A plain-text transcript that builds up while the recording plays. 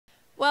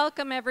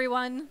Welcome,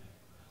 everyone.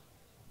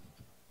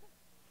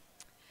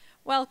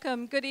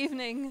 Welcome. Good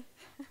evening.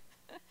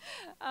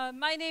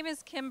 My name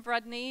is Kim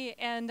Brudney,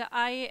 and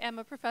I am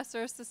a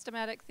professor of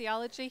systematic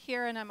theology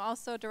here, and I'm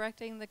also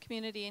directing the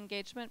community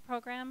engagement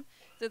program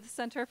through the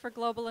Center for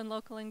Global and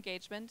Local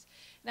Engagement.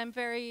 And I'm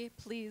very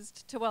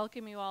pleased to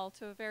welcome you all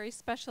to a very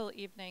special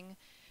evening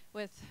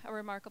with a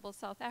remarkable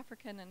South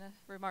African and a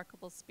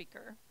remarkable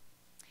speaker.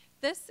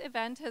 This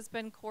event has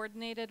been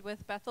coordinated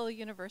with Bethel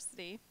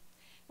University,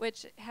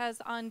 which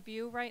has on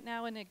view right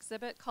now an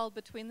exhibit called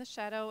Between the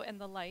Shadow and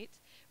the Light,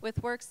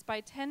 with works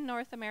by 10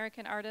 North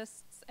American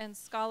artists and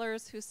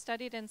scholars who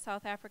studied in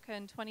South Africa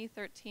in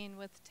 2013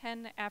 with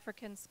 10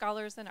 African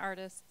scholars and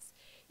artists,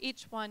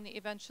 each one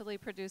eventually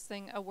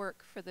producing a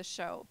work for the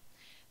show.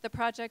 The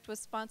project was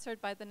sponsored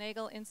by the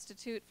Nagel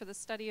Institute for the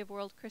Study of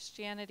World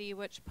Christianity,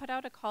 which put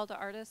out a call to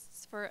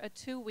artists for a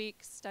 2-week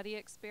study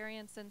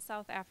experience in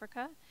South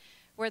Africa,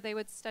 where they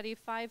would study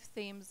 5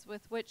 themes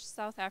with which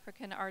South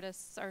African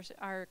artists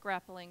are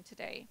grappling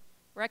today: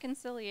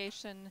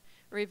 reconciliation,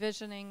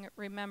 revisioning,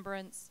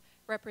 remembrance,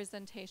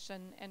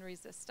 representation, and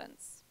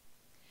resistance.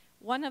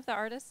 One of the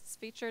artists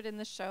featured in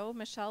the show,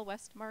 Michelle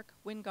Westmark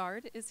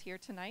Wingard, is here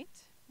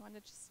tonight. I want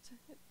to just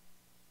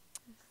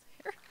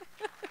here.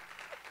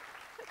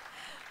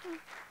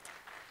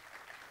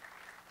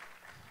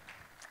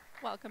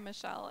 Welcome,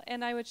 Michelle.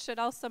 And I should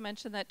also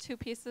mention that 2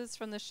 pieces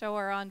from the show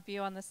are on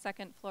view on the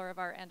 2nd floor of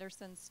our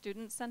Anderson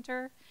Student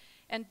Center,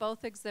 and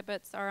both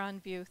exhibits are on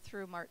view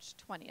through March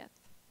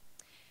 20th.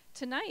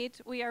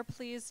 Tonight, we are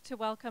pleased to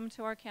welcome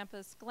to our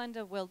campus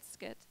Glenda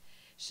Wildschut.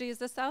 She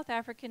is a South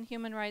African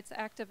human rights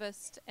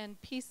activist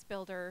and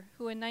peacebuilder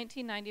who in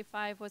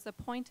 1995 was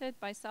appointed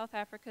by South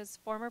Africa's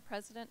former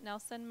President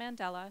Nelson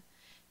Mandela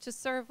to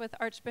serve with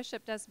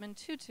Archbishop Desmond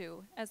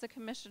Tutu as a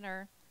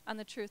commissioner on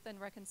the Truth and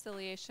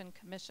Reconciliation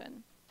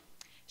Commission.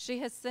 She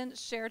has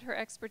since shared her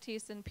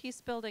expertise in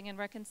peace building and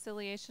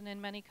reconciliation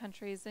in many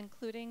countries,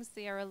 including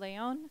Sierra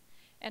Leone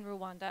and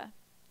Rwanda.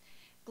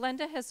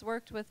 Glenda has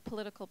worked with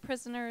political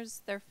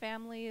prisoners, their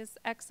families,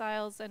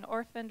 exiles, and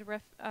orphaned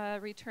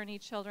returnee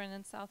children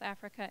in South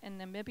Africa and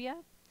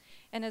Namibia,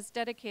 and has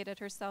dedicated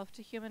herself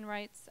to human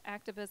rights,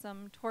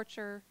 activism,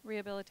 torture,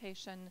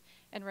 rehabilitation,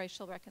 and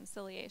racial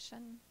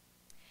reconciliation.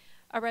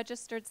 A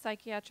registered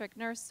psychiatric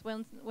nurse,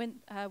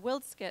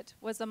 Wildschut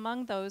was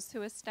among those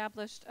who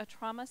established a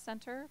trauma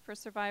center for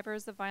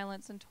survivors of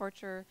violence and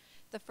torture,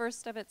 the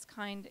first of its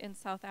kind in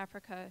South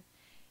Africa.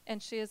 And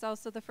she is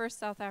also the first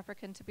South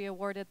African to be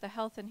awarded the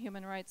Health and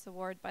Human Rights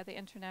Award by the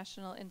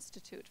International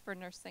Institute for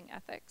Nursing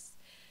Ethics.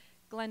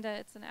 Glenda,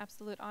 it's an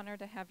absolute honor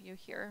to have you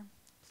here.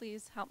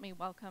 Please help me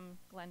welcome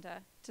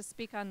Glenda to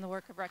speak on the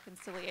work of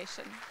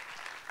reconciliation.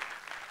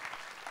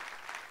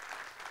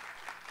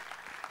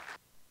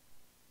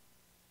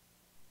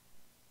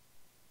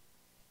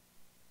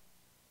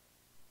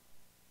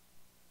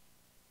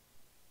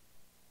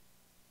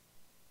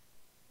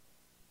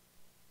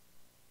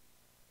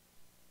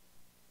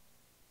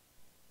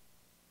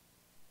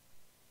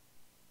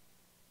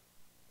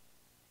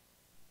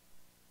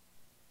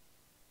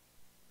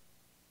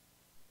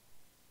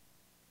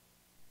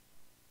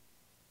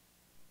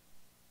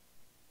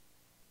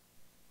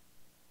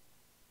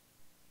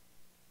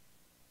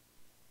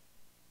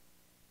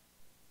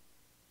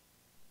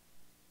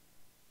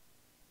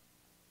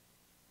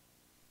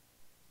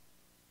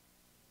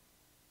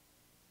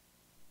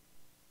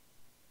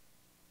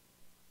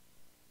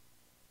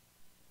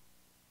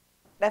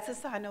 That's a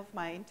sign of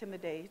my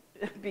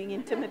being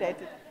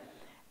intimidated.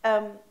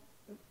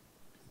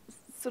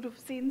 Sort of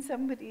seeing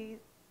somebody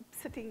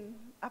sitting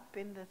up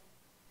in the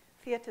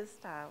theater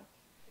style.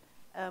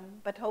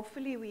 But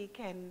hopefully we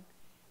can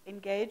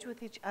engage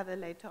with each other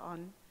later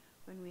on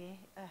when we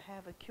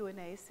have a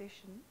Q&A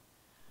session.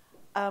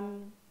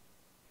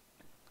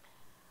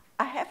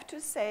 I have to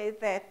say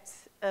that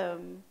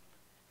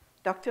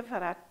Dr.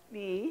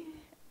 Faratni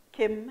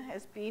Kim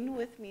has been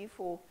with me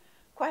for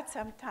quite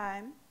some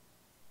time.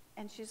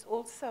 And she's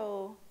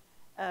also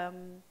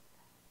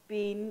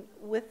been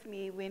with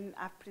me when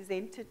I've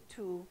presented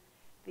to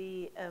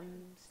the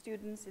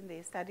students in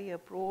their study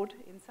abroad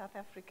in South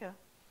Africa.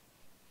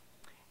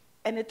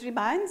 And it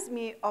reminds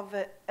me of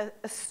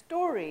a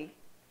story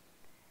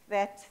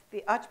that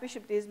the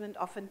Archbishop Desmond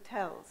often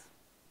tells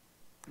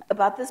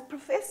about this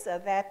professor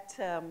that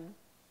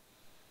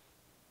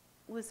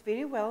was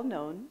very well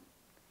known,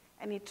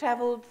 and he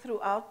traveled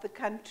throughout the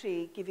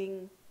country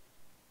giving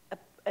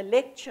a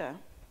lecture.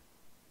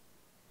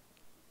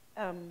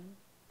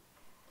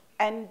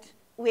 And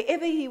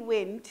wherever he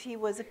went, he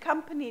was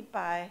accompanied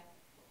by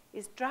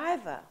his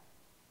driver.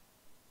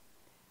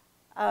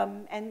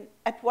 And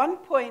at one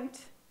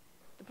point,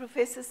 the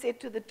professor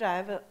said to the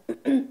driver,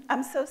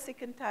 "I'm so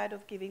sick and tired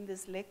of giving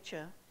this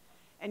lecture,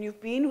 and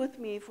you've been with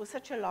me for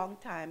such a long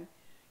time.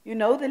 You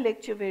know the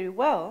lecture very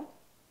well.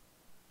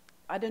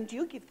 Why don't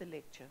you give the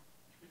lecture?"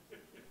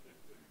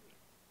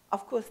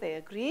 Of course, they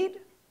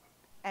agreed,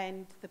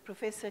 and the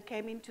professor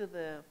came into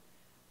the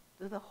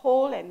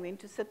hall and went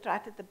to sit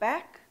right at the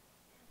back.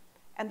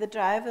 And the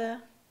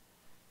driver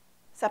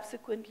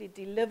subsequently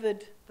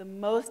delivered the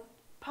most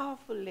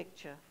powerful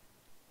lecture.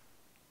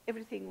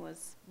 Everything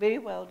was very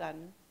well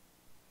done.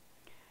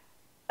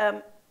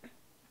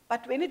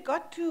 But when it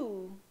got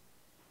to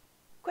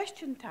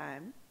question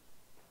time,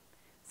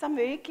 some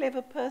very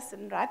clever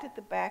person right at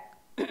the back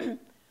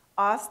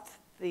asked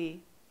the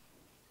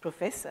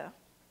professor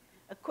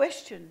a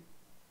question,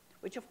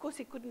 which of course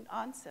he couldn't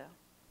answer.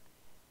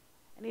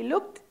 And he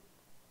looked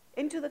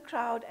into the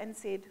crowd and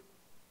said,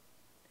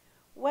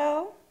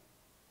 well,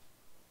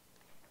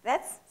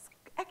 that's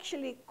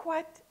actually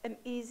quite an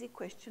easy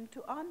question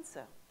to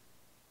answer.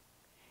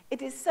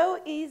 It is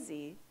so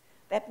easy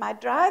that my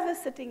driver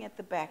sitting at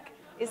the back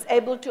is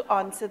able to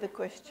answer the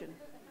question.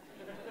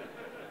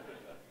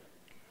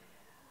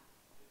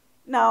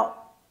 Now,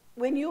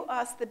 when you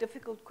ask the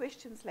difficult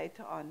questions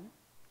later on,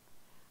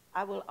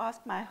 I will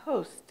ask my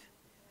host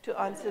to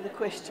answer the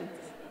questions.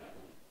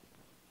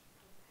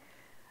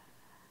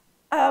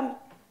 I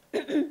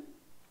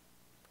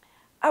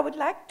would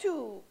like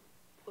to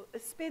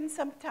spend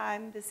some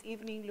time this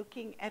evening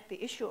looking at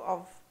the issue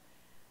of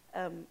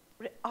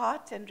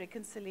art and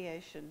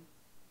reconciliation.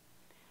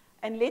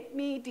 And let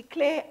me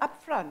declare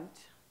up front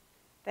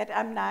that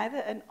I'm neither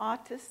an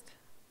artist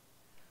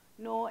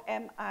nor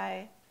am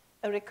I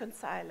a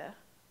reconciler.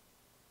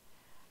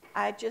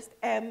 I just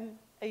am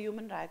a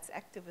human rights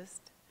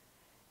activist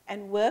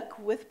and work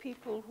with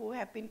people who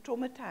have been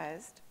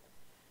traumatized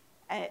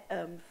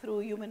through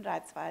human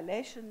rights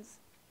violations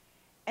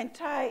and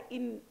try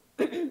in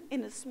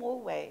a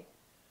small way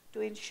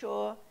to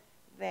ensure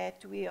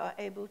that we are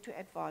able to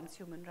advance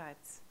human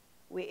rights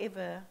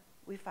wherever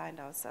we find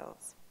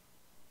ourselves.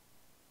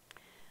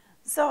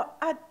 So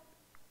I'm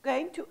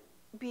going to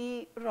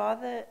be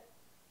rather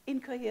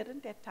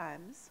incoherent at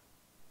times,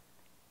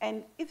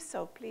 and if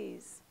so,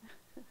 please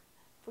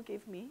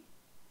forgive me,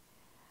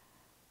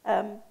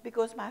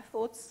 because my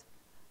thoughts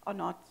are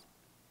not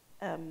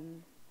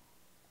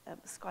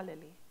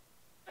scholarly.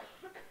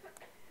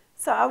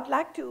 So I would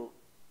like to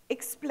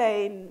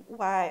explain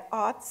why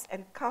arts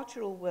and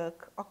cultural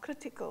work are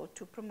critical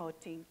to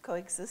promoting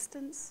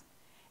coexistence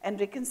and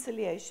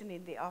reconciliation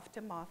in the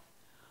aftermath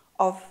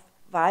of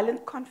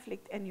violent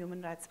conflict and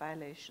human rights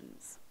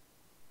violations.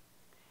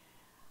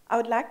 I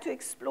would like to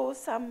explore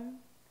some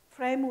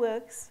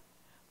frameworks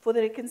for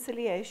the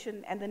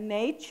reconciliation and the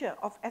nature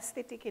of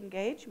aesthetic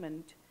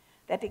engagement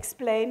that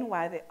explain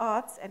why the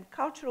arts and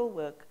cultural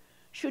work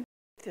should be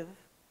effective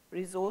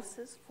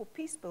resources for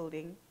peace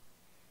building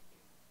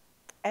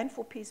and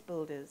for peace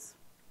builders.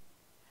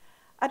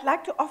 I'd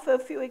like to offer a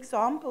few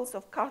examples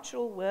of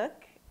cultural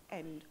work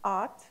and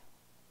art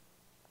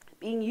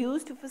being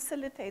used to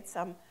facilitate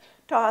some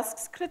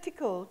tasks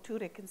critical to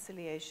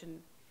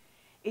reconciliation,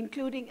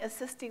 including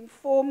assisting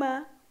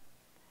former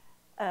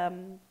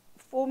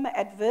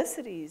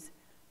adversaries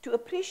to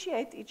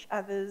appreciate each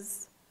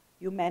other's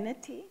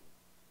humanity,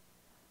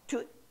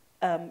 to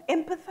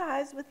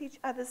empathize with each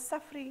other's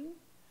suffering,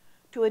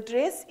 to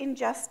address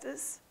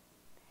injustice,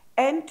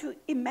 and to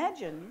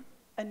imagine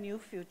a new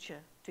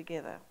future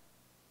together.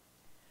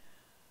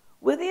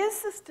 With the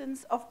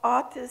assistance of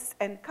artists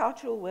and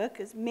cultural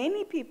workers,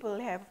 many people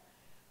have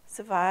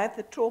survived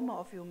the trauma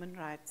of human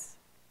rights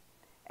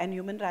and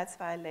human rights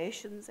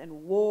violations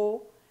and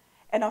war,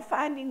 and are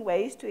finding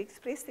ways to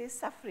express their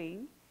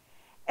suffering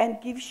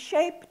and give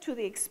shape to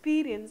the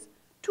experience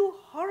too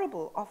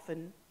horrible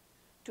often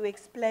to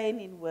explain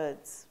in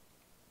words.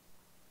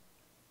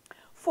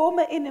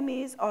 Former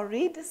enemies are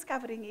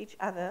rediscovering each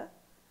other's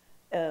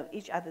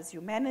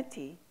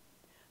humanity,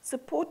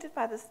 supported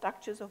by the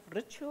structures of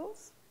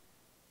rituals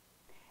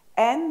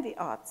and the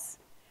arts.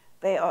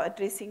 They are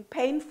addressing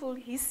painful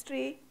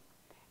history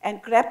and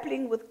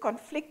grappling with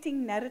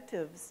conflicting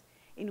narratives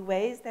in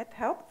ways that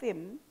help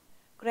them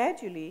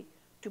gradually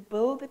to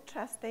build the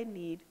trust they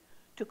need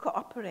to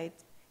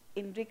cooperate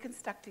in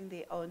reconstructing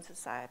their own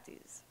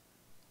societies.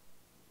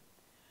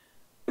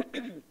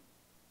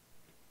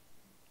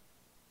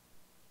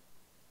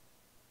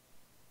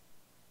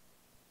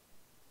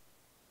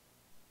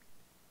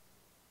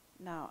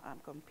 Now I'm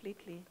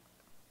completely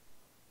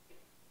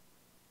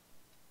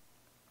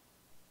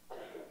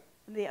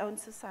in their own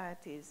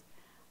societies.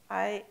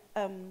 As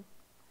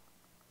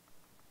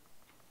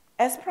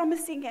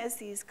promising as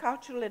these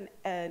cultural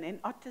and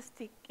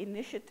artistic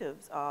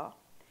initiatives are,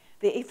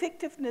 their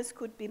effectiveness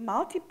could be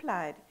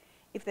multiplied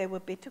if they were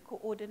better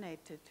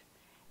coordinated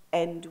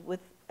and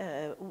with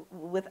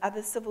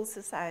other civil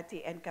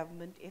society and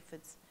government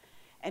efforts.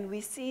 And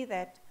we see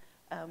that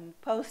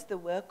post the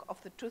work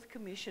of the Truth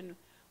Commission,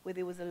 where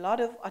there was a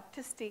lot of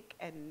artistic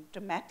and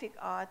dramatic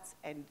arts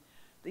and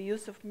the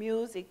use of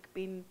music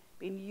being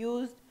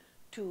used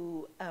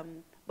to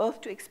both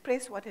to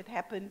express what had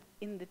happened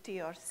in the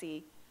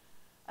TRC,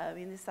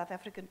 in the South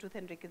African Truth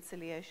and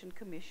Reconciliation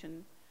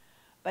Commission,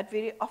 but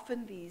very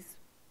often these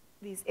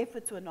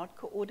efforts were not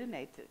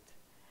coordinated.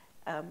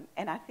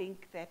 And I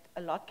think that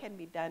a lot can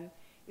be done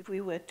if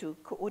we were to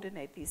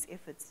coordinate these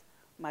efforts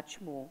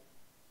much more,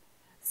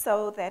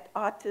 so that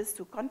artists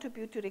who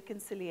contribute to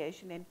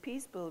reconciliation and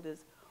peace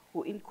builders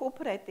who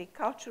incorporate their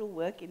cultural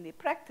work in their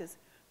practice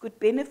could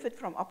benefit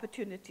from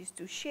opportunities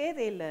to share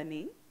their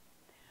learning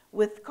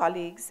with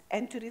colleagues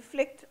and to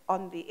reflect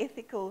on the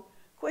ethical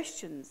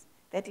questions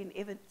that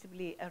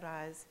inevitably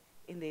arise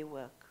in their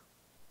work.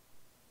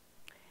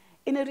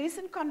 In a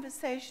recent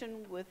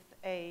conversation with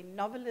a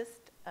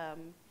novelist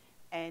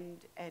and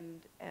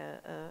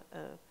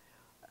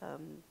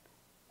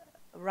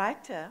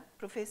writer,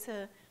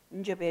 Professor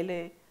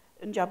Njabulo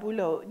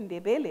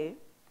Ndebele,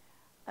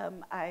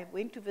 I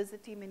went to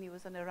visit him, and he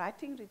was on a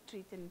writing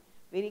retreat and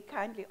very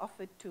kindly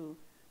offered to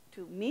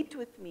meet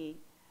with me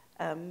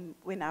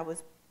when I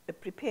was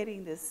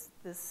preparing this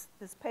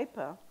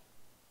paper.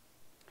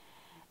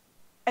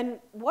 And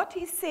what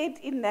he said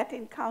in that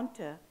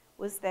encounter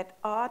was that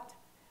art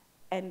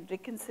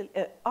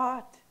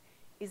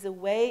is a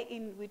way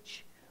in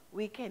which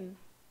we can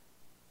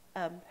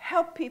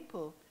help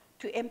people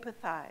to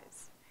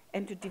empathize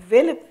and to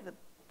develop the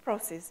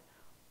process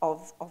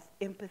of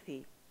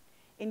empathy.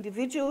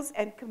 Individuals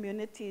and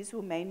communities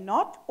who may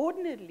not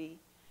ordinarily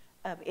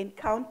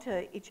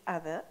encounter each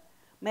other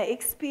may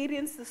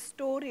experience the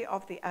story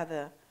of the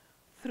other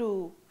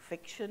through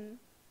fiction,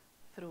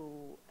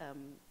 through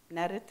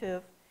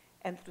narrative,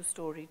 and through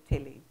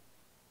storytelling.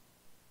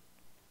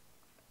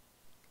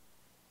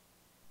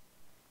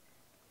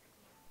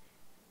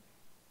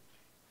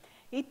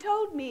 He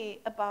told me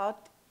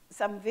about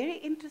some very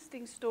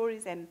interesting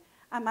stories, and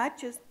I might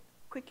just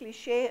quickly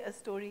share a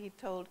story he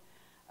told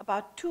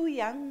about two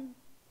young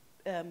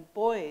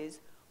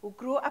boys who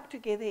grew up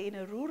together in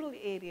a rural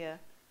area.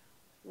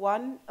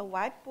 One, a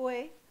white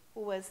boy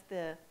who was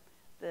the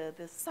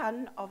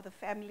son of the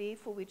family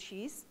for which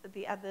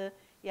the other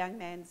young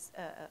man's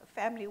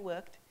family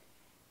worked,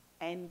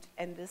 and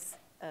this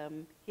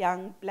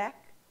young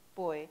black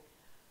boy.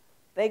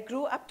 They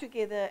grew up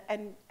together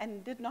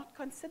and did not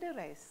consider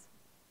race.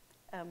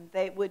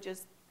 They were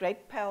just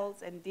great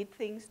pals and did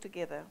things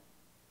together.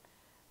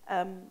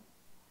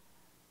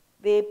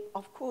 They,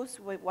 of course,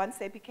 once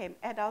they became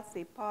adults,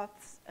 their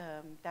paths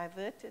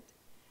diverted,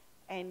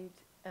 and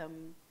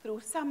through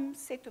some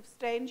set of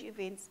strange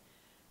events,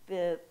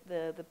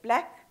 the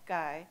black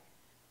guy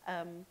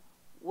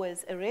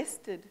was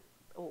arrested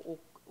or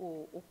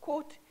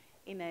caught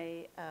in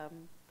a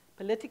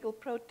political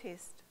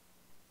protest,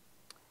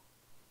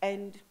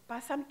 and by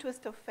some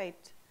twist of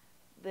fate,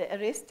 the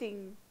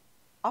arresting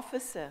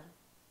officer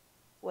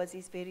was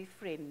his very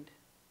friend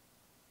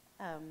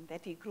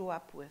that he grew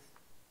up with.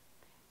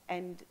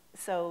 And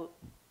so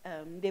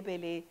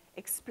Ndebele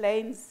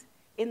explains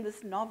in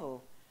this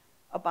novel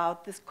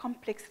about this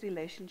complex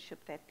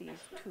relationship that these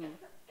two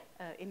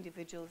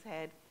individuals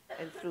had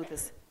through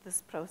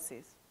this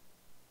process.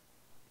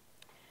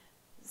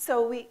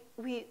 So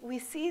we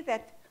see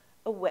that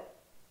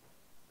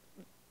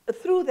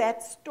through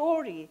that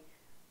story,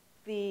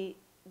 the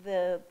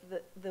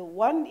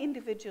one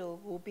individual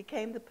who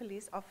became the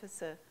police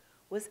officer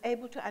was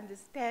able to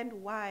understand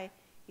why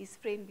his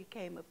friend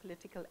became a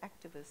political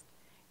activist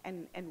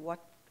and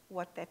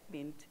what that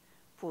meant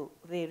for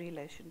their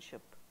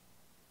relationship.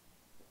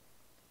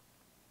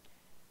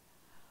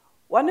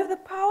 One of the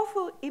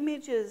powerful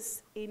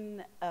images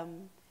in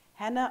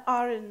Hannah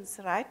Arendt's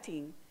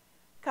writing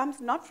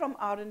comes not from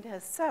Arendt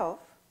herself,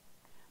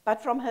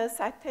 but from her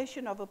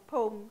citation of a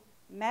poem,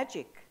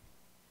 Magic,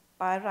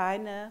 by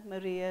Rainer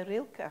Maria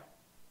Rilke.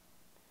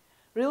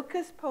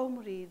 Rilke's poem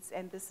reads,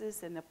 and this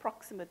is an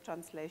approximate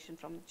translation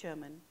from the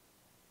German,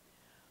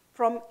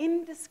 "From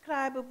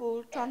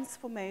indescribable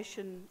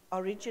transformation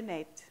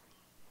originate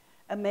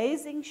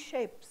amazing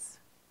shapes.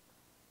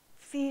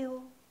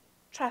 Feel,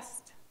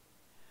 trust.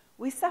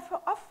 We suffer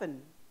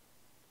often.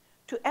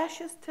 To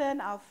ashes turn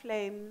our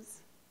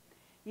flames,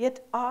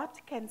 yet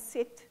art can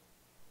set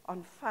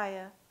on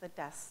fire the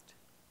dust.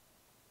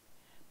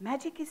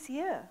 Magic is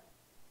here.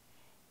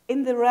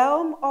 In the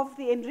realm of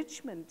the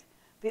enrichment,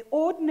 the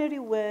ordinary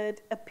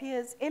word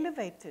appears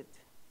elevated,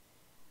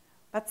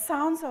 but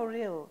sounds are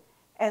real,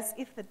 as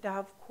if the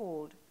dove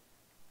called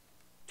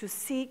to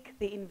seek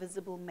the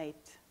invisible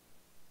mate."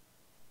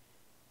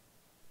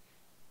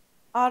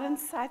 Arendt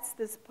cites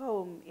this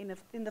poem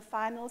in the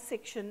final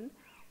section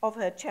of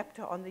her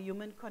chapter on the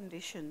human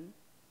condition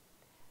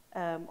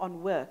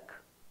on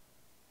work.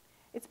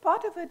 It's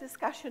part of her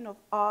discussion of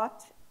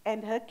art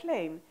and her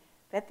claim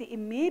that the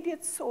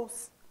immediate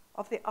source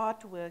of the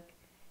artwork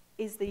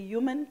is the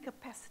human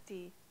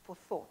capacity for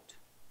thought.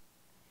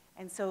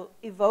 And so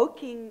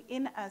evoking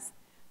in us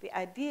the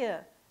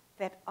idea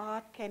that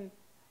art can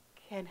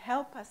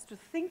help us to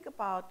think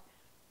about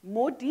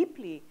more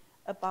deeply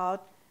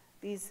about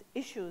these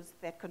issues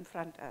that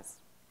confront us.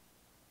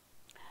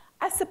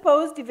 I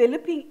suppose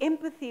developing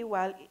empathy,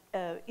 while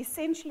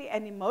essentially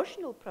an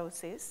emotional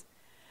process,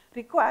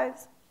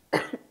 requires,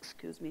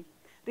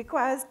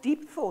 requires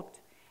deep thought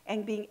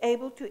and being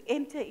able to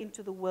enter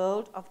into the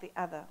world of the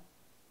other.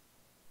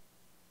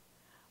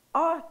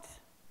 Art,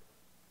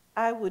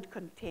 I would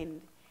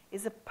contend,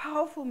 is a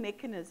powerful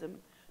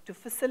mechanism to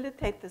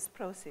facilitate this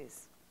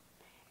process.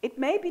 It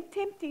may be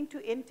tempting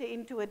to enter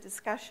into a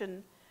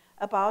discussion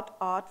about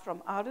art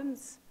from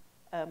Arendt's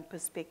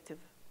perspective,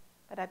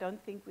 but I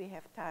don't think we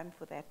have time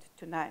for that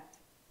tonight.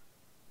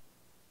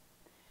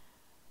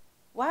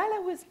 While I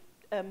was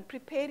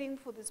preparing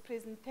for this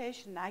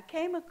presentation, I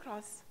came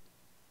across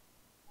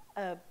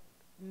a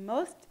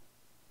most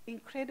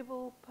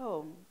incredible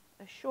poem,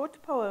 a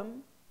short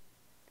poem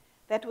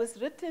that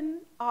was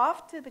written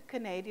after the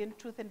Canadian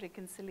Truth and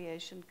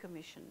Reconciliation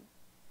Commission.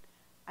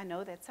 I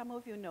know that some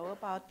of you know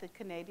about the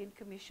Canadian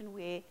Commission,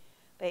 where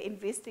they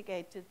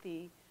investigated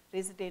the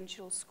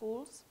residential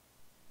schools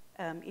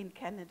in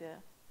Canada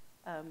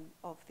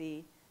of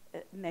the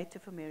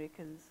Native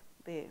Americans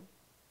there.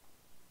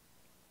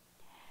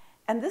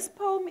 And this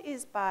poem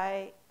is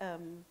by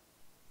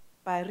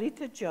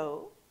Rita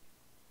Jo,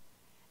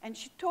 and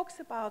she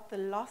talks about the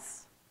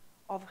loss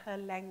of her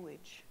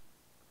language.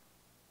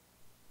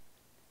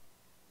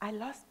 I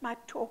lost my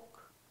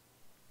talk,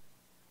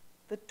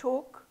 the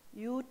talk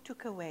you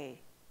took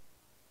away.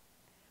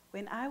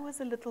 When I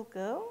was a little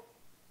girl,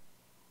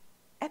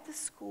 at the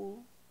school,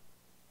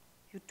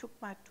 you took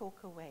my talk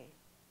away.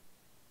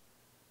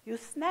 You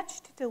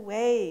snatched it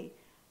away.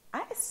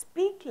 I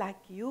speak like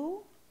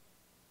you.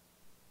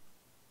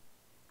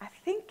 I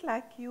think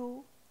like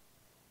you.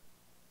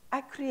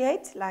 I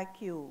create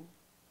like you.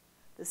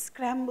 The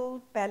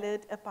scrambled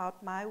ballad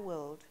about my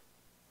world.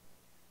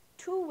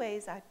 Two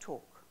ways I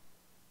talk.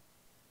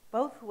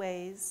 Both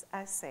ways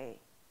I say.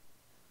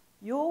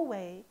 Your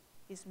way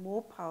is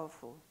more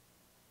powerful.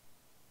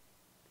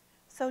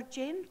 So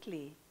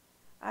gently,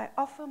 I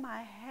offer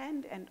my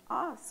hand and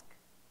ask,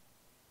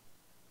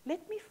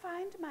 let me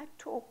find my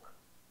talk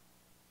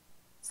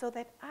so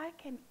that I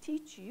can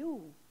teach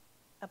you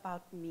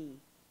about me.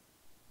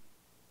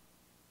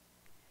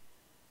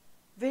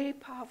 Very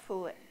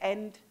powerful,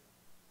 and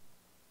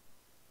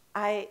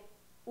I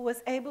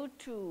was able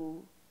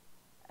to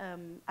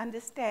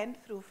understand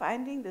through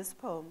finding this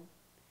poem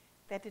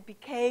that it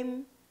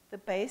became the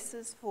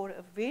basis for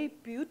a very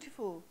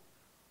beautiful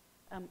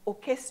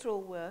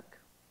orchestral work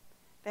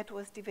that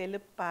was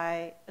developed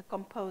by a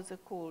composer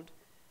called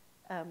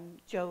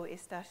Joe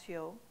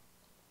Estacio.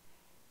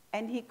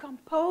 And he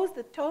composed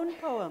the tone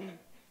poem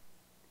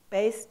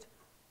based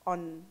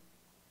on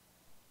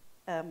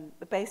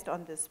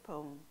this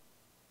poem,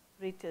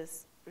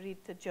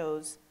 Rita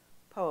Jo's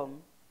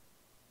poem.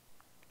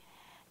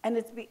 And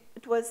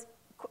it was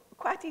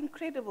quite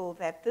incredible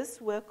that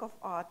this work of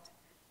art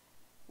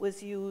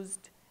was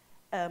used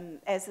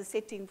as a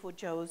setting for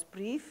Joe's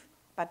brief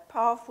but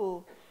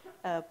powerful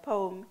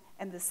poem,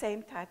 and the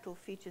same title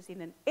features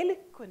in an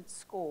eloquent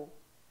score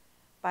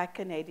by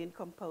Canadian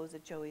composer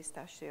Joe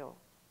Estacio.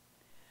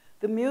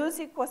 The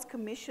music was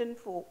commissioned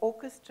for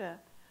orchestra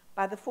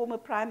by the former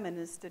Prime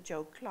Minister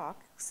Joe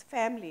Clark's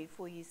family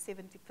for his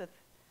 75th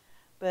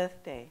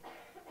birthday.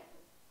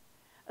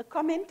 A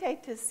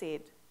commentator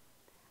said,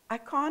 I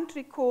can't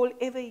recall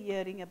ever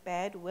hearing a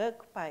bad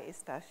work by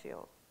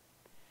Estacio,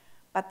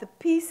 but the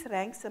piece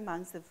ranks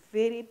amongst the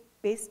very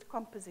best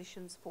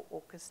compositions for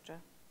orchestra.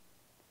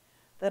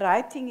 The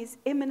writing is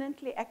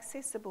eminently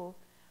accessible,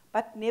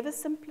 but never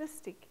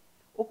simplistic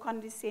or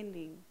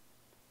condescending.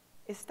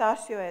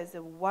 Estacio has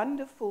a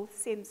wonderful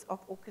sense of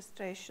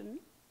orchestration,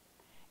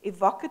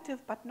 evocative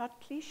but not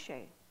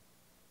cliche.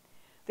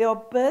 There are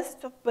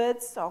bursts of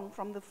birdsong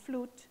from the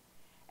flute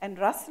and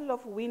rustle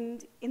of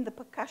wind in the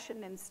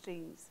percussion and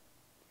strings.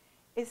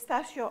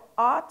 Estacio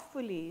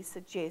artfully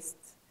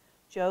suggests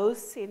Joe's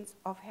sense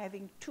of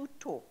having two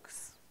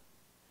talks.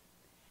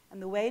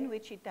 And the way in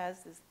which he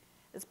does this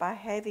is by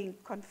having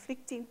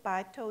conflicting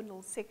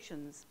bitonal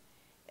sections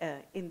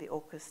in the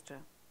orchestra.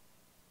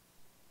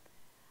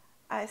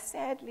 I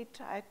sadly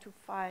tried to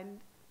find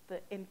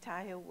the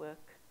entire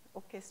work,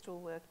 orchestral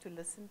work, to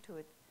listen to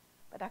it,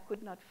 but I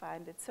could not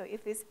find it. So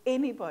if there's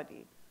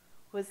anybody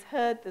who has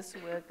heard this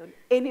work, or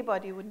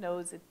anybody who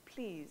knows it,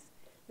 please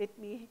let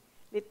me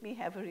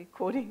have a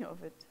recording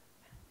of it.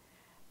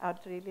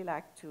 I'd really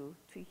like to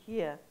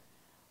hear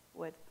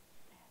what.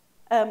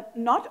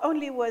 Not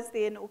only was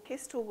there an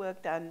orchestral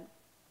work done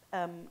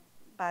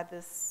by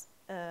this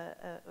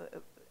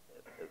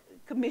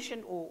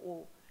commission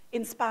or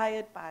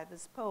inspired by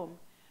this poem,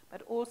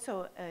 but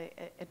also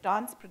a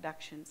dance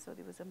production. So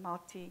there was a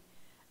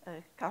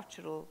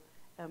multi-cultural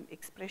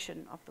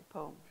expression of the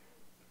poem.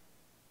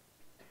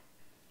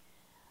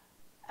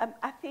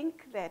 I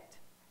think that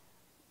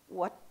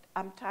what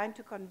I'm trying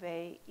to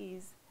convey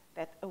is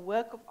that a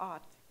work of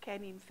art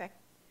can in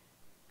fact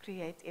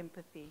create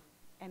empathy,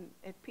 and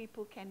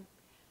people can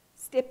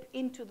step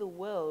into the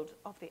world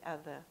of the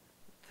other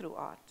through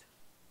art.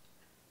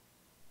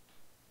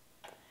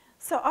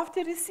 So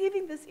after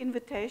receiving this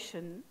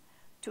invitation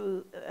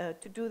to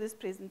do this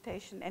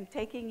presentation and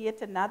taking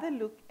yet another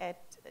look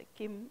at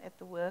Kim, at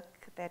the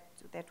work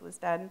that was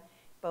done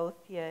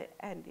both here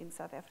and in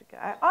South Africa,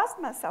 I asked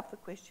myself the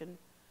question,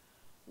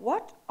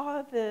 what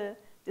are the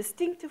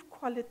distinctive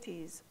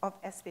qualities of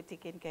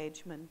aesthetic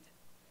engagement?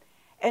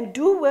 And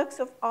do works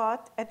of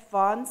art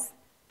advance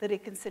the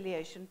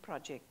reconciliation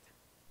project?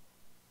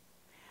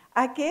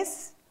 I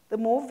guess the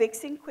more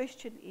vexing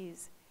question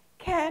is,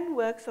 can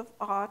works of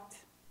art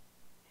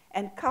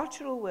and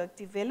cultural work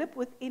develop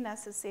within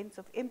us a sense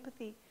of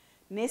empathy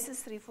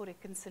necessary for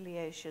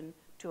reconciliation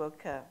to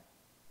occur.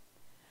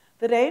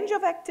 The range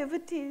of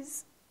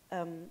activities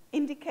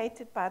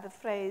indicated by the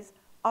phrase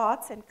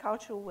arts and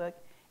cultural work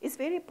is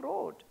very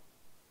broad.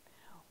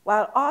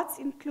 While arts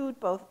include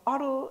both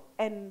oral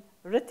and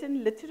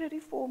written literary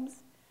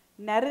forms,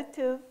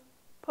 narrative,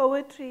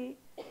 poetry,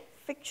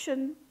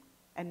 fiction,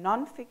 and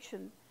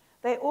non-fiction,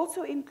 they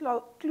also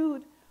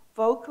include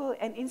vocal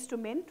and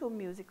instrumental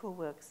musical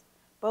works,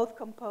 both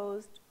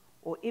composed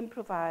or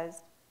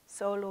improvised,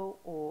 solo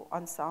or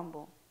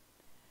ensemble.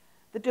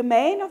 The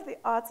domain of the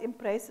arts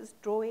embraces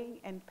drawing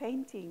and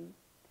painting,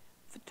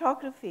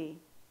 photography,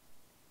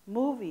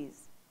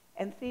 movies,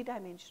 and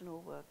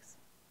three-dimensional works.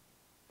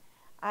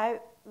 I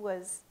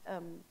was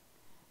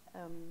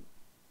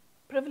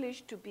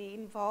privileged to be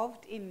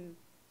involved in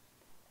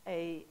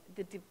the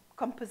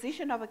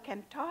composition of a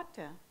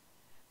cantata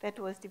that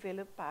was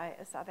developed by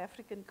a South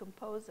African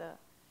composer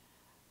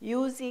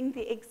using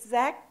the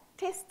exact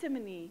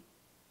testimony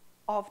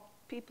of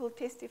people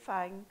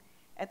testifying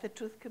at the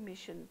Truth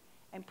Commission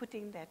and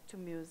putting that to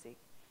music.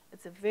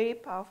 It's a very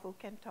powerful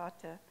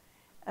cantata,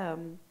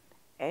 and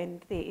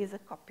there is a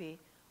copy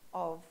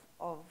of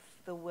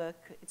the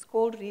work. It's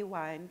called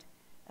Rewind.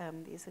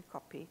 There's a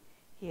copy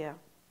here.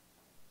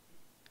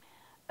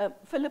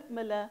 Philip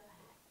Miller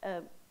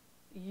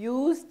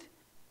used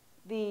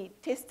the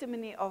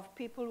testimony of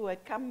people who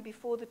had come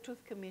before the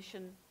Truth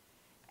Commission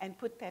and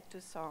put that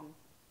to song.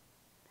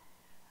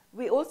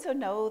 We also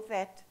know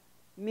that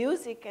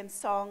music and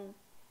song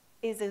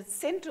is a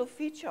central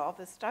feature of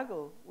the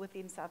struggle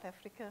within South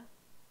Africa.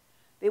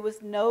 There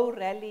was no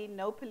rally,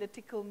 no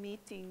political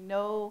meeting,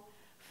 no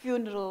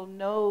funeral,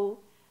 no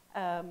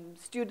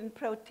student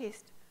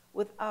protest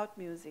without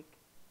music.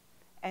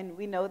 And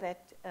we know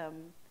that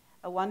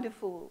a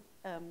wonderful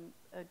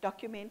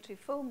documentary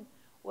film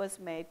was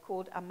made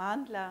called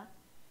Amandla,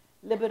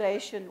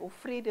 Liberation or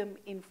Freedom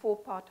in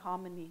Four-Part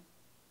Harmony.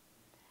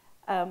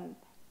 And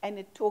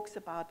it talks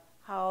about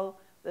how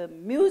the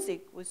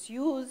music was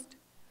used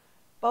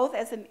both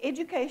as an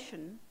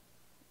education,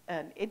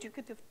 an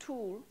educative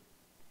tool,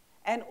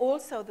 and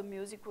also the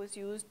music was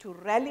used to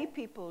rally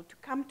people to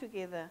come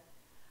together.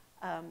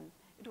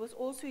 It was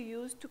also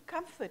used to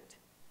comfort.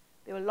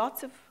 There were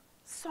lots of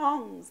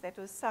songs that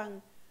were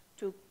sung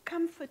to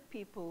comfort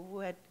people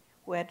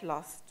who had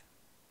lost.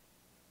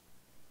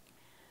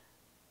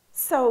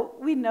 So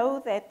we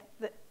know that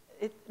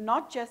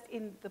not just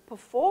in the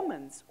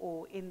performance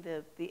or in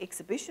the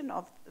exhibition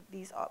of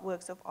these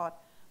works of art,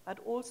 but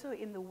also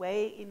in the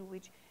way in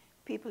which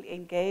people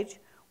engage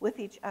with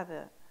each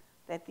other,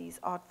 that these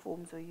art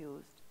forms are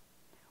used.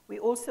 We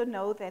also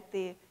know that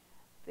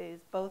there's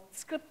both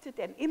scripted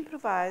and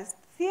improvised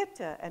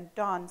theater and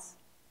dance.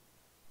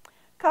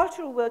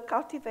 Cultural work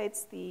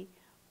cultivates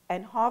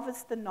and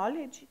harvests the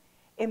knowledge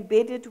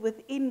embedded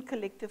within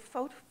collective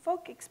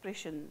folk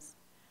expressions,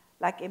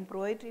 like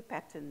embroidery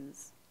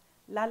patterns,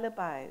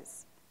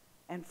 lullabies,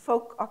 and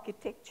folk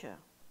architecture.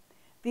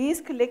 These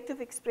collective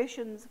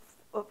expressions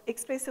of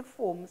expressive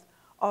forms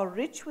are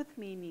rich with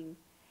meaning,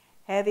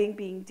 having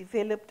been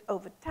developed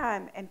over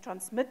time and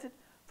transmitted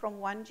from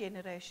one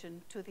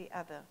generation to the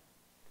other.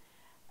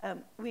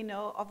 We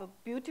know of a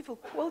beautiful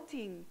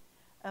quilting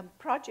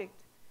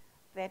project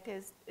that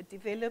is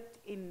developed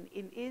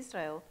in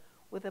Israel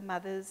with the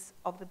mothers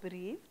of the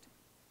bereaved.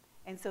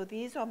 And so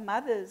these are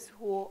mothers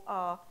who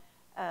are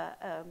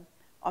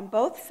on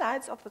both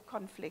sides of the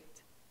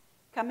conflict,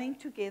 coming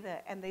together,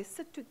 and they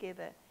sit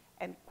together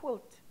and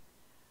quilt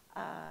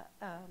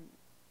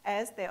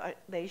as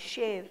they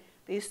share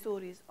their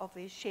stories of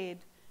their shared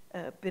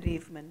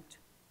bereavement.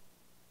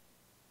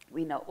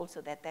 We know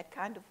also that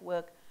kind of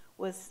work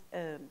was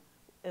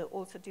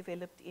also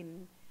developed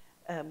in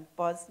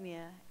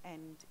Bosnia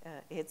and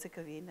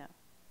Herzegovina.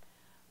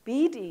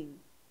 Beading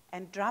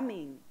and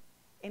drumming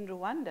in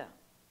Rwanda,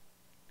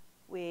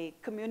 where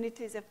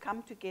communities have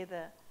come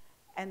together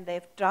and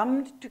they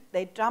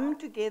drum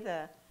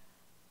together,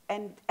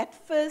 and at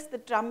first the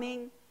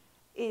drumming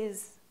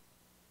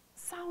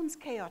sounds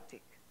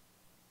chaotic.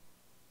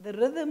 The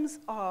rhythms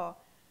are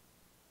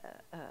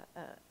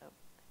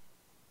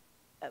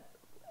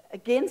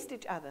against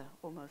each other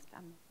almost.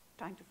 I'm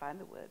trying to find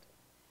the word.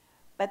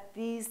 But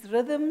these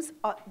rhythms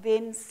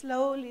then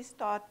slowly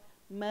start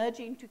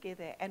merging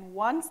together, and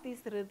once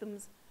these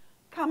rhythms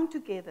come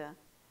together,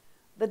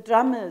 the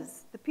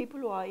drummers, the people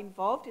who are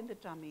involved in the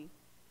drumming,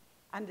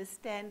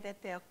 understand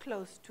that they are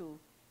close to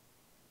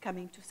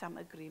coming to some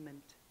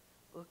agreement,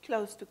 or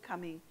close to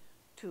coming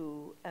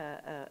to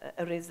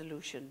a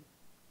resolution.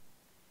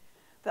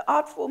 The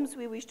art forms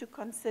we wish to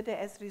consider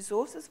as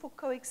resources for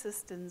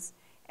coexistence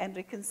and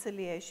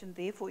reconciliation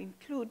therefore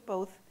include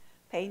both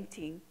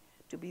painting,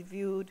 to be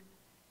viewed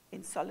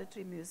in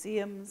solitary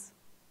museums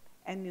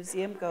and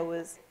museum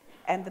goers,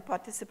 and the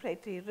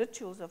participatory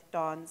rituals of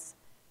dance,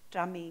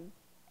 drumming,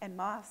 and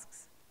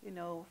masks. You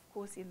know, of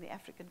course, in the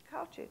African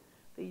culture,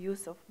 the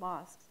use of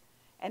masks.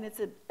 And it's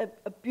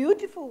a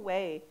beautiful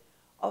way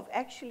of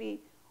actually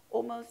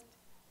almost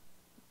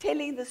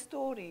telling the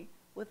story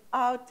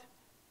without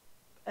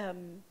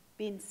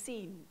being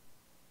seen.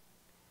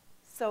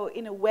 So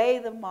in a way,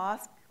 the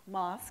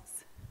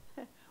masks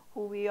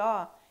who we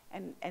are,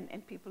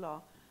 and people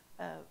are,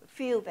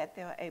 feel that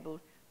they are able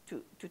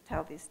to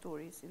tell their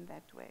stories in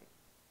that way.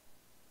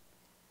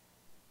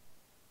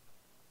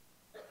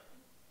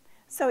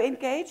 So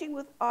engaging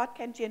with art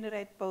can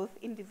generate both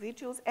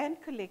individuals and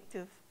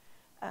collective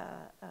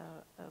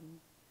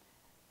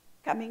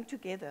coming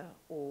together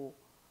or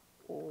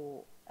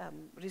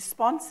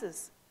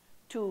responses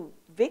to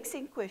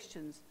vexing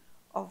questions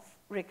of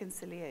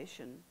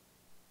reconciliation.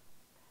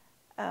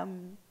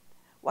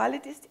 While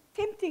it is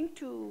tempting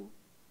to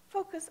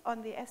focus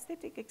on the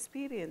aesthetic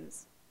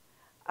experience,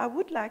 I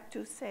would like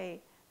to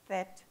say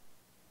that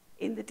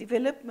in the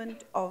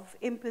development of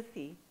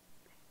empathy,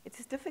 it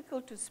is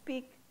difficult to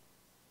speak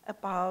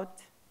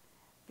about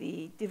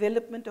the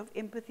development of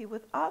empathy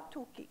without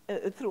talking,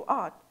 through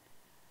art,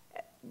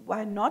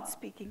 while not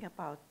speaking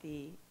about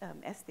the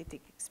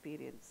aesthetic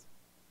experience.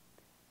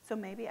 So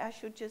maybe I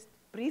should just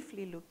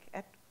briefly look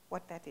at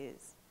what that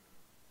is.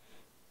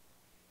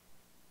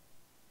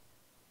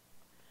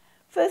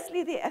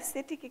 Firstly, the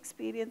aesthetic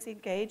experience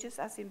engages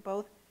us in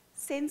both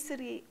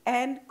sensory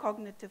and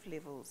cognitive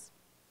levels.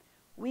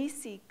 We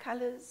see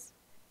colors,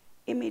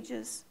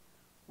 images,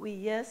 we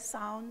hear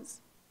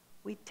sounds,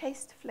 we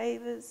taste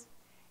flavors,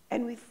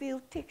 and we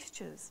feel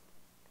textures,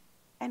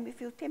 and we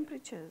feel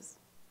temperatures,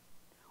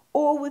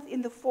 all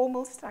within the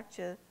formal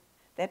structure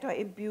that are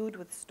imbued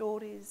with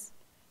stories,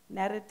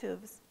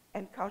 narratives,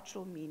 and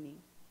cultural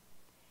meaning.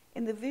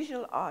 In the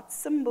visual arts,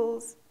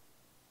 symbols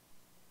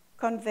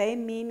convey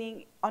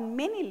meaning on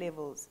many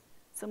levels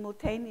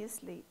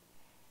simultaneously,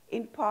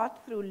 in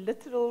part through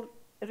literal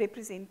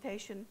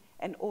representation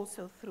and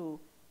also through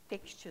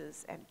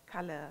textures and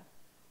color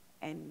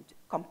and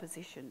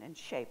composition and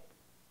shape.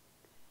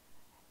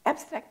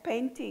 Abstract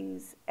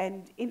paintings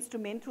and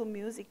instrumental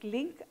music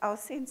link our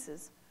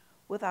senses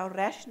with our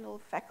rational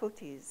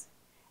faculties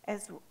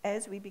as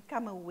we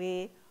become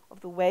aware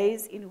of the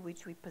ways in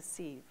which we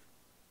perceive.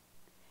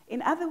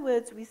 In other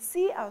words, we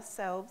see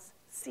ourselves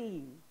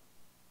seeing.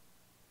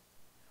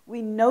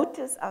 We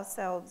notice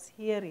ourselves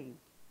hearing.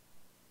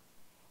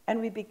 And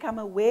we become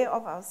aware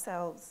of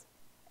ourselves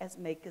as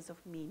makers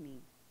of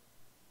meaning.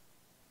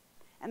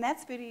 And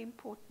that's very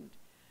important,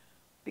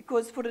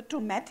 because for a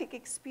traumatic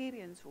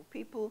experience, for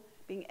people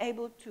being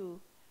able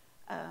to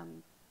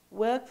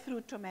work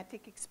through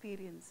traumatic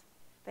experience,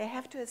 they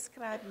have to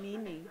ascribe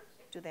meaning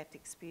to that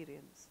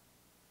experience.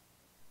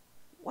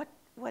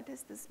 What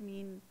does this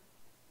mean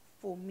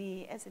for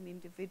me as an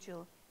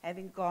individual,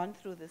 having gone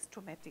through this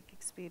traumatic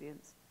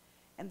experience?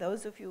 And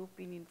those of you who've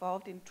been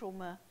involved in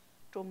trauma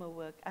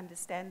work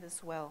understand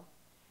this well,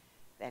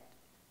 that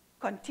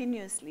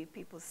continuously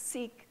people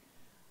seek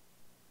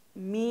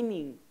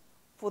meaning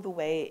for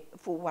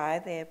why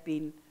they have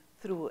been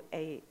through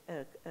a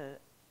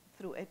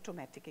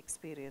traumatic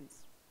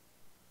experience.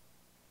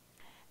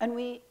 And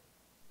we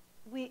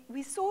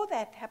saw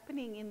that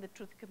happening in the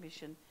Truth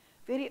Commission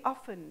very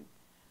often.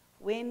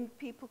 When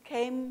people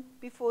came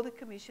before the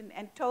commission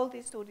and told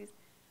their stories,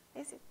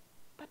 they said,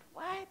 but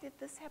why did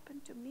this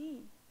happen to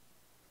me?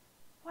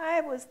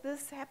 Why was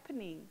this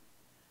happening?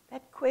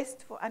 That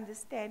quest for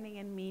understanding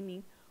and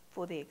meaning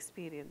for their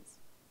experience.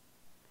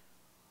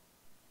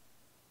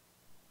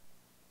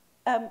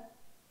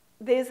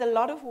 There's a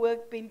lot of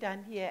work being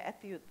done here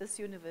at this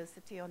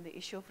university on the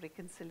issue of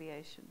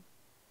reconciliation.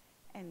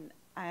 And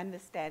I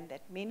understand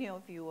that many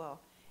of you are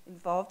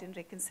involved in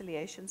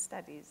reconciliation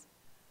studies.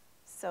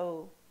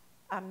 So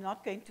I'm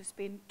not going to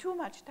spend too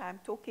much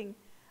time talking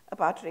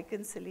about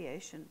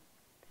reconciliation.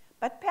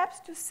 But perhaps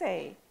to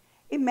say,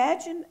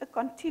 imagine a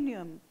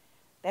continuum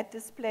that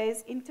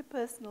displays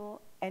interpersonal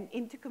and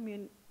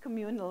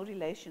intercommunal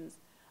relations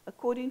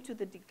according to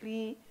the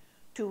degree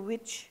to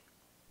which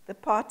the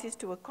parties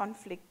to a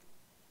conflict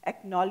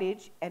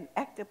acknowledge and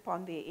act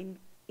upon their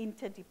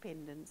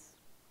interdependence.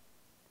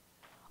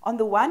 On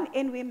the one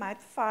end, we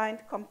might find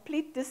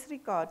complete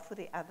disregard for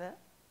the other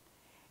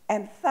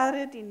and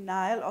thorough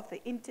denial of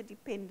the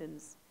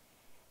interdependence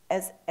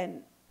as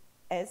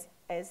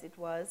it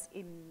was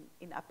in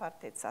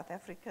apartheid South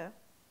Africa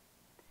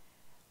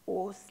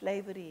or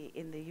slavery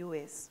in the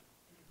US.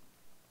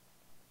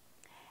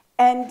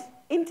 And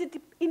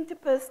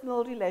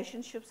interpersonal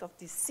relationships of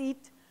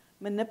deceit,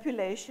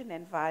 manipulation,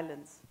 and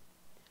violence.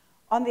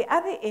 On the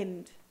other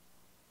end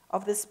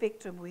of the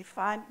spectrum, we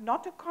find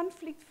not a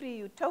conflict-free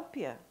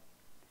utopia,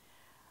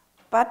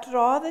 but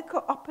rather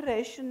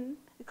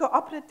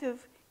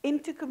cooperative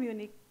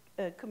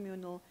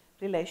intercommunal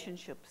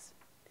relationships,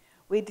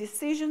 where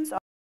decisions are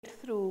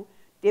made through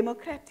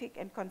democratic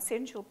and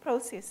consensual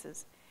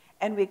processes,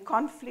 and where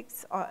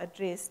conflicts are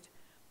addressed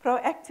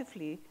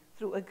proactively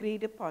through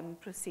agreed-upon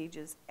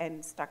procedures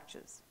and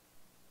structures.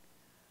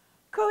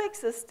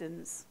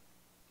 Coexistence,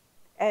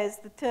 as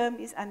the term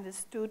is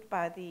understood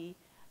by the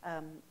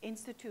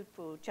Institute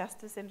for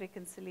Justice and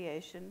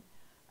Reconciliation,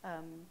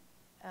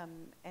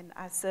 and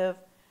I serve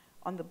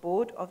on the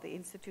board of the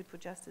Institute for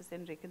Justice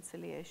and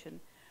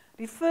Reconciliation,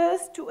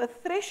 refers to a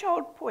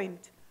threshold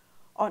point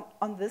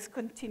on this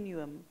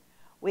continuum,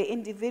 where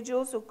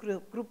individuals or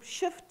groups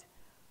shift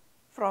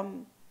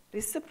from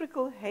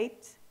reciprocal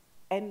hate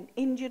and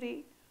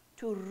injury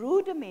to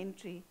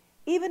rudimentary,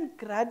 even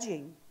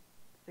grudging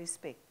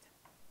respect.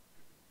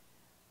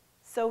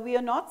 So we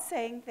are not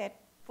saying that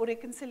for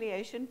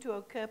reconciliation to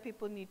occur,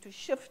 people need to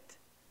shift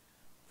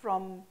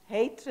from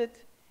hatred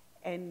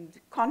and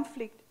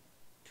conflict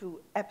to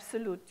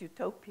absolute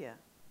utopia.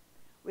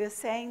 We are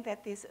saying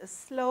that there's a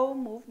slow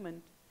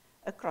movement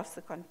across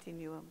the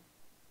continuum.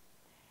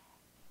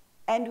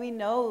 And we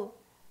know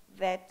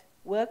that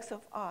works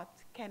of art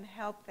can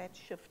help that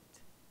shift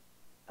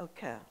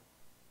occur.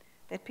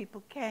 That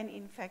people can,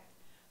 in fact,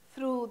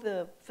 through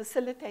the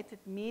facilitated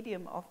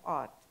medium of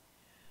art,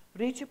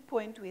 reach a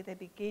point where they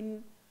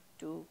begin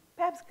to,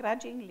 perhaps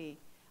grudgingly,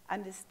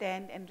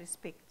 understand and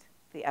respect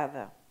the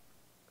other,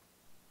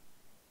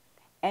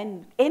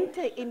 and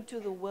enter into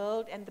the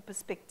world and the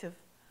perspective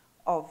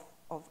of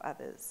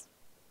others.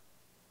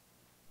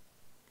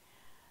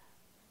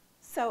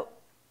 So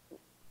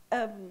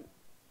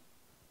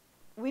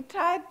we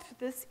tried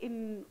this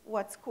in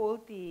what's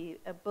called the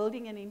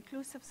Building an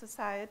Inclusive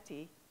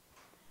Society.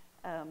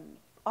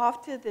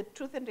 After the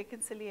Truth and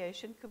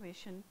Reconciliation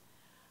Commission,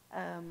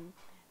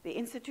 the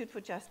Institute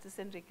for Justice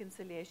and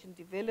Reconciliation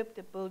developed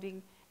a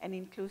Building an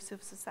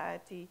Inclusive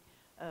Society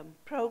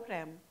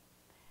program.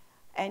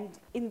 And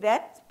in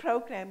that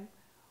program,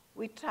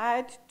 we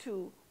tried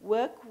to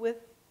work with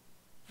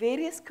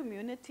various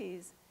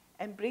communities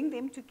and bring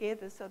them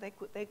together so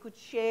they could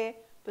share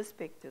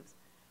perspectives.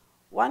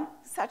 One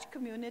such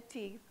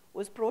community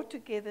was brought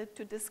together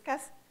to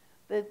discuss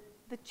the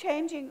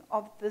changing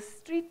of the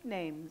street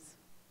names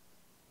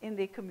in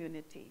their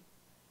community.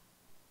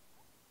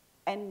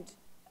 And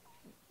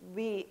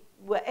we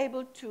were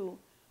able to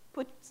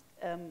put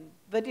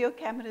video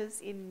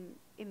cameras in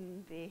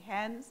their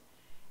hands,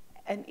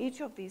 and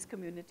each of these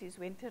communities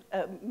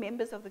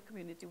members of the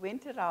community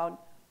went around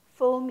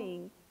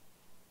filming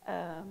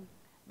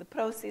the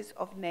process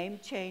of name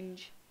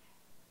change,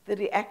 the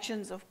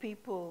reactions of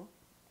people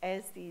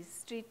as these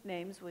street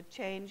names were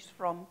changed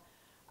from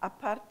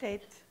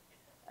apartheid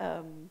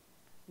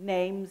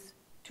names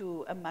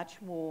to a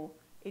much more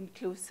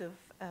inclusive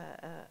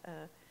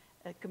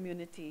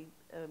community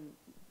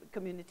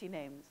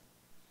names.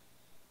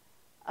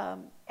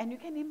 And you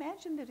can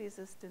imagine the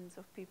resistance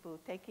of people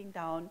taking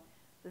down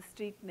the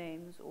street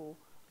names or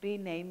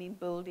renaming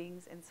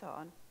buildings and so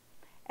on.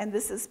 And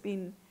this has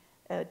been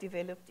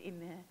developed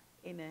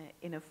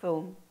in a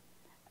film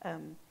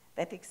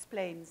that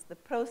explains the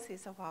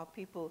process of how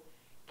people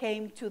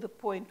came to the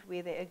point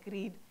where they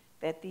agreed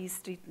that these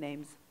street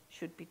names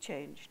should be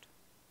changed.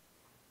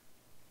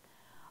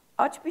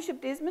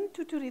 Archbishop Desmond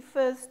Tutu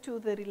refers to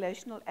the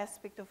relational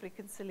aspect of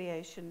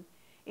reconciliation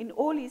in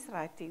all his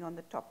writing on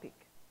the topic,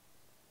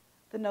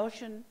 the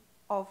notion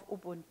of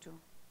Ubuntu.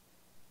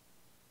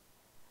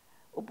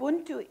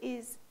 Ubuntu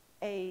is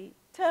a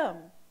term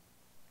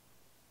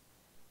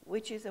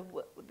which is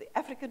the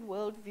African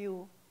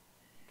worldview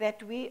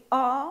that we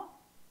are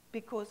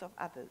because of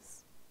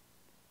others.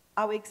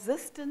 Our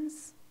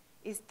existence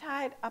is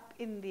tied up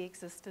in the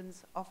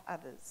existence of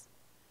others.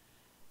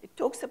 It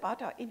talks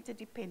about our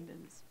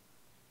interdependence.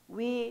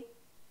 We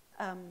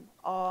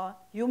are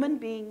human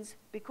beings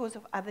because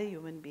of other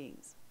human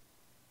beings.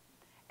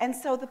 And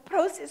so the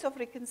process of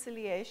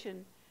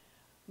reconciliation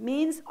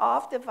means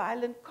after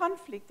violent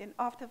conflict and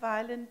after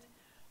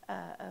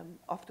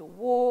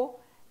war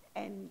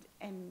and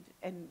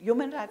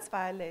human rights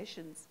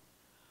violations,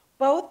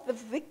 both the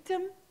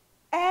victim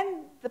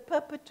and the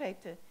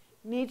perpetrator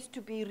needs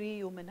to be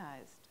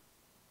rehumanized.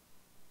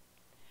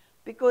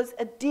 Because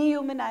a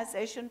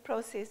dehumanization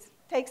process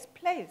takes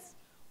place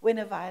when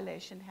a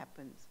violation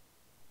happens.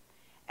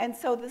 And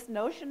so this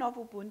notion of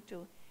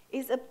Ubuntu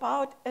is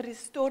about a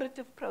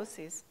restorative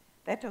process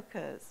that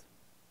occurs.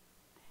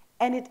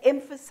 And it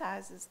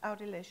emphasizes our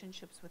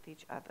relationships with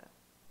each other.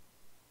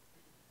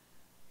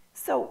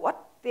 So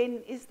what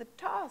then is the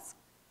task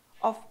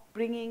of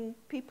bringing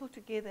people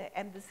together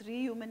and this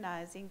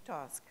rehumanizing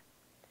task?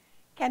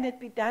 Can it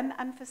be done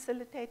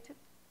unfacilitated?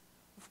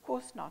 Of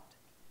course not.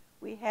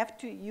 We have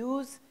to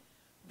use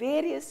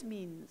various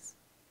means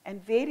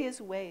and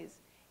various ways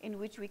in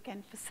which we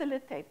can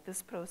facilitate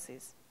this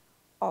process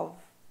of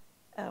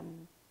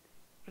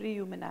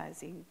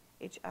rehumanizing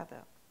each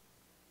other.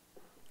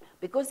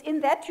 Because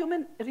in that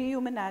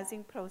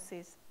rehumanizing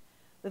process,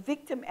 the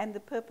victim and the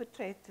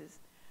perpetrators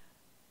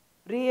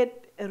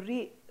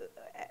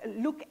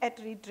look at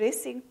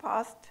redressing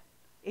past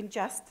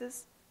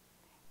injustice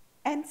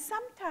and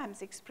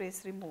sometimes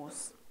express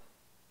remorse.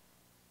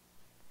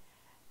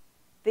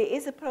 There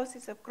is a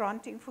process of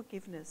granting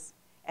forgiveness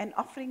and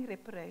offering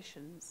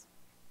reparations.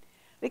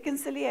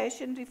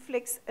 Reconciliation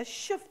reflects a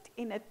shift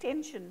in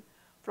attention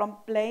from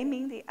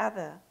blaming the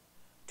other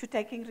to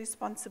taking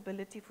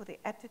responsibility for the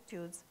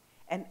attitudes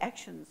and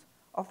actions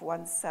of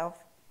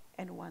oneself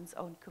and one's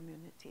own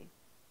community.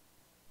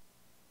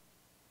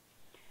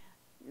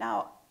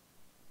 Now,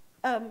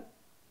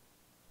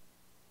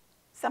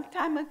 some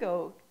time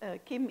ago,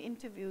 Kim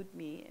interviewed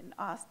me and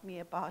asked me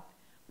about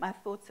my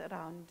thoughts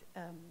around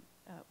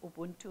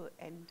Ubuntu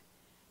and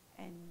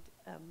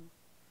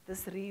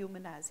this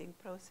rehumanizing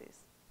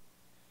process.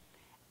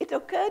 It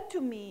occurred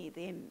to me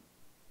then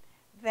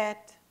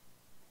that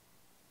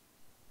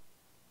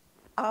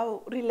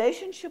our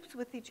relationships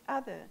with each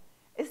other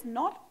is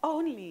not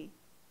only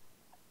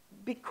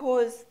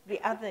because the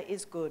other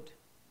is good.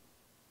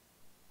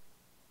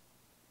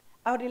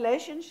 Our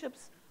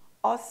relationships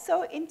are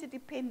so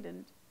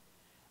interdependent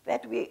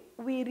that we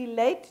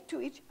relate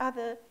to each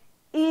other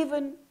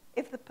even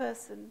if the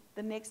person,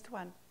 the next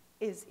one,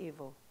 is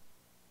evil.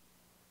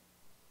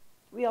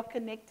 We are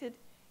connected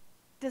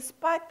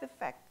despite the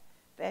fact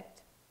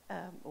that,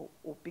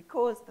 or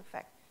because the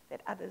fact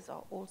that others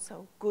are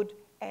also good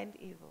and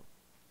evil.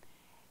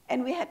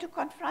 And we had to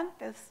confront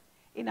this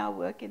in our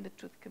work in the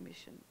Truth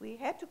Commission. We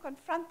had to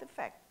confront the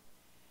fact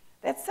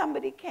that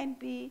somebody can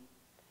be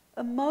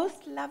a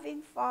most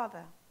loving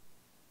father,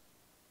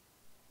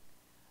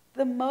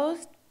 the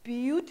most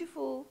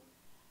beautiful,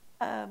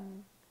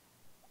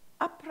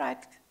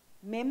 upright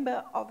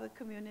member of a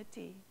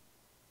community,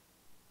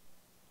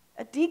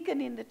 a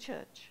deacon in the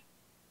church,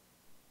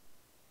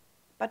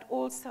 but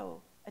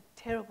also a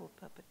terrible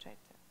perpetrator.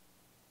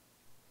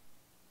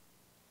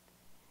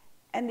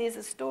 And there's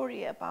a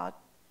story about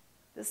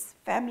this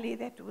family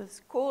that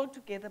was called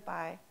together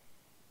by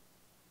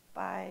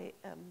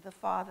the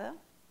father,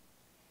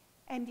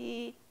 and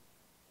he,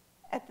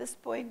 at this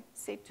point,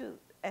 said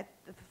at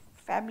the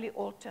family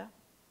altar,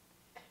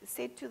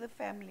 said to the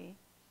family,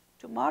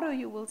 "Tomorrow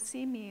you will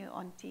see me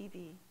on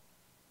TV.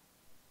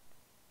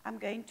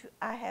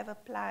 I have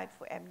applied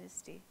for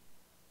amnesty.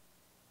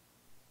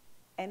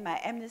 And my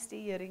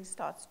amnesty hearing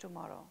starts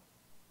tomorrow.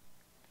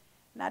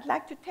 And I'd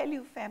like to tell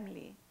you,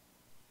 family,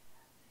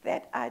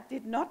 that I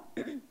did not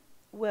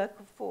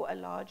work for a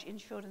large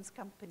insurance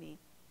company,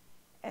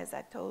 as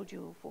I told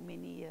you, for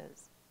many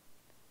years.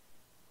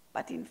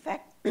 But in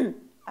fact,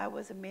 I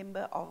was a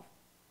member of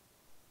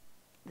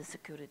the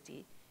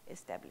security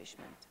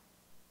establishment.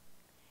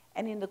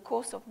 And in the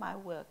course of my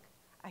work,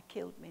 I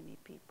killed many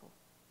people.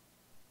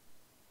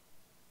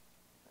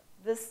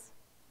 This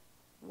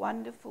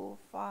wonderful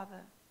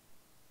father,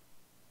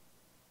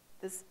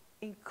 this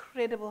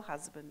incredible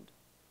husband,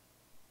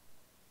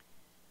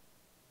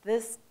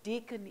 this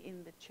deacon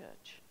in the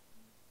church,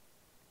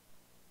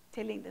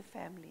 telling the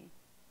family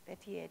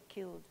that he had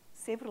killed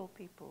several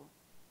people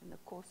in the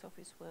course of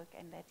his work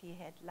and that he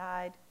had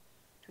lied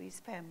to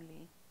his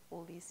family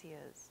all these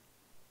years.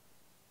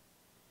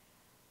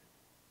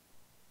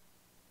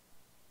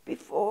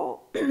 Before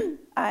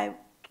I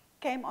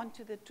came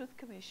onto the Truth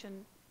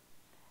Commission,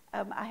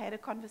 I had a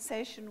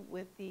conversation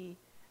with the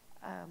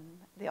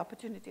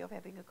opportunity of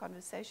having a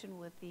conversation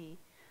with the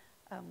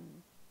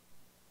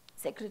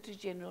Secretary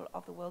General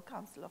of the World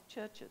Council of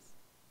Churches.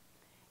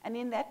 And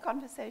in that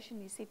conversation,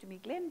 he said to me,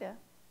 "Glenda,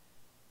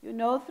 you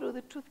know, through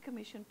the Truth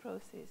Commission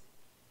process,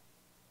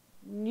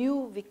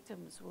 new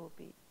victims will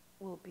be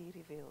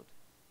revealed.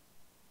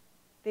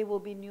 There will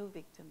be new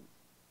victims."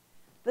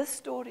 This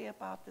story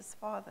about this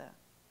father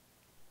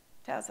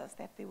tells us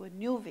that there were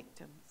new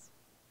victims.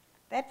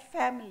 That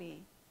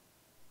family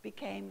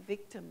became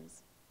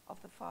victims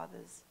of the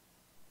father's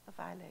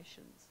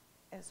violations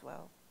as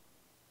well.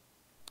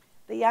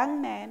 The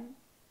young man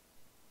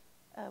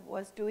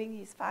was doing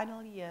his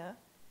final year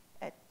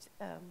at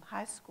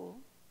high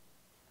school.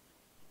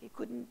 He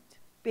couldn't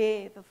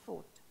bear the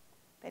thought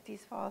that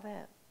his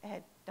father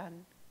had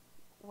done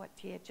what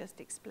he had just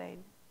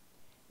explained.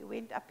 He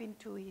went up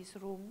into his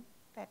room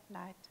that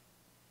night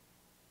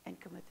and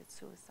committed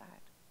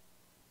suicide.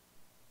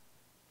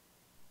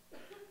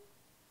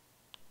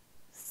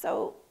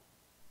 So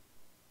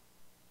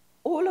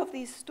all of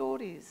these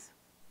stories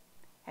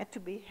had to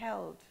be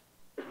held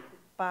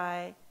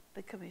by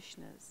the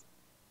commissioners.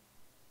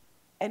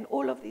 And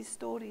all of these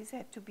stories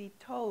had to be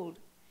told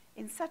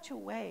in such a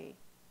way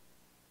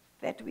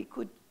that we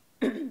could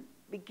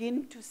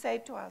begin to say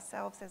to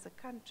ourselves as a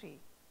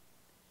country,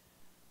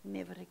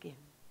 never again.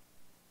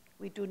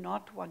 We do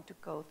not want to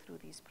go through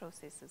these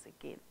processes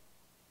again.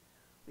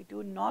 We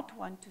do not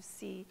want to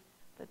see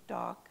the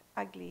dark,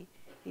 ugly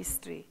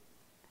history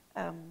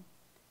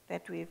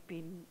that we've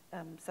been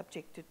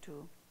subjected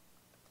to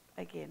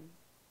again.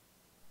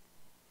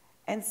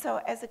 And so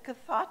as a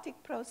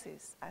cathartic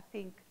process, I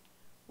think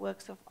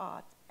works of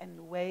art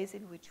and ways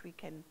in which we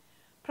can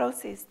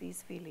process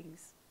these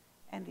feelings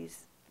and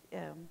these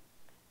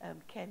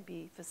can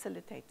be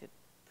facilitated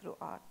through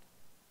art.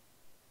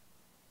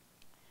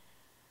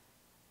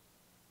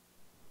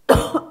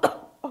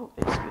 Oh,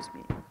 excuse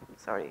me,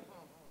 sorry.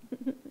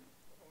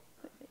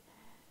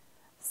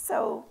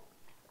 So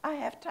I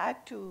have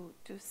tried to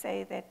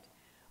say that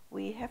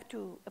we have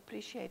to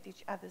appreciate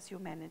each other's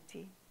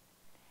humanity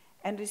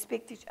and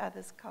respect each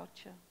other's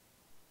culture.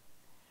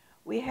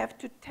 We have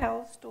to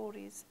tell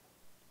stories,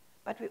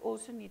 but we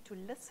also need to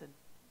listen.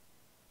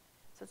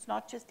 So it's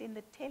not just in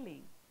the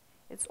telling,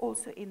 it's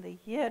also in the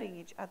hearing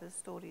each other's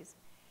stories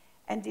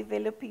and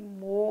developing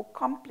more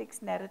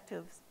complex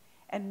narratives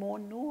and more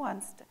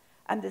nuanced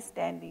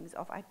understandings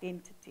of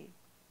identity.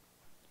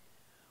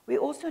 We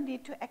also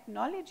need to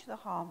acknowledge the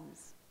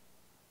harms.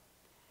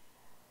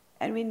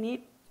 And we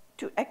need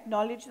to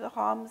acknowledge the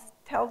harms,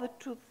 tell the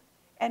truth,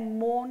 and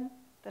mourn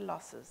the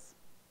losses.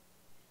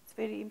 It's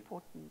very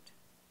important.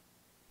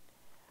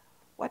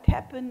 What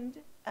happened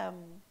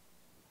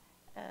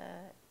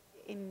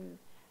in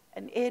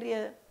an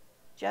area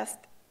just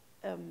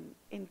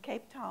in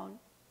Cape Town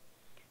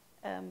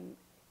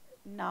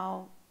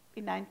now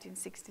in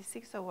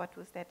 1966, so what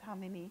was that, how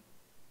many,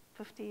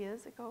 50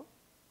 years ago?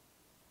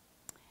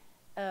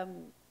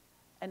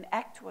 An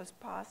act was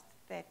passed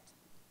that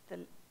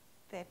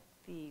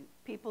the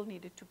people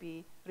needed to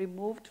be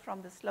removed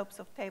from the slopes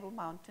of Table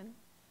Mountain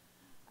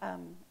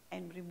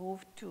and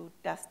removed to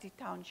dusty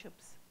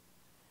townships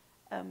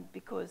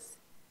because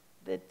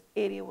the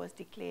area was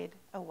declared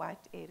a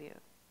white area.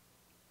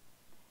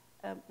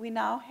 We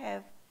now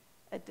have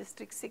a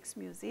District 6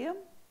 museum,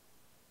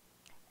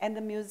 and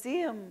the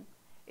museum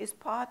is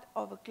part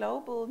of a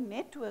global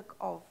network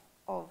of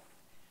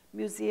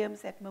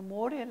museums that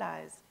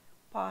memorialize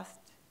past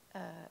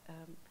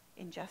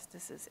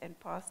injustices and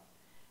past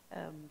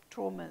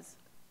traumas.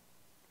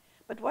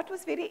 But what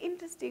was very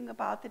interesting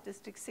about the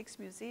District 6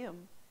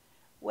 Museum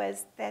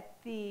was that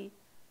the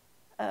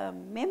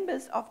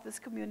members of this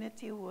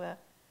community were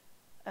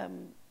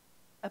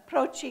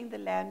approaching the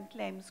land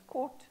claims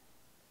court,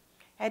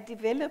 had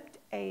developed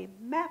a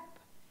map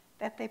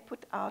that they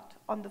put out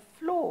on the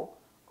floor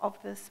of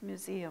this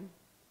museum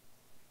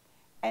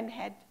and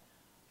had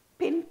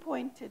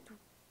pinpointed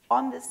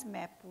on this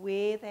map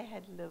where they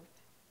had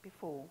lived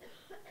before.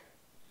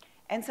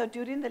 And so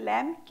during the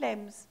land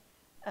claims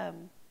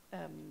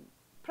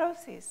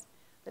process,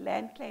 the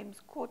land claims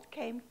court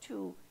came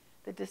to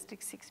the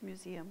District 6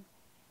 Museum,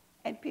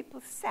 and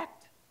people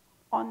sat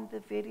on the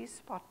very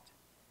spot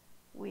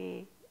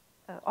where,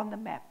 on the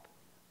map,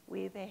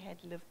 where they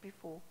had lived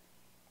before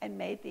and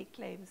made their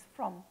claims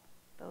from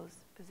those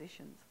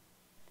positions.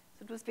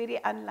 So it was very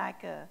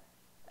unlike a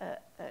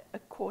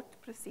court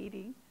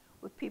proceeding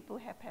with people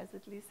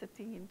haphazardly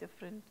sitting in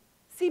different,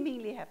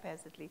 seemingly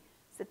haphazardly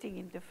sitting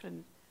in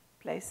different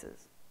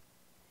places.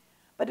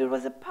 But it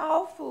was a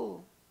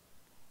powerful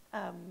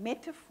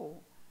metaphor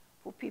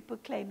for people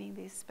claiming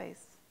their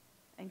space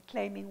and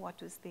claiming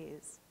what was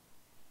theirs,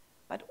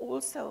 but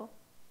also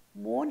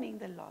mourning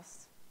the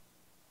loss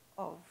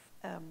of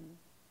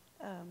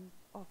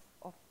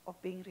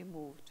being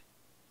removed.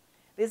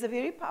 There's a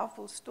very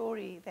powerful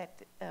story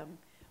that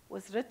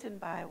was written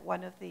by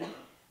one of the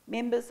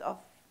members of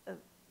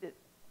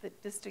the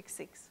District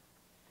 6.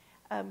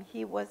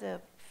 He was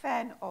a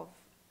fan of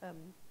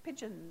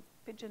pigeon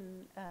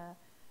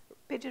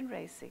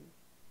racing,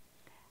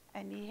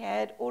 and he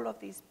had all of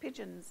these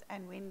pigeons,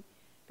 and when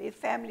their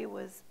family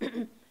was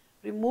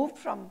removed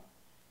from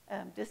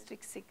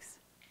District 6,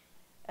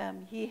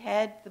 he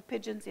had the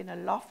pigeons in a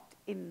loft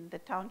in the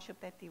township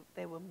that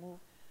they were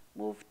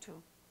moved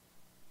to.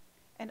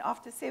 And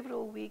after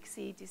several weeks,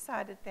 he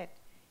decided that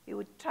he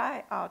would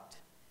try out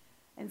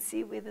and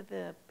see whether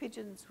the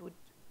pigeons would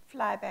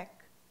fly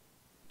back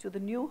to the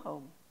new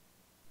home.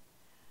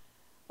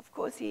 Of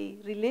course, he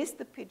released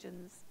the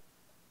pigeons,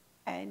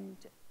 and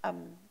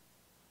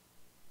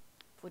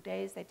for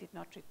days they did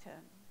not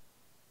return.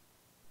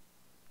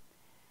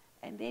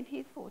 And then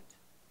he thought,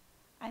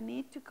 I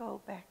need to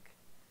go back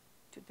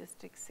to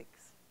District 6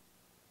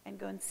 and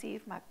go and see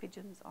if my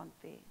pigeons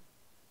aren't there.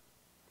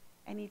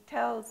 And he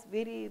tells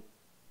very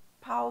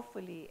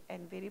powerfully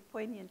and very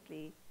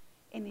poignantly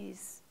in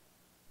his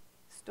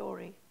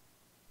story,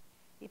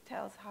 he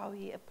tells how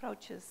he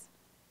approaches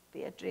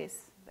the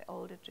address, the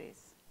old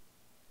address.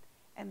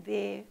 And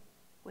there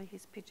were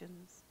his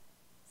pigeons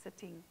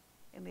sitting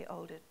in the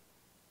old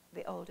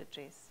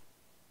address.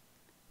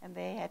 And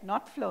they had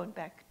not flown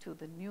back to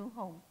the new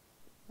home,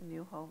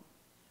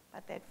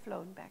 but they had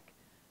flown back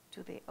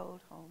to their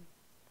old home.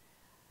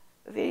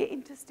 A very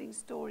interesting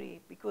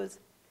story, because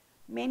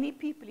many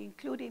people,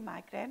 including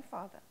my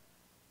grandfather,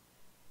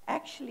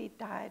 actually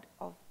died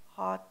of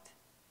a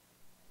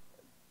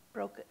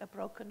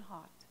broken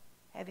heart,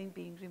 having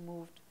been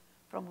removed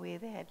from where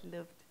they had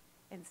lived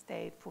and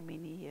stayed for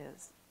many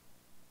years.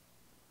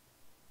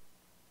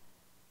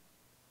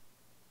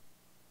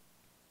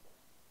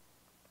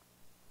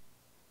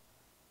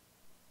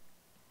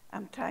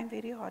 I'm trying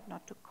very hard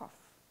not to cough.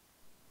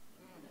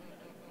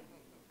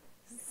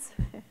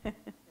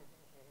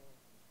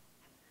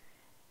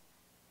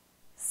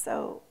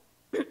 So,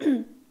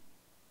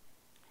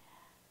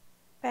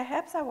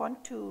 perhaps I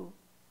want to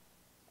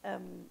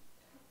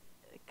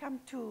come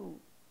to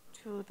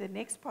the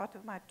next part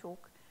of my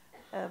talk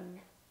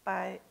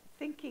by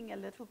thinking a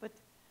little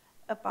bit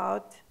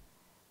about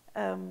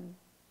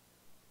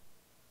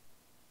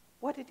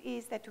what it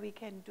is that we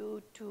can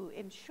do to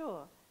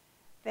ensure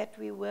that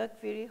we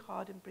work very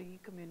hard in bringing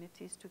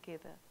communities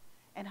together,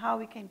 and how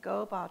we can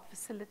go about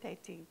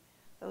facilitating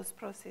those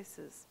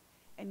processes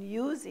and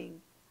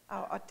using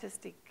our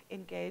artistic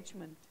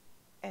engagement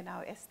and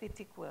our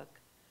aesthetic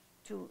work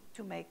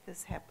to make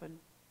this happen.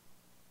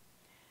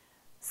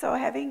 So,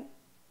 having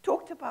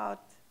talked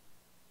about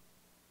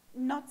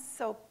not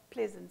so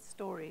pleasant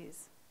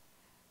stories,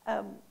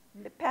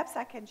 perhaps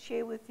I can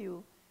share with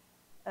you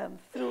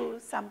through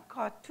some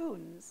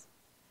cartoons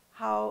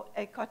how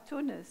a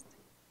cartoonist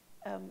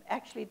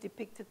actually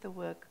depicted the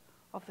work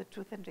of the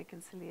Truth and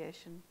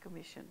Reconciliation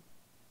Commission.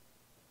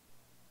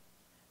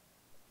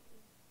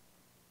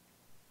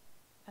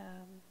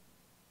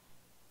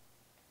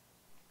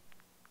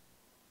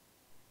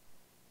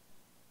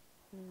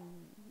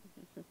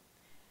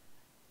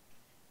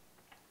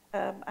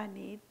 I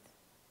need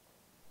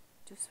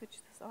to switch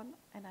this on,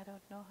 and I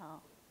don't know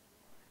how.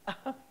 I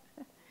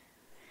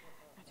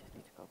just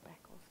need to go back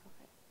also.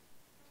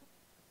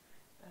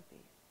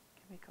 Okay.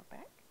 Can we go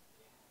back?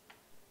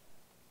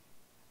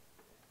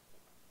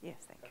 Yes,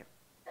 thank you.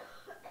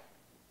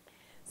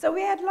 So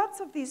we had lots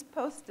of these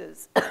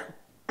posters.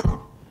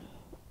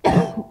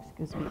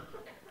 Excuse me.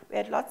 We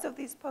had lots of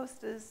these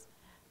posters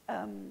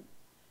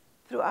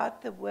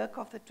throughout the work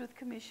of the Truth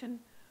Commission,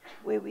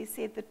 where we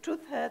said the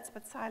truth hurts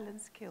but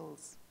silence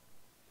kills,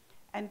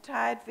 and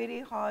tried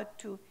very hard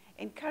to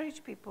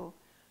encourage people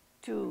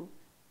to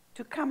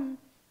come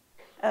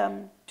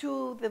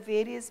to the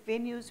various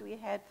venues we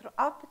had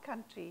throughout the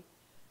country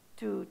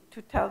to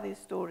tell their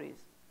stories.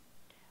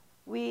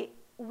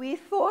 We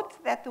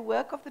thought that the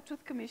work of the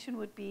Truth Commission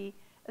would be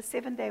a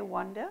 7-day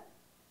wonder,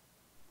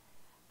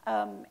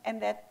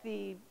 and that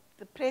the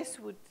press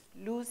would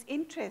lose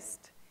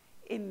interest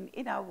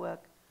in our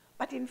work.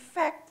 But in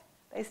fact,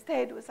 they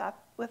stayed with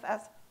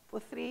us for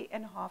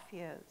 3.5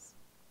 years.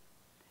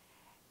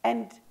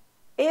 And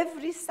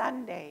every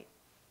Sunday,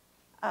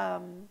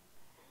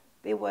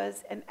 there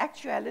was an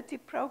actuality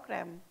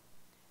program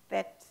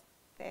that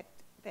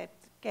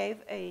gave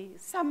a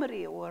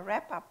summary or a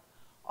wrap-up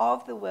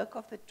of the work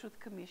of the Truth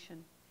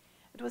Commission.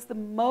 It was the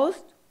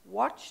most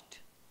watched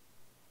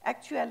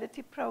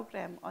actuality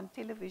program on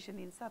television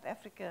in South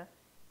Africa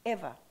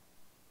ever,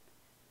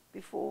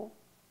 before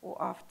or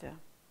after.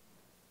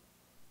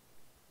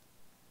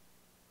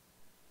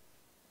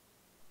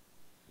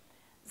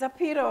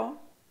 Zapiro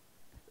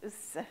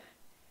is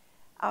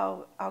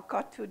our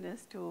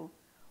cartoonist who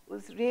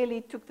really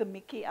took the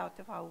mickey out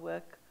of our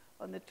work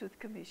on the Truth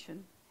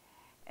Commission,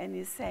 and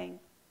is saying,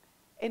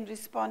 in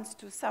response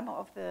to some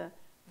of the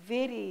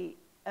very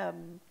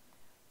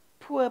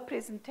poor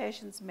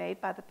presentations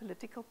made by the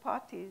political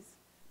parties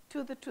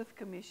to the Truth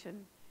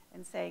Commission,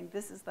 and saying,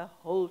 this is the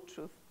whole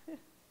truth.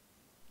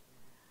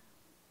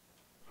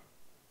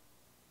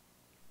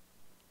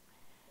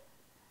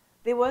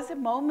 There was a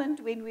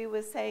moment when we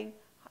were saying,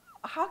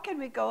 how can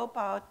we go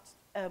about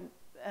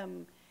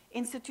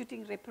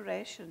instituting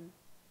reparation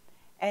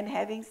and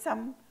having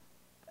some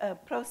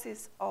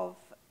process of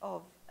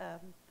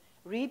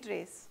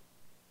redress?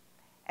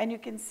 And you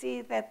can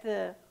see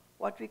that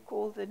what we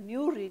call the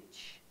new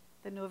rich,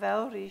 the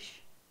nouvelle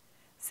riche,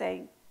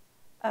 saying,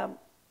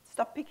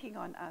 stop picking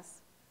on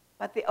us.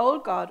 But the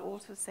old guard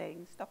also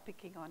saying, stop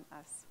picking on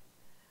us.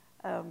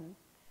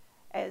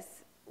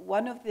 As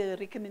one of the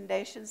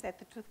recommendations that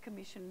the Truth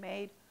Commission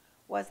made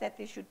was that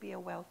there should be a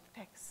wealth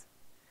tax.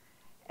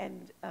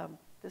 And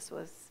this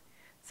was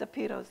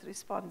Sapiro's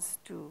response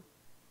to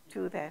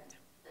that.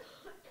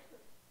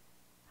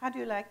 How do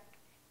you like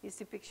his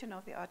depiction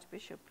of the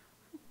Archbishop?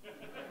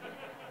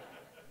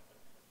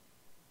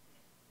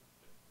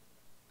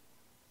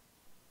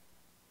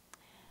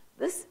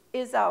 This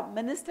is our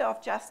Minister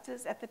of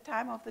Justice at the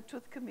time of the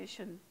Truth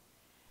Commission,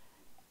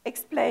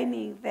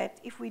 explaining that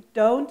if we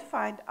don't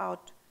find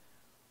out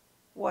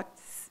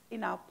what's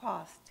in our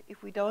past,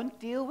 if we don't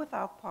deal with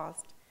our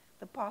past,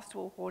 the past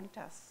will haunt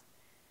us.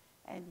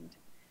 And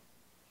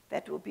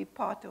that will be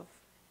part of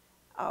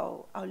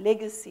our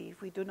legacy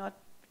if we do not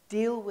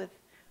deal with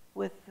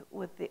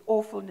the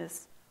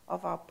awfulness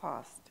of our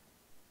past.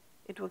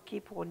 It will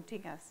keep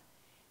haunting us.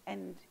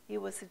 And he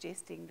was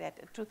suggesting that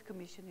a Truth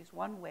Commission is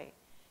one way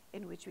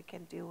in which we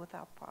can deal with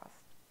our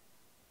past.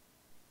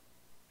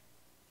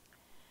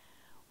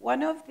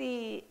 One of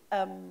the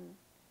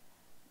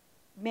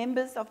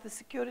members of the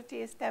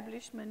security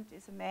establishment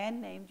is a man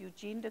named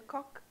Eugene de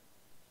Kock.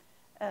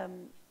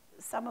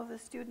 Some of the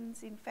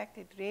students, in fact,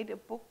 had read a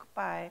book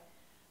by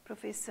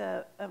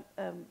Professor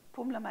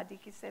Pumla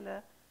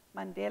Madikizela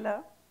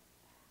Mandela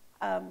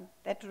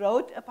that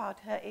wrote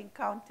about her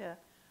encounter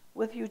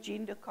with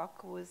Eugene de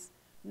Kock, who was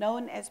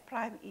known as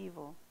Prime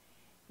Evil.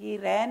 He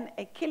ran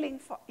a killing,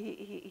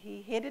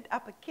 he headed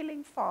up a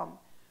killing farm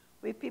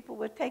where people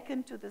were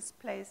taken to this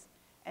place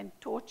and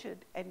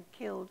tortured and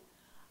killed,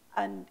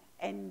 and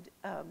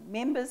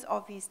members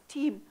of his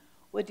team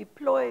were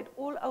deployed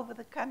all over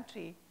the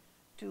country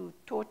to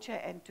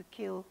torture and to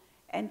kill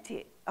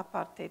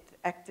anti-apartheid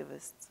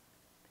activists.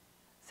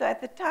 So at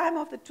the time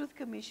of the Truth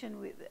Commission,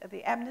 with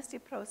the amnesty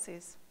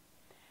process,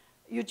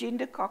 Eugene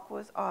de Kock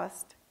was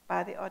asked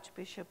by the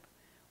Archbishop,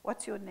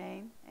 what's your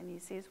name? And he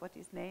says what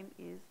his name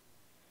is.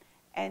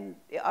 And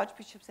the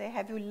Archbishop says,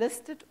 have you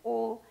listed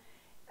all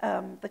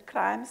the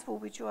crimes for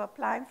which you are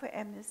applying for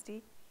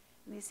amnesty?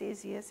 And he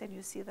says, yes, and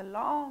you see the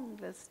long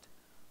list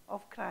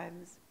of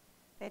crimes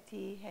that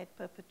he had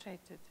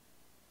perpetrated.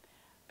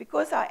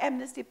 Because our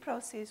amnesty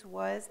process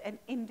was an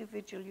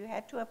individual, you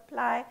had to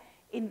apply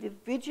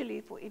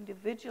individually for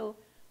individual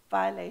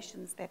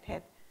violations that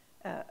had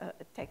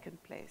taken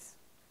place.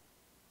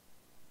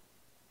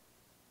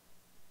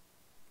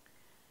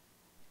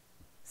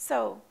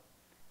 So,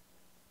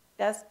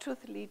 does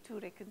truth lead to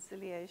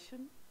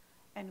reconciliation?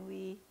 And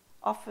we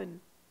often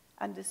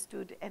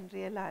understood and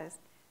realized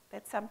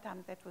that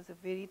sometimes that was a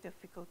very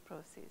difficult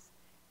process,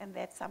 and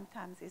that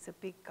sometimes is a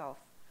big gulf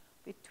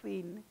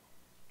between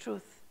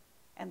truth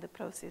and the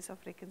process of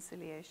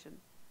reconciliation.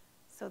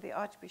 So the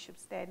Archbishop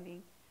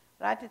standing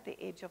right at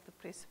the edge of the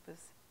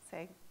precipice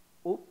saying,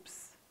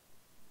 oops,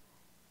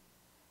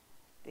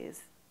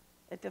 there's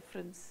a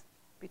difference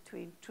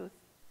between truth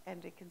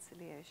and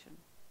reconciliation.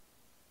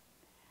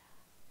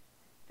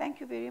 Thank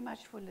you very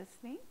much for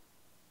listening.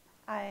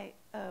 I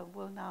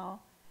will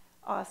now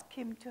ask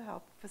him to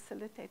help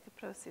facilitate the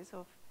process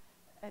of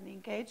an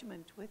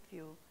engagement with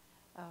you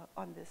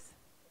on this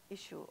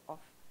issue of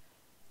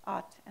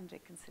art and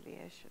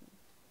reconciliation.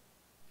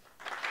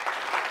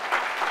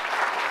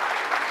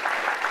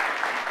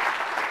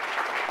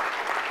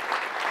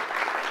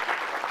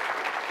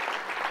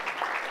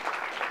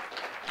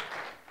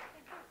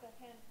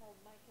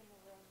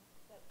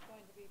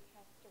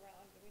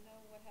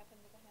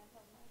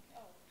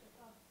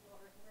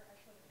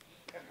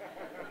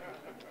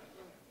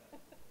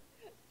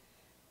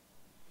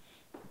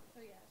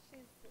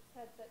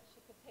 Said that she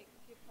could take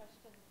a few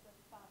questions if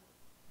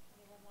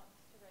anyone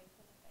wants to raise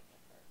them if they get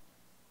her.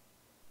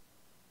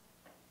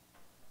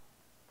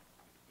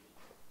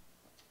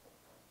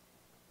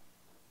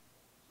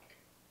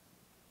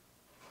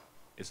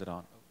 Is it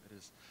on? Oh, it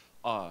is.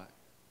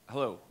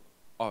 Hello.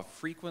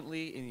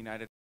 Frequently in the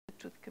United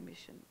Truth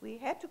Commission, we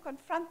had to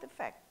confront the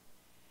fact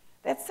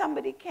that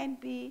somebody can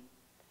be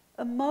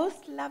a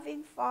most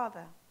loving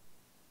father,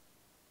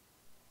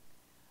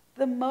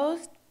 the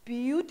most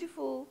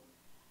beautiful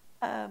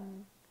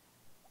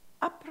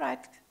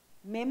upright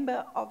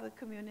member of a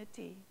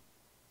community,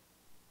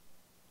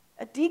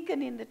 a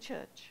deacon in the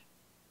church,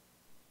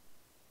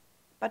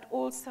 but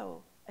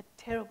also a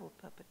terrible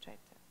perpetrator.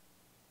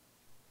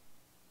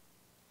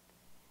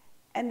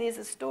 And there's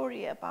a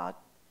story about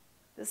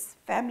this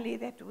family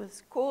that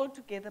was called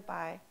together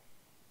by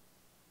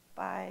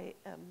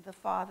the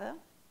father,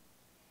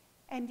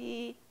 and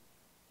he,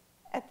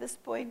 at this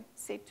point,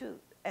 said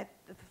at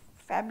the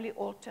family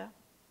altar,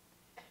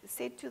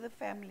 said to the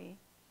family,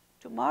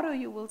 tomorrow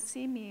you will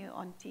see me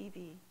on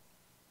TV.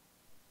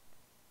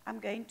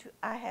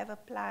 I have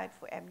applied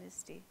for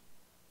amnesty.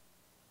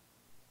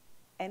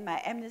 And my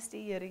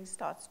amnesty hearing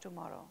starts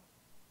tomorrow.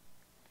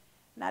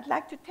 And I'd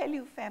like to tell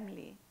you,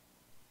 family,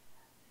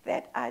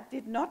 that I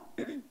did not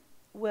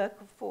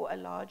work for a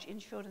large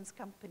insurance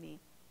company,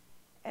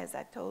 as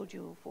I told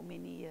you, for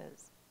many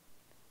years.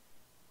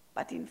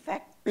 But in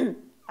fact,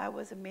 I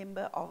was a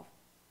member of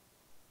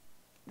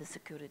the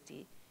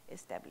security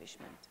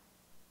establishment.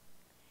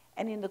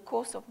 And in the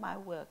course of my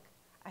work,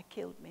 I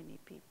killed many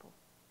people.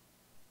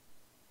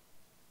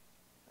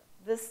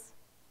 This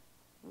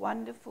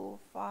wonderful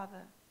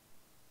father,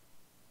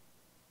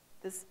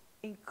 this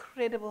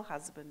incredible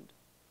husband,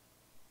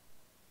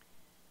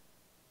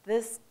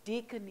 this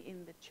deacon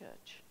in the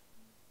church,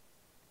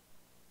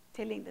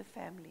 telling the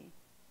family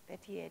that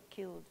he had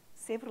killed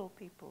several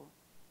people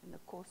in the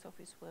course of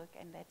his work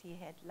and that he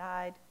had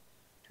lied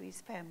to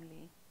his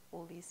family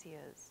all these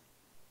years.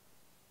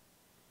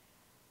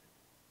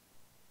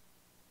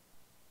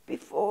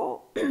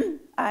 Before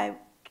I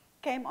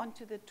came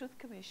onto the Truth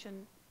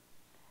Commission,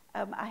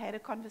 I had a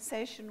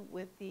conversation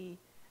with the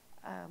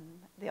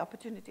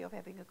opportunity of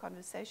having a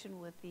conversation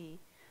with the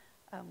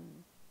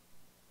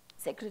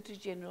Secretary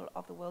General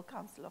of the World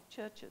Council of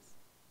Churches.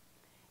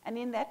 And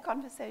in that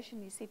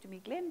conversation, he said to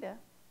me, Glenda,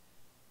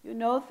 you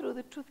know, through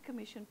the Truth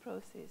Commission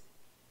process,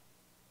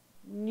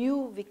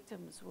 new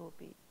victims will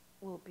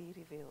be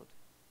revealed.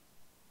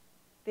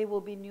 There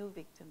will be new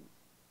victims.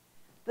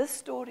 This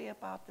story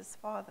about this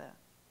father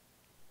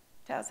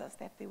tells us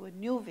that there were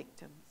new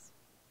victims.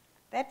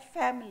 That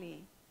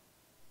family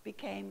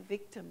became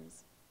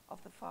victims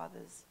of the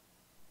father's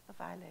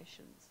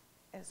violations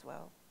as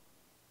well.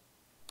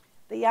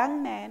 The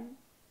young man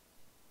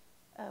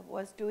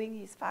was doing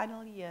his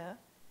final year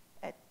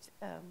at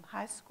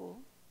high school.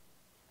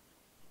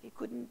 He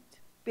couldn't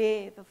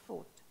bear the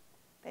thought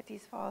that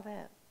his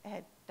father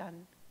had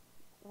done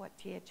what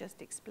he had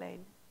just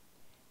explained.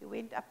 He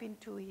went up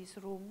into his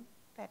room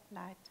that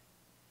night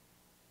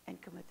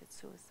and committed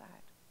suicide.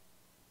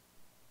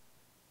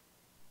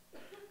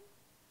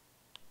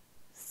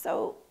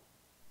 So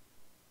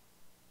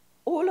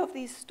all of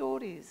these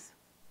stories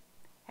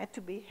had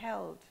to be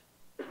held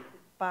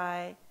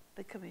by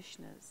the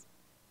commissioners.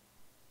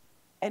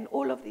 And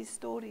all of these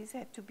stories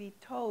had to be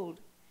told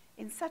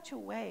in such a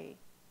way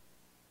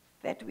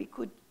that we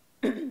could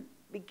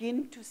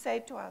begin to say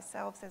to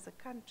ourselves as a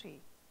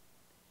country,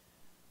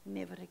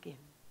 never again.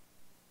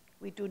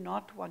 We do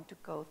not want to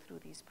go through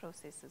these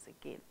processes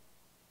again.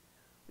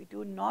 We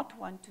do not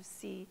want to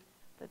see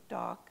the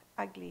dark,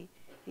 ugly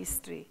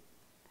history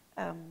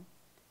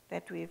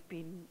that we have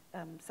been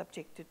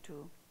subjected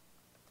to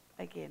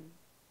again.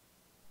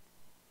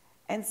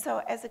 And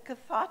so as a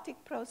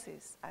cathartic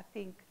process, I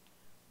think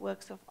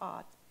works of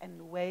art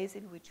and ways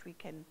in which we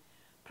can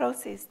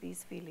process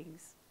these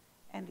feelings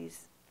and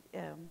these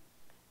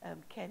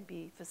can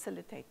be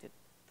facilitated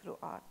through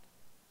art.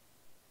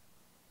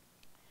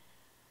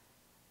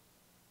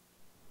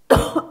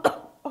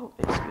 Oh,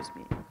 excuse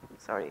me,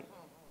 sorry.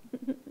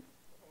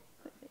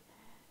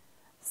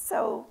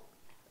 So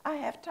I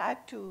have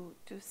tried to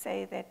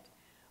say that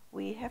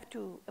we have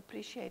to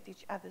appreciate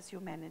each other's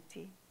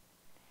humanity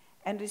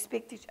and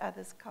respect each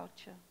other's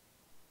culture.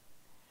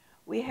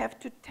 We have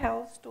to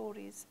tell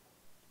stories,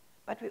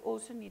 but we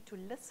also need to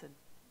listen.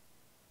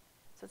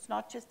 So it's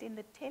not just in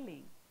the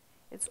telling,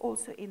 it's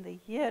also in the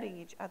hearing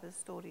each other's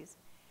stories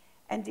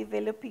and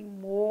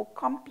developing more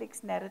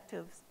complex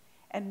narratives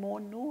and more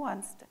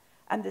nuanced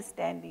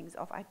understandings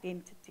of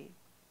identity.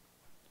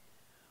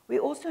 We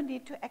also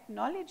need to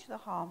acknowledge the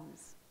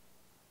harms.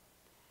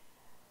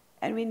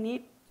 And we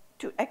need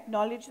to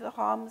acknowledge the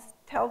harms,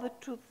 tell the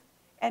truth,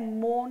 and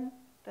mourn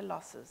the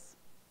losses.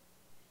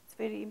 It's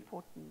very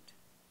important.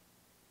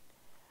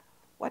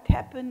 What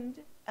happened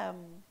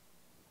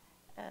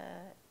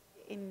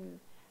in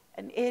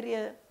an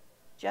area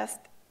just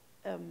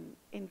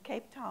in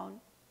Cape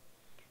Town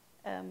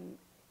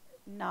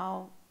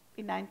now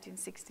in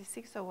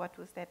 1966, or what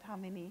was that, how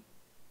many,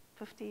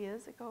 50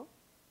 years ago?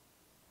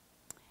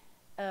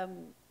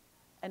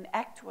 An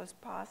act was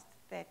passed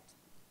that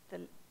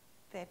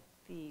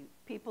the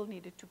people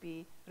needed to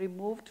be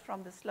removed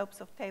from the slopes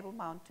of Table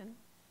Mountain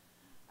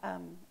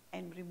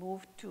and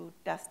removed to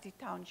dusty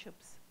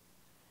townships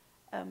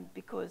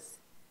because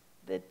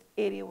the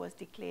area was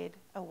declared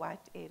a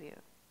white area.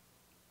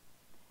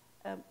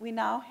 We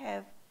now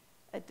have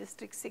a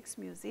District 6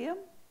 museum,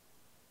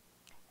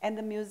 and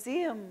the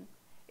museum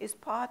is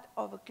part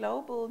of a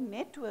global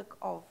network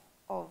of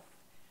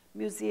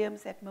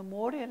museums that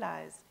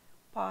memorialize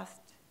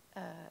past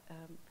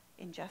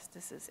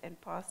injustices and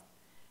past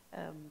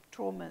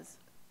traumas.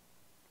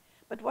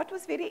 But what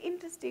was very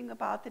interesting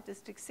about the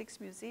District 6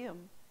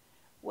 Museum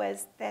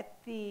was that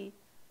the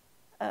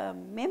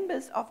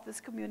members of this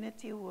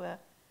community were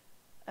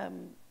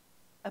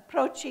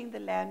approaching the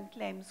land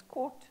claims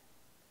court,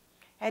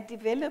 had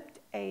developed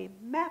a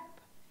map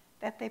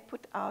that they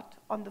put out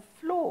on the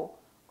floor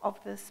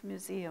of this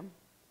museum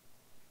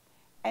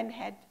and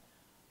had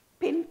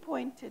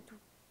pinpointed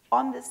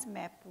on this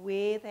map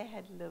where they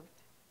had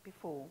lived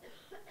before.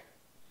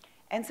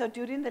 And so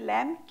during the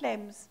land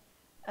claims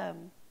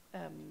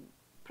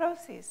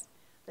process,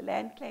 the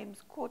land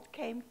claims court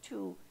came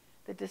to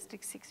the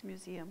District 6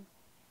 Museum,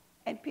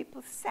 and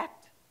people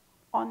sat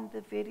on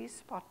the very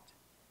spot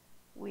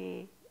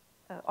where,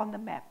 on the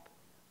map,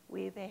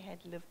 where they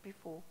had lived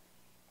before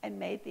and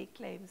made their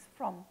claims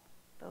from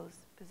those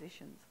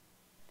positions.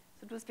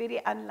 So it was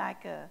very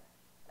unlike a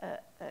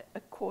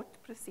court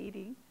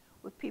proceeding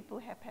with people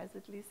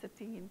haphazardly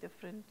sitting in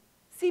different,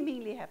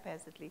 seemingly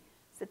haphazardly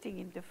sitting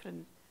in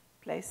different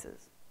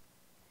places.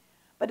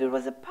 But it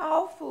was a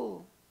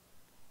powerful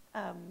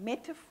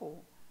metaphor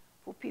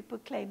for people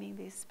claiming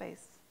their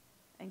space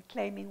and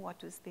claiming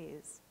what was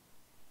theirs,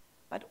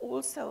 but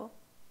also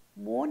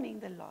mourning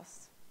the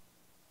loss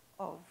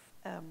of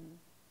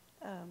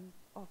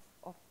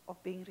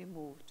being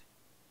removed.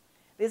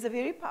 There's a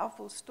very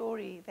powerful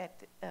story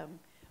that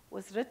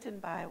was written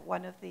by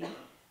one of the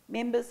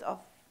members of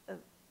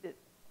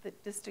the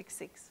District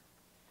 6.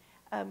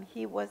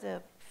 He was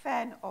a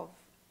fan of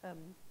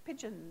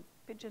pigeon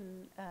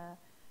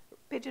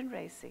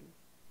racing,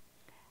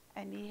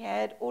 and he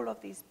had all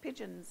of these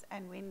pigeons,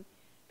 and when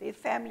their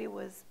family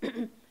was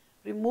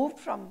removed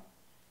from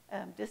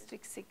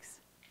District 6,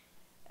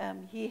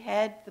 he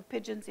had the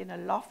pigeons in a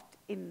loft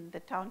in the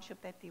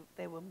township that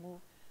they were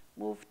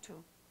moved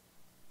to.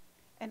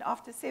 And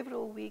after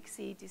several weeks,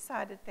 he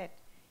decided that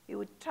he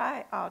would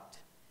try out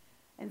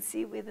and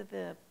see whether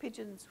the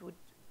pigeons would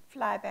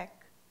fly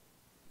back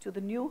to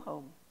the new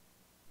home.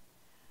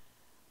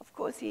 Of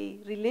course, he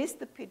released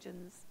the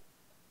pigeons,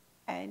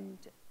 and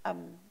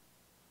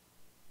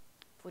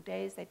for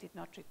days they did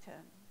not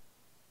return.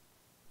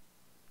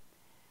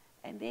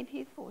 And then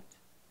he thought,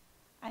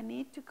 I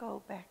need to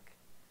go back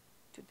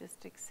to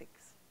District 6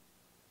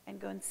 and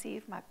go and see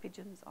if my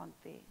pigeons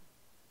aren't there.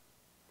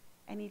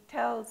 And he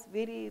tells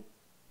very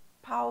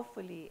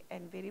powerfully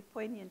and very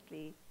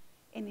poignantly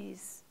in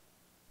his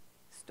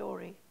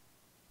story,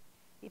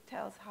 he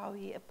tells how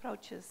he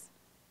approaches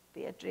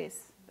the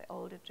address, the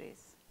old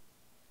address.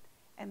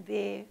 And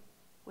there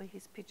were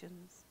his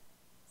pigeons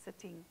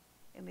sitting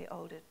in the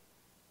old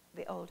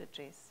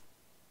address.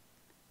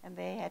 And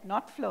they had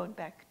not flown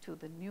back to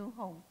the new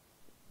home,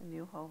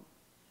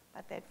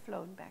 but they had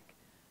flown back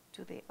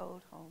to their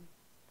old home.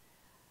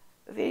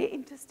 A very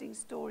interesting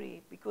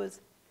story,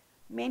 because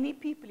many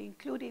people,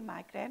 including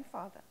my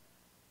grandfather,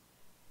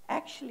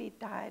 actually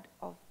died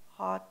of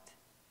a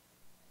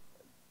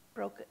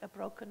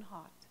broken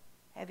heart,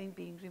 having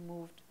been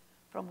removed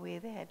from where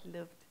they had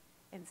lived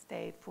and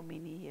stayed for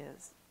many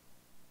years.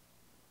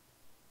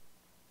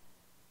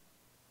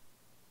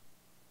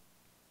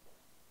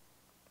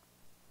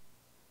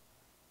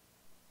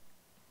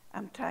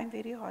 I'm trying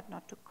very hard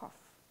not to cough.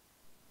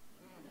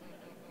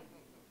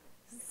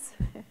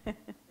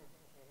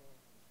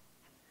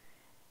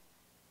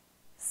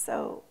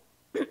 So,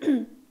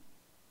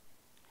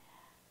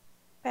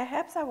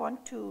 perhaps I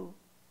want to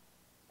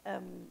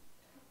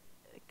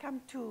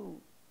come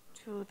to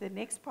the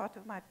next part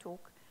of my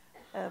talk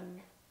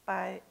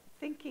by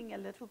thinking a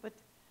little bit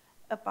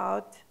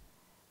about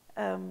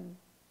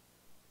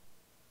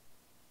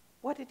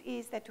what it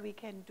is that we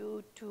can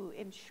do to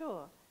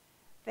ensure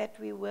that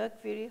we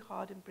work very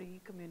hard in bringing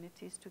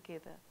communities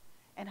together,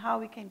 and how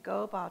we can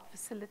go about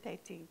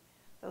facilitating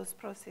those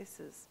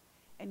processes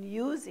and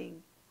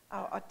using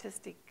our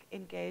artistic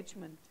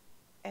engagement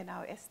and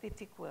our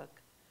aesthetic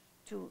work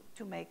to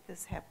make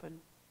this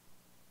happen.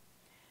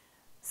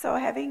 So,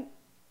 having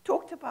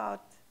talked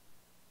about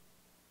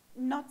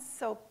not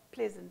so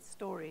pleasant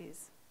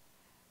stories,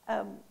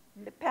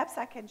 perhaps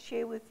I can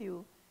share with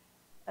you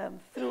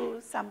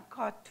through some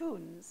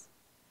cartoons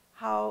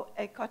how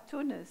a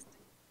cartoonist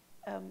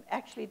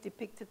actually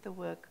depicted the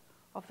work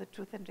of the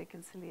Truth and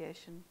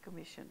Reconciliation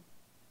Commission.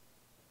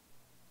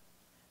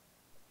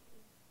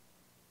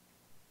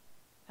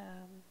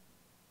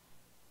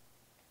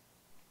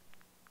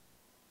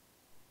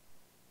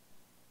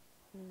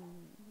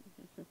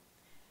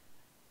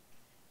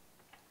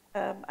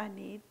 I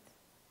need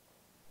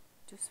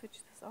to switch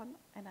this on,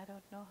 and I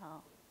don't know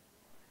how.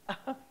 I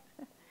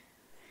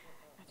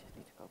just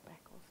need to go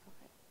back also.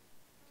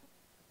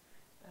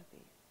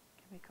 Okay.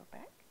 Can we go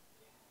back?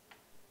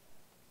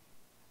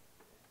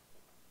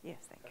 Yes,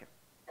 thank you.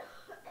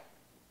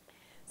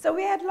 So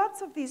we had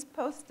lots of these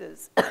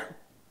posters.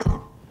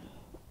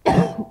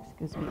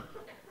 Excuse me.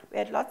 We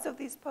had lots of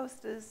these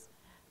posters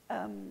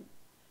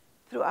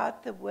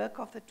throughout the work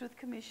of the Truth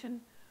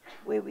Commission,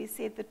 where we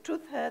said the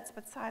truth hurts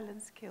but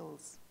silence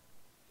kills,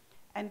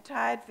 and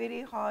tried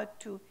very hard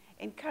to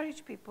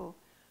encourage people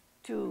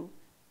to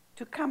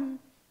come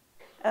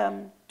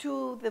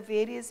to the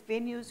various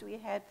venues we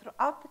had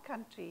throughout the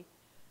country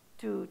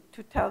to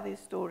tell their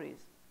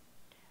stories.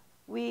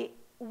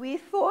 We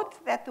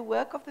thought that the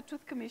work of the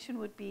Truth Commission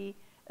would be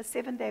a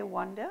 7-day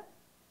wonder,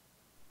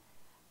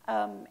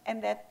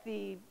 and that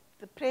the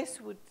press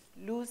would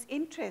lose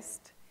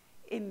interest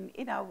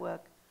in our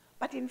work.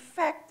 But in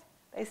fact,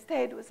 they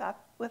stayed with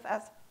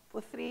us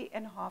for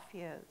 3.5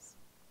 years.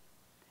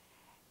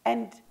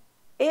 And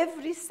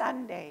every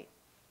Sunday,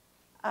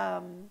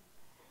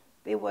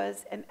 there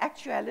was an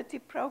actuality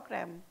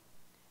program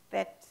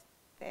that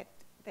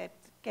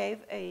gave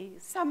a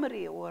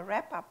summary or a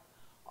wrap-up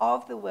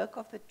of the work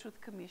of the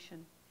Truth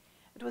Commission.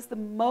 It was the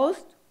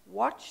most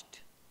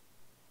watched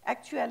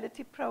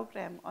actuality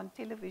program on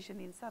television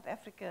in South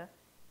Africa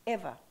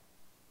ever,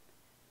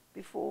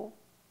 before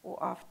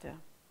or after.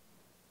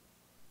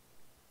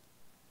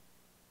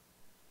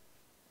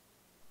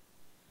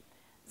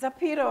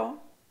 Zapiro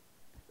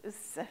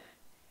is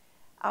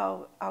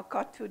our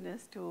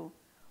cartoonist who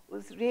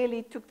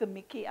really took the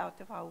mickey out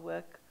of our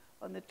work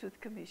on the Truth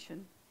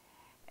Commission,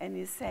 and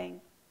is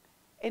saying,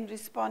 in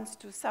response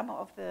to some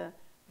of the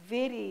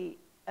very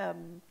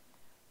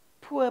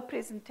poor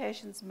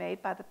presentations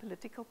made by the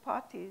political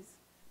parties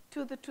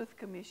to the Truth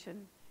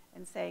Commission,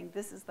 and saying,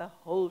 this is the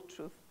whole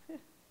truth.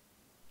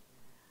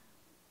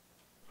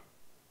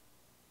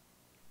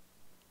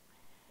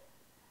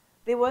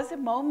 There was a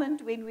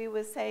moment when we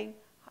were saying,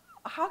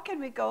 how can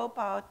we go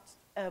about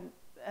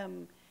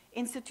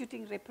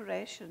instituting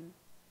reparation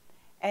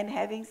and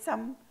having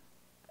some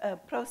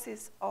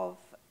process of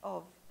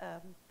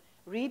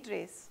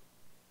redress?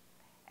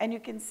 And you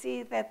can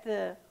see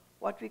that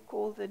what we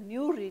call the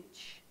new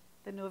rich,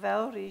 the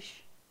nouvelle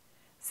riche,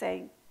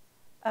 saying,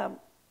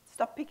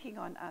 stop picking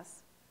on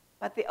us.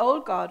 But the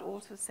old guard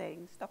also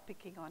saying, stop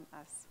picking on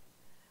us.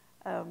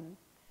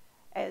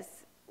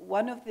 As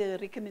one of the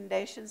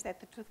recommendations that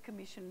the Truth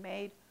Commission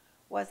made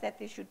was that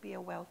there should be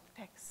a wealth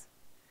tax.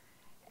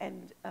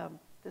 And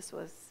this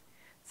was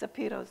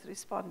Sapiro's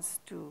response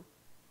to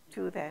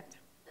that.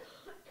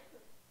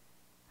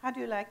 How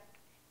do you like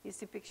his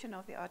depiction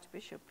of the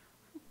Archbishop?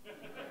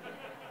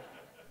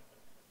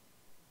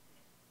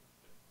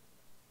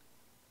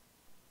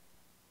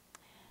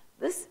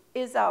 This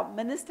is our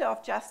Minister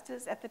of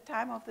Justice at the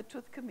time of the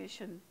Truth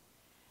Commission,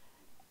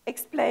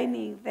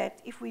 explaining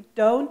that if we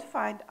don't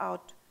find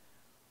out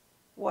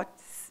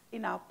what's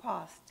in our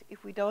past,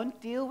 if we don't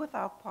deal with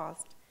our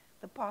past,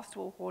 the past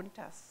will haunt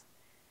us.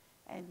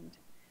 And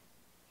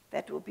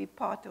that will be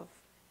part of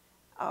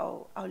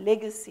our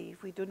legacy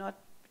if we do not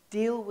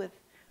deal with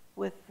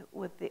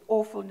the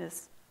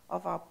awfulness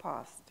of our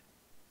past.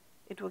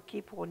 It will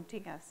keep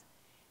haunting us.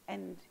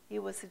 And he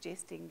was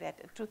suggesting that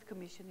a Truth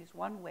Commission is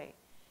one way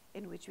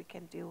in which we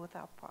can deal with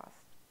our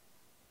past.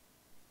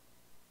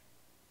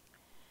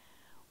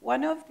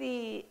 One of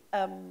the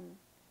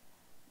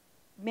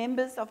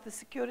members of the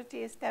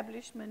security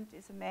establishment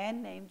is a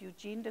man named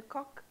Eugene de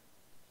Kock.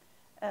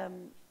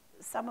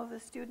 Some of the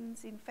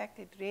students, in fact,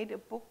 had read a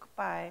book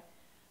by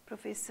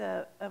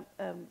Professor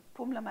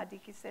Pumla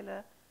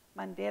Madikizela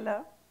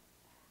Mandela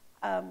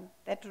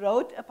that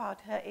wrote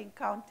about her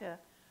encounter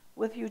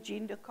with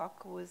Eugene de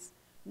Kock, who was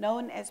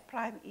known as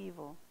Prime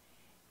Evil.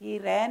 He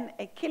ran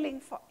a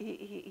killing,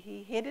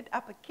 he headed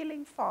up a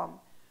killing farm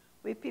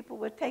where people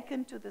were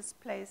taken to this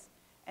place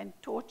and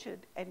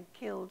tortured and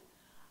killed,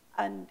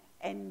 and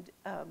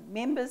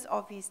members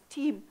of his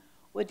team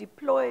were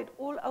deployed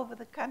all over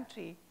the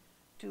country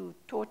to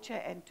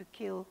torture and to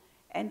kill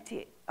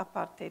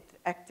anti-apartheid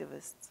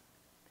activists.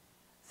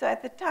 So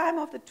at the time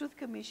of the Truth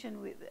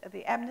Commission, with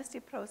the amnesty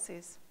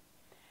process,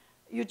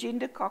 Eugene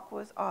de Kock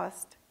was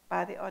asked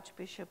by the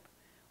Archbishop,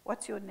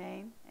 "What's your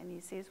name?" And he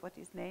says what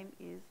his name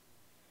is.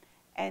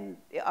 And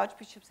the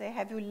Archbishop says,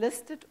 "Have you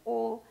listed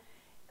all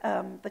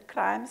the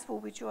crimes for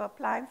which you are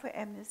applying for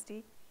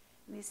amnesty?"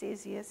 And he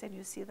says, "Yes," and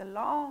you see the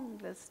long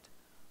list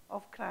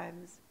of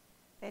crimes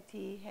that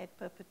he had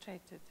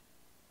perpetrated.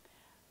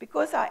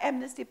 Because our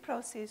amnesty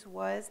process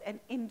was an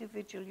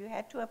individual, you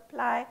had to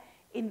apply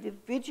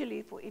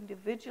individually for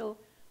individual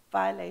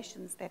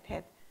violations that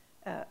had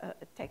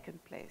taken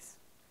place.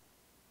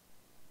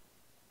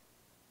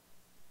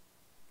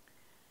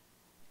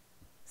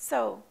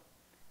 So,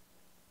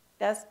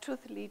 does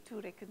truth lead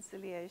to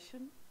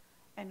reconciliation?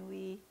 And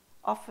we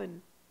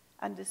often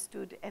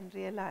understood and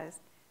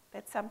realized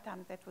that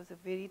sometimes that was a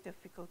very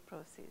difficult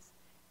process,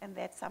 and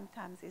that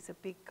sometimes is a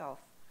big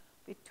gulf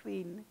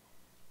between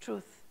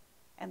truth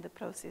and the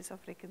process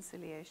of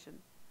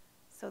reconciliation.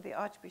 So the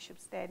Archbishop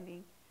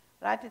standing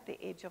right at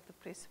the edge of the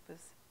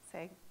precipice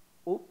saying,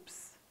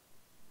 "Oops,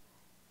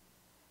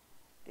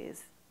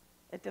 there's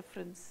a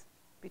difference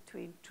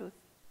between truth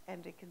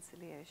and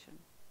reconciliation."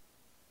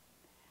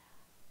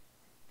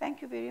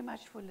 Thank you very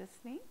much for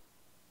listening.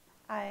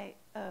 I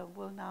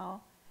will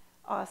now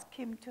ask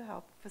him to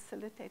help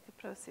facilitate the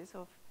process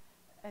of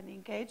an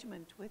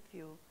engagement with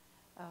you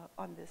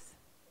on this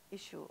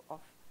issue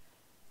of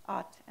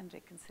art and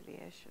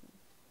reconciliation.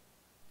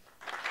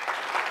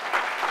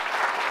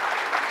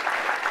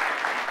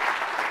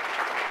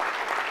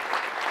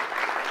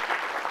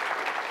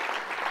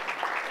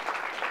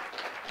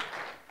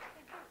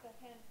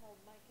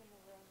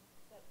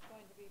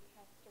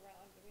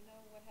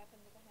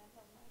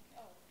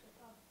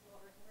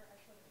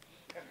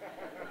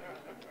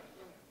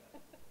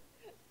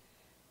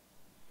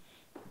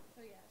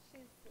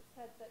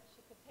 That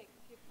she could take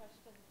a few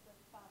questions if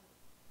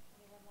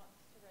anyone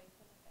wants to raise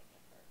them if they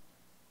get her.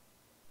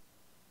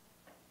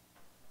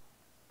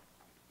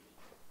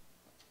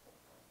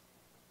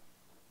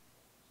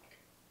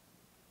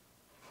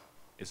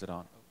 Is it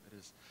on? Oh, it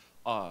is.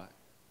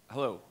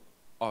 Hello.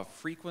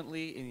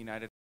 Frequently in the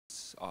United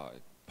States,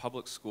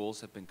 public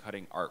schools have been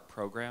cutting art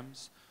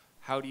programs.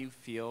 How do you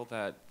feel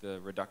that the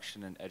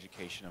reduction in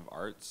education of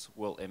arts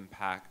will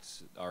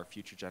impact our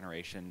future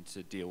generation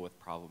to deal with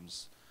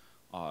problems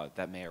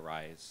that may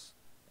arise,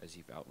 as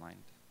you've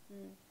outlined?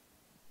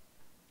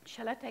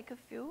 Shall I take a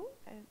few?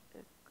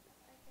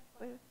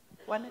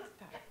 One at a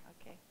time,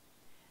 okay.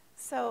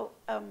 So,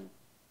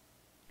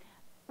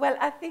 well,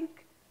 I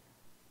think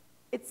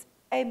it's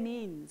a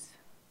means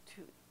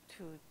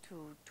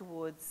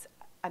towards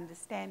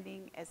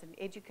understanding as an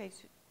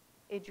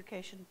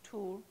education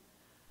tool,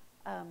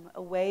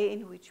 a way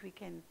in which we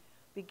can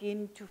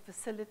begin to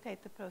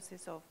facilitate the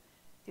process of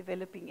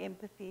developing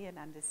empathy and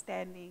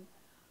understanding,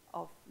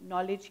 of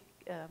knowledge,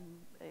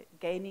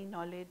 gaining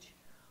knowledge,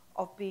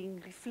 of being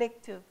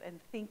reflective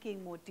and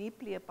thinking more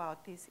deeply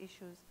about these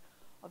issues,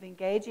 of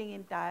engaging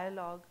in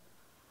dialogue.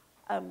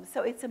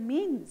 So it's a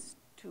means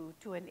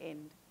to an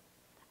end.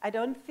 I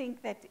don't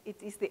think that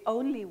it is the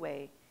only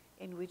way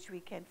in which we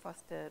can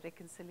foster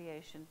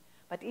reconciliation,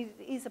 but it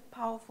is a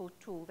powerful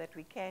tool that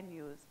we can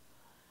use.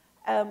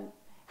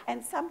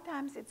 And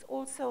sometimes it's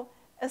also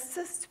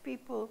assists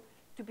people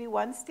to be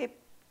one step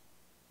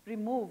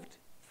removed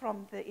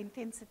from the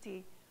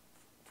intensity,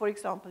 for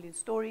example, in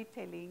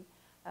storytelling,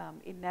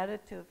 in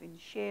narrative, in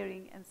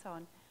sharing, and so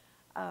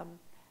on,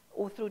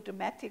 or through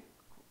dramatic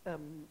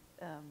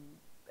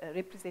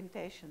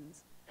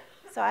representations.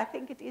 So I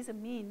think it is a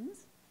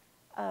means,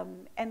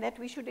 and that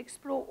we should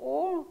explore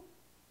all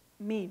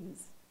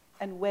means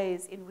and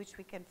ways in which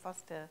we can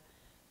foster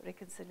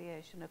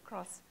reconciliation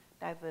across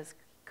diverse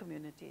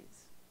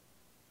communities.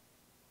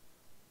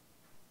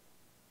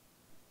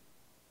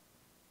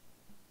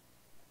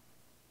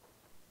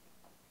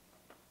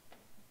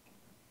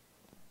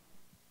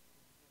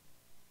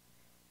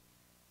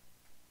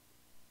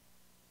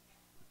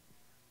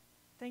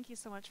 Thank you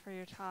so much for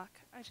your talk.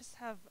 I just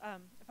have,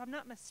 if I'm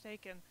not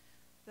mistaken,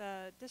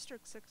 the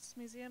District 6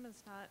 Museum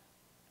is not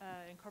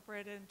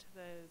incorporated into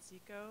the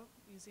Zico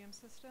museum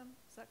system.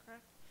 Is that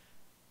correct?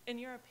 In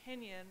your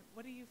opinion,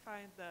 what do you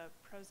find the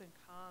pros and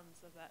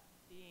cons of that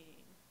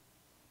being?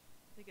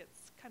 I think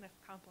it's kind of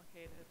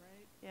complicated,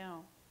 right? Yeah.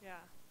 Yeah.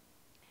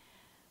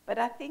 But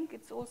I think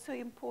it's also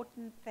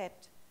important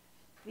that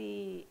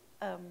the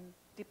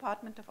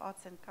Department of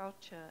Arts and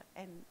Culture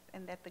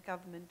and that the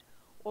government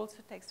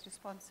also takes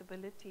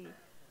responsibility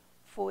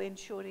for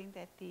ensuring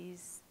that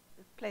these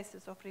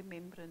places of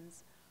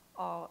remembrance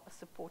are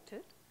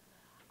supported.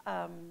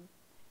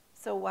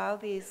 So while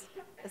there's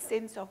a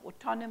sense of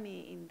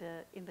autonomy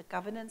in the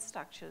governance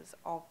structures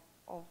of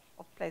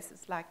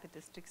places like the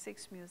District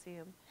 6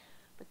 Museum,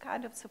 the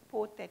kind of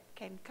support that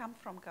can come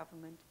from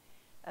government,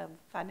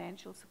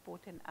 financial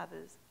support and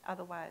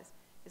otherwise,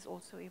 is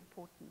also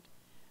important.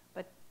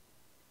 But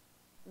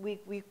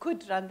we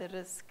could run the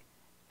risk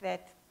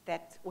that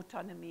that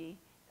autonomy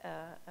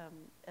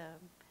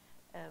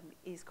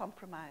is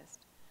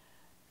compromised.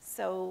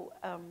 So,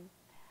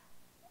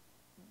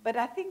 but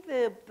I think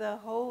the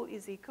whole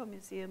Iziko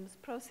Museum's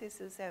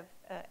processes have,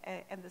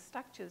 and the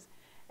structures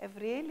have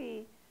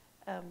really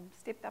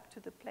stepped up to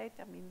the plate.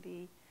 I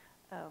mean,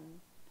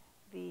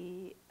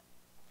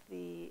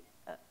 the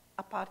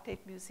apartheid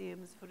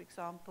museums, for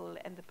example,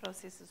 and the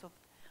processes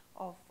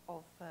of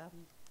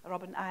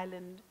Robben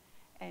Island,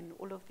 and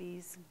all of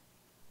these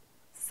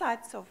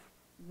sites of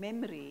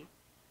memory,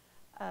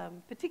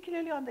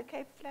 particularly on the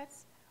Cape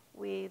Flats,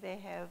 where they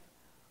have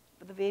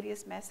the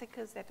various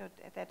massacres that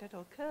had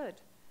occurred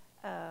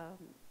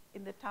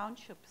in the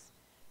townships,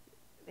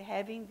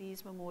 having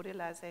these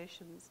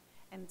memorializations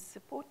and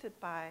supported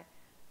by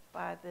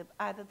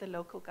either the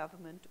local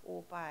government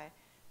or by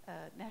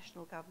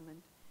national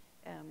government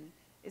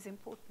is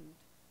important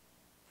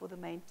for the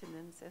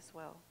maintenance as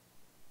well.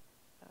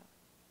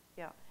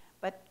 Yeah,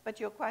 but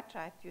you're quite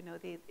right. You know,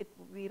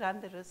 we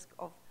run the risk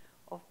of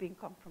being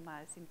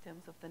compromised in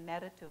terms of the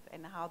narrative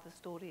and how the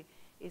story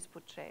is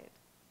portrayed.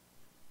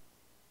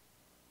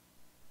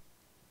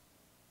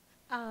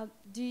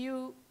 Do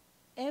you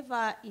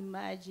ever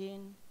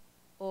imagine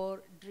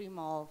or dream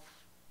of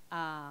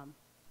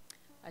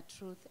a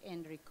truth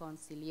and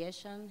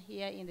reconciliation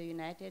here in the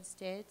United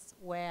States,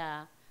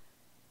 where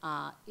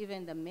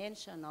even the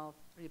mention of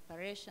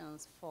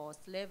reparations for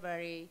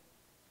slavery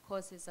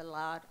causes a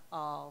lot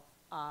of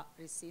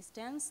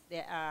resistance?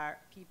 There are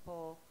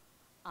people,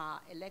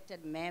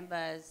 elected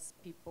members,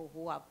 people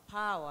who have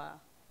power,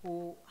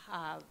 who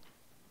have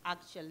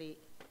actually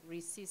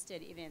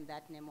resisted even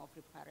that name of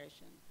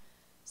reparation.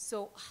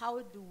 So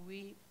how do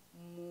we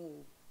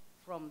move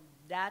from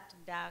that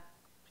dark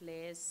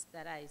place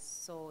that I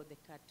saw the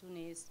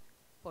cartoonist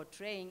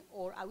portraying,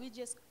 or are we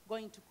just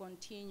going to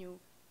continue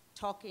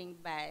talking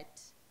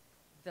but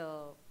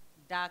the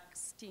dark,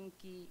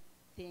 stinky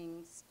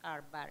things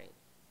are buried?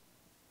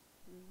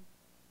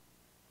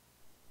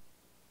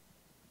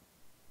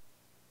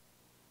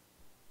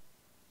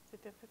 It's a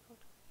difficult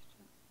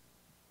question.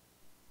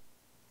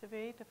 It's a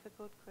very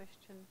difficult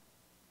question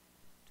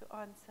to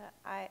answer.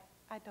 I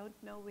don't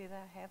know whether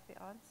I have the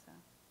answer.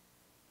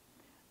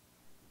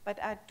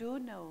 But I do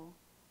know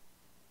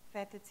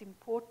that it's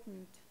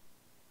important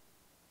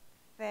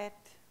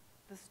that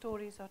the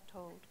stories are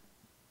told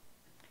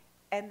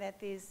and that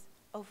there's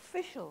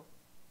official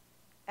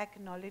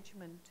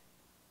acknowledgement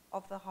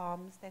of the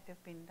harms that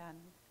have been done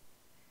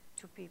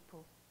to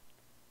people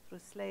through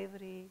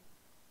slavery,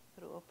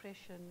 through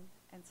oppression,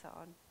 and so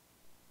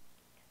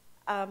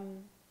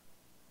on.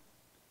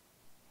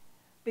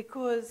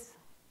 Because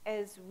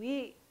as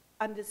we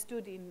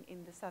understood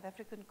in the South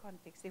African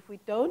context, if we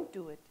don't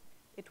do it,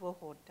 it will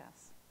haunt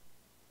us.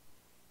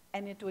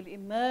 And it will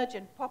emerge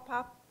and pop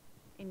up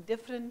in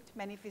different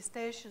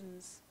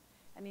manifestations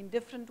and in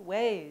different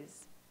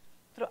ways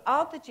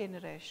throughout the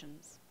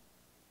generations.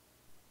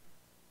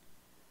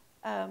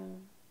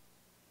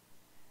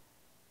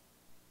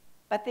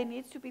 But there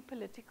needs to be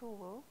political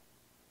will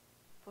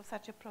for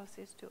such a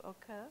process to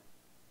occur.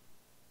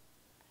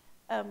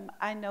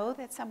 I know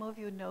that some of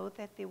you know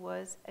that there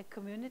was a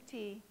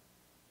community-led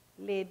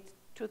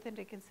Truth and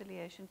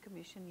Reconciliation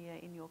Commission here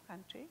in your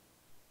country,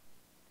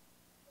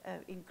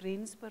 in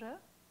Greensboro,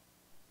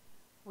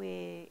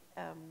 where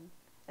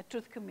a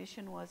Truth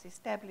Commission was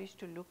established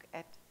to look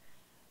at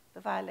the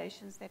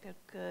violations that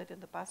occurred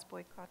in the bus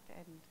boycott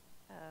and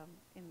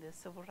in the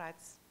civil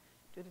rights,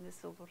 during the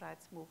civil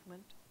rights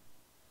movement.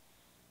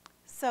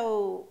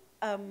 So,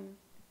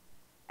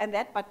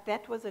 but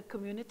that was a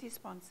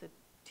community-sponsored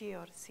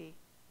TRC,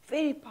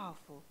 very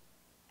powerful,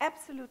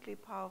 absolutely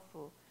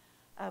powerful.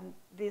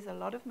 There's a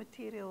lot of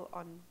material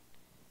on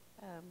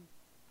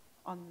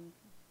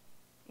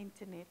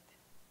internet.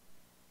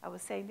 I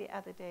was saying the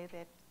other day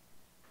that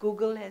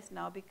Google has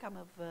now become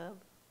a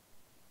verb.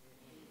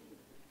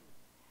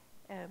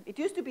 It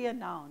used to be a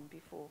noun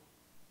before,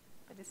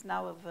 but it's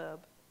now a verb.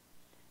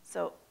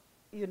 So,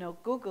 you know,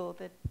 Google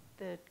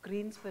the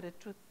Greensboro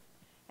Truth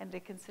and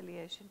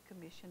Reconciliation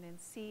Commission and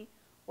see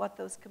what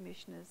those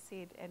commissioners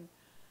said. And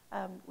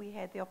we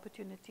had the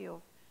opportunity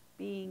of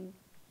being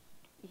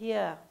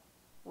here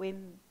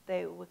when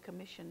they were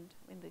commissioned,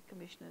 when the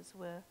commissioners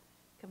were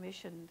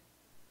commissioned.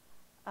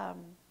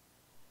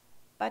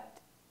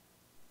 But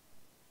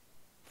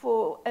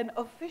for an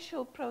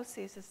official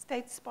process, a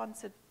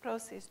state-sponsored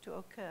process to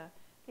occur,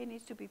 there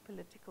needs to be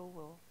political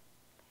will.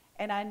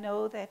 And I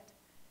know that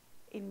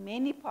in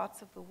many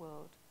parts of the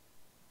world,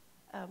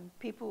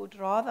 people would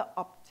rather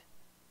opt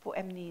for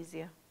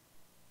amnesia,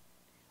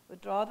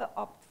 would rather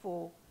opt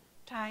for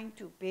trying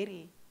to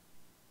bury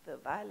the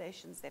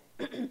violations that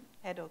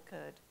had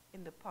occurred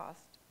in the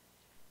past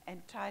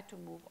and try to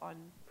move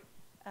on,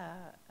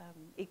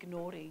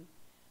 ignoring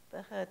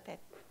the hurt that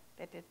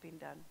had been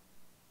done.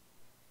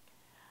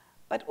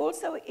 But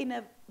also in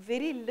a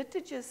very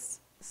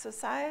litigious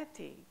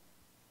society,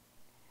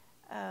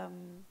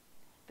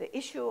 the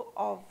issue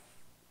of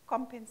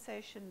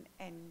compensation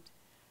and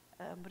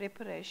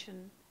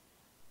reparation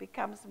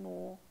becomes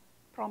more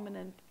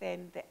prominent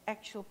than the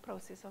actual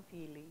process of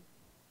healing.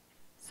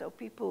 So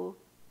people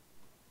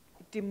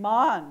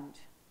demand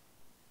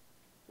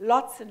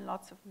lots and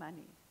lots of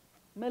money,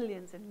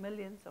 millions and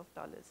millions of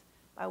dollars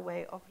by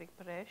way of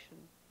reparation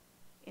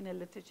in a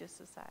litigious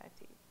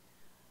society,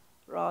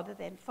 rather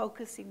than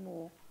focusing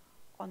more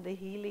on the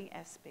healing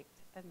aspect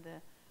and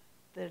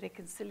the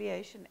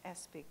reconciliation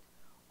aspect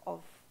of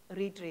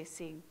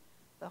redressing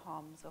the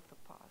harms of the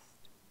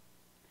past.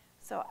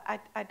 So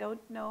I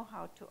don't know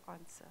how to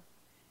answer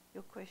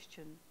your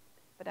question,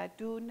 but I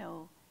do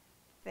know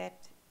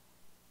that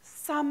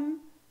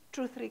some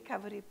truth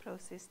recovery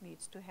process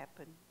needs to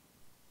happen.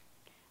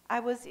 I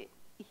was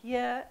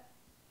here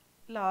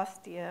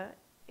last year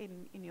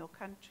in your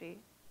country,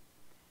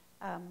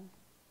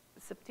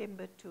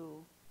 September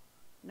to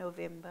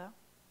November,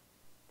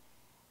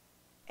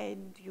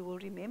 and you will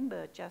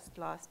remember just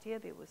last year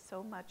there was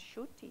so much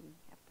shooting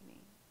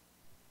happening.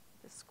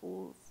 The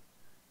schools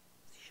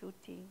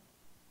shooting.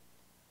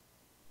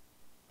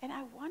 And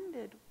I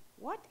wondered,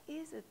 what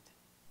is it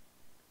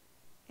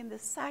in the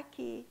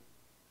psyche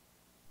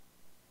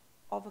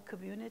of a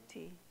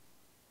community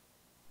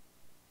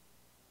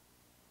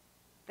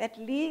that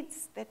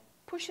leads, that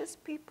pushes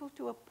people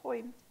to a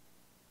point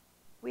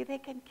where they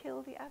can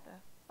kill the other?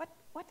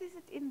 What is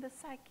it in the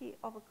psyche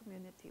of a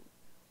community?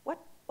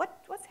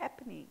 What's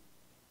happening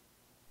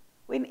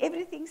when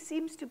everything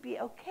seems to be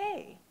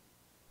okay,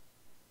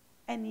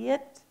 and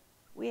yet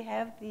we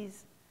have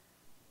these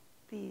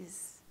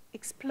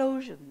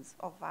explosions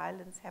of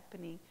violence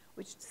happening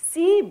which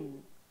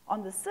seem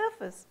on the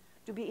surface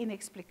to be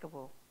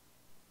inexplicable.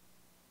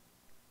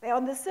 They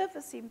on the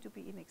surface seem to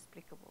be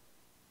inexplicable.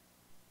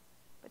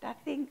 But I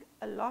think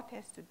a lot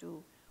has to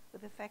do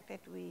with the fact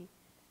that we,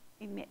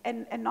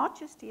 and not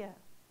just here,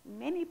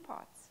 many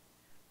parts,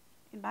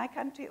 in my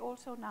country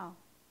also now,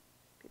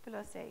 people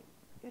are saying,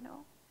 you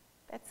know,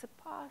 that's the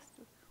past.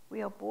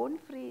 We are born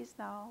free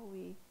now.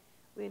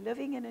 We're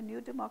living in a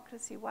new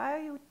democracy. Why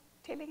are you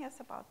telling us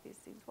about these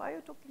things? Why are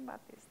you talking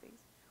about these things?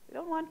 We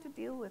don't want to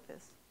deal with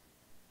this.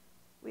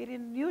 We're in a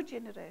new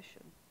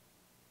generation.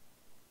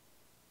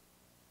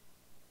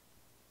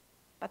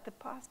 But the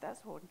past does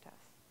haunt us.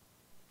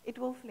 It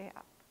will flare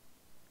up.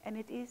 And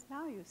it is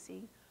now, you're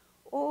seeing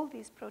all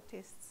these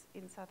protests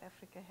in South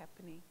Africa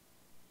happening.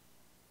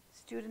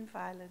 Student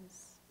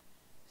violence,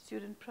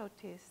 student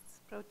protests,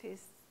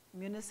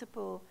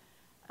 municipal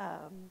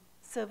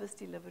service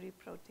delivery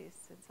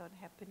protests and so on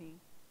happening.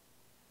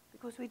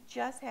 Because we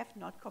just have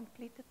not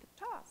completed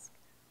the task.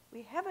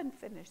 We haven't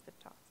finished the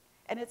task.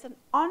 And it's an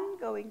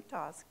ongoing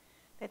task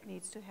that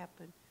needs to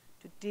happen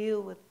to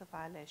deal with the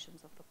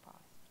violations of the past.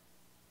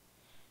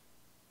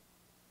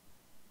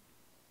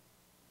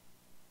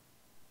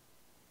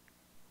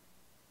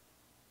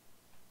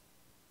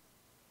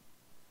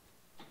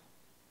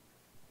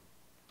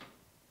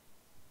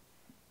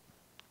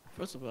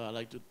 First of all, I'd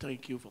like to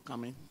thank you for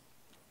coming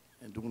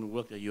and doing the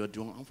work that you're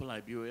doing. I'm from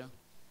Liberia.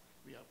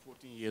 We have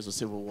 14 years of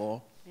civil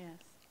war. Yes.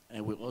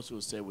 And we also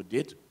said we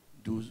did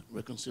do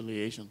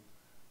reconciliation.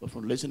 But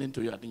from listening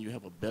to you, I think you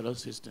have a better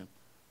system.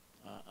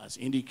 As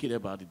indicated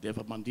about the death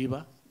of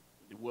Mandela,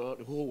 the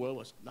whole world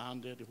was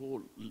down there. The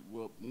whole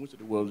world, most of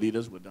the world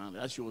leaders were down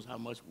there. That shows how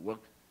much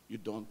work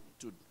you've done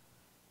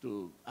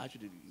to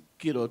actually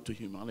get out to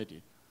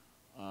humanity.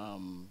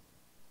 And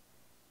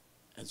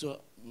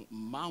so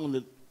my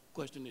only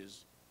question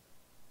is,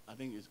 I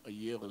think it's a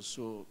year or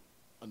so,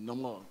 a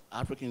number of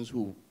Africans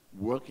who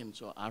work in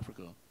South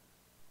Africa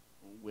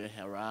were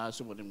harassed,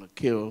 some of them were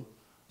killed.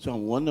 So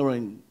I'm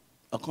wondering,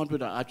 a country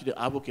that actually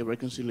advocates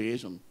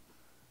reconciliation,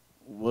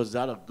 was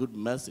that a good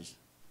message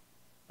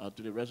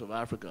to the rest of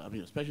Africa? I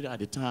mean, especially at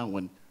the time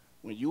when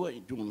you were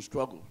doing the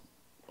struggle,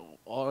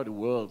 all of the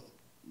world,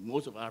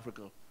 most of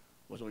Africa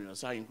was on your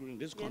side, including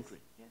this country.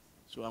 Yes.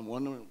 So I'm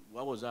wondering,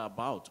 what was that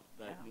about?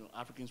 That Yeah. you know,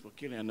 Africans were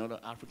killing another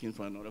African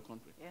from another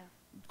country. Yeah.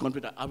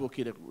 Country that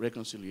advocated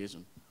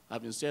reconciliation.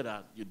 Having said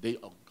that, you did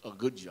a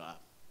good job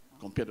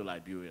compared to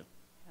Liberia.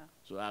 Yeah.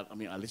 So I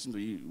mean, I listened to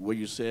you, what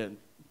you said,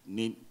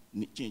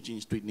 changing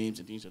street names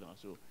and things like that.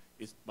 So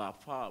it's by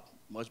far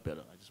much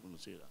better. I just want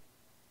to say that.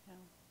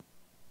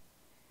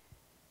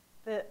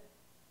 Yeah.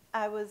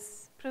 I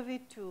was privy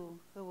to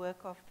the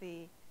work of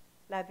the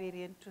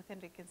Liberian Truth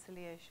and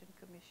Reconciliation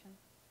Commission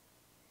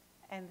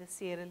and the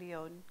Sierra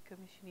Leone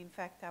Commission. In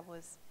fact, I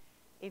was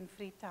in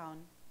Freetown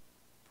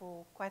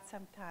for quite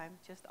some time,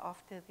 just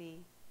after the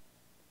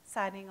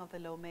signing of the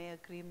Lomé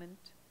Agreement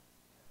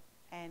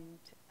and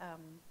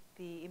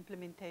the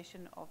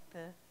implementation of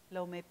the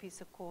Lomé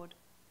Peace Accord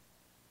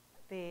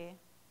there.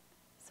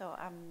 So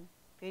I'm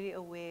very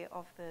aware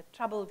of the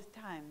troubled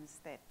times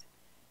that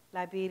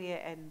Liberia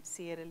and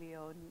Sierra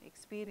Leone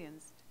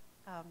experienced.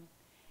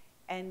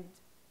 And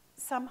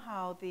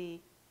somehow the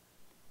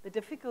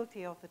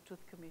difficulty of the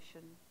Truth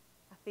Commission,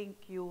 I think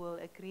you will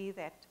agree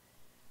that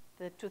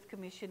the Truth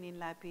Commission in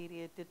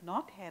Liberia did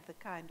not have the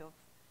kind of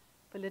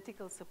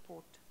political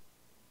support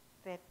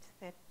that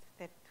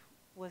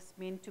was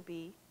meant to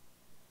be.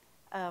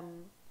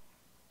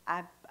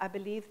 I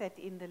believe that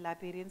in the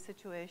Liberian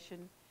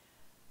situation,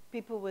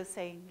 people were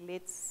saying,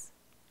 let's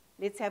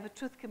have a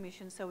truth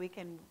commission so we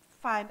can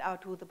find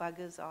out who the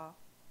buggers are.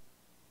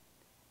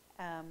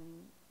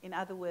 In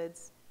other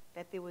words,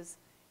 that there was,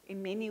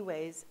 in many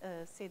ways,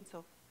 a sense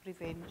of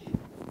revenge.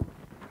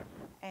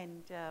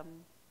 And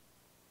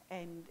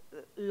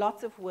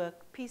lots of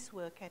work, peace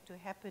work, had to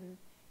happen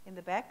in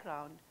the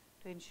background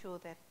to ensure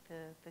that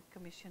the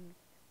commission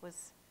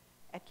was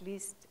at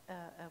least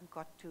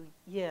got to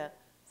hear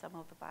some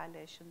of the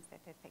violations that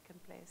had taken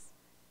place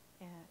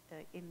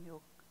in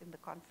the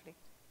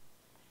conflict.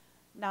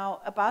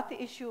 Now, about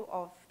the issue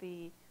of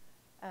the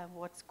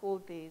what's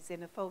called the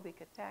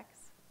xenophobic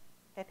attacks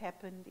that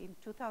happened in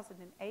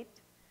 2008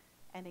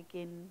 and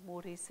again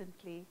more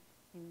recently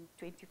in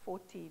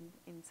 2014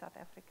 in South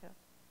Africa.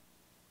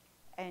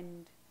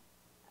 And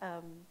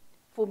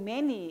for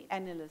many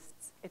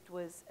analysts, it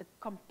was a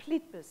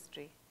complete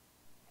mystery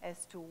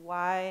as to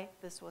why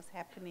this was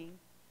happening.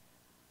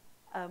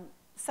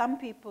 Some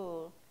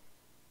people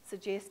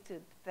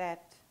suggested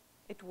that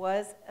it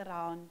was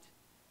around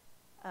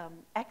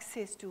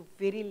access to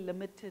very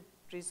limited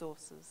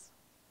resources.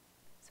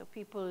 So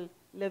people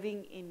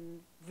living in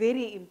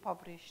very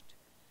impoverished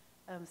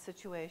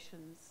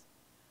situations,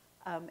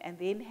 and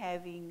then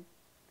having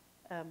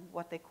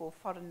what they call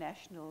foreign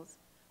nationals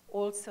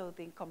also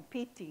then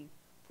competing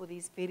for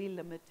these very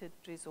limited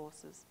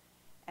resources,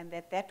 and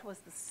that was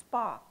the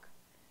spark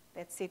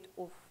that set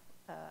off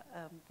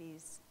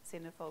these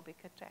xenophobic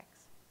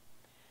attacks.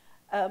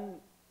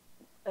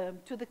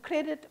 To the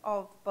credit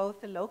of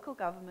both the local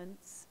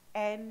governments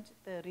and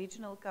the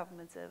regional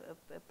governments,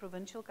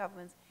 provincial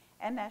governments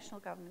and national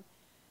government,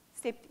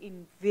 stepped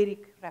in very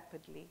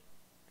rapidly,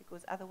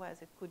 because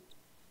otherwise it could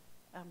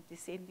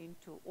descend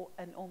into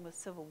an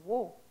almost civil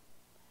war.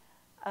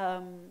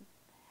 And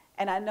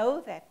I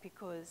know that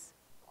because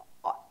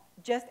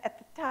just at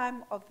the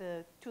time of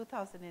the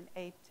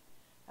 2008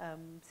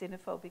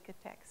 xenophobic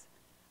attacks,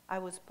 I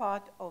was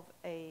part of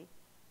a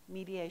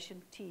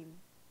mediation team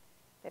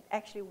that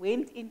actually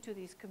went into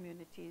these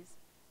communities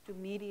to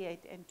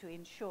mediate and to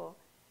ensure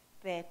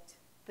that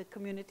the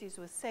communities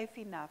were safe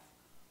enough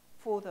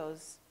for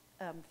those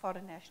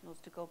foreign nationals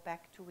to go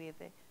back to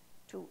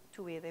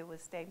where they were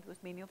staying,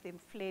 because many of them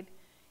fled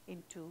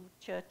into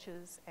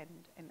churches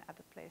and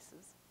other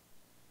places.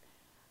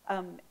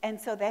 And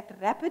so that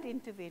rapid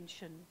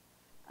intervention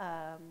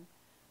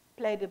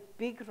played a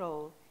big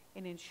role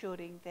in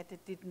ensuring that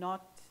it did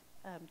not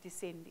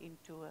descend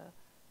into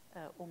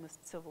a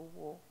almost civil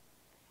war.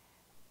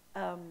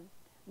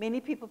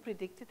 Many people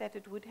predicted that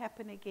it would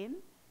happen again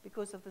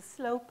because of the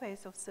slow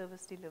pace of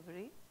service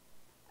delivery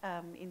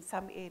in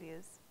some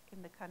areas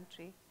in the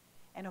country.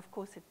 And of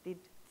course it did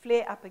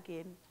flare up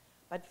again,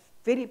 but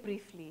very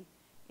briefly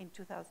in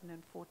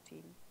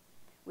 2014.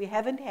 We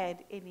haven't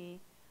had any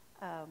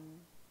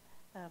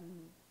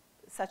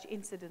such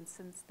incidents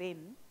since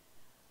then,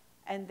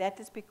 and that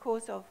is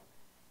because of,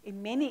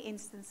 in many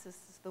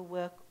instances, the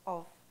work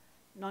of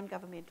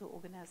non-governmental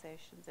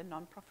organizations and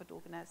non-profit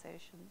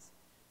organizations,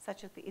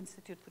 such as the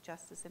Institute for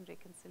Justice and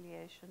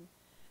Reconciliation,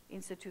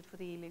 Institute for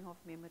the Healing of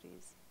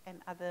Memories,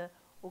 and other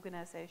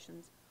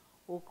organizations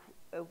who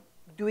are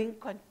doing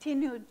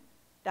continued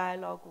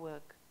dialogue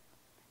work.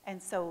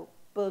 And so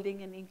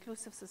building an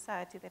inclusive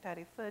society that I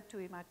referred to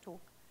in my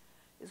talk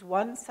is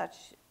one such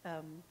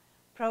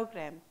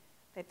program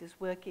that is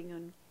working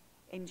on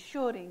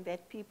ensuring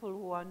that people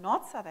who are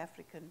not South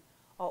African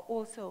are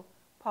also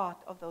part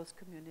of those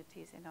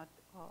communities and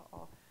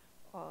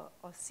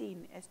are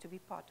seen as to be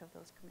part of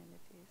those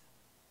communities.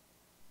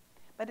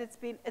 But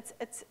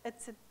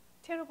it's a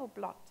terrible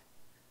blot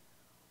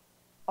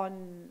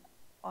on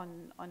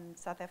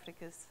South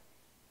Africa's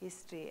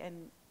history,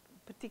 and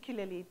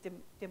particularly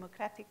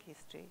democratic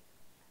history,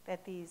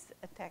 that these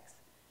attacks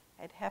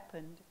had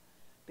happened,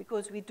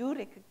 because we do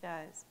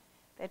recognize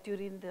that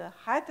during the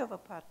height of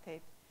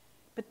apartheid,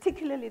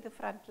 particularly the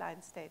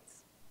frontline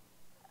states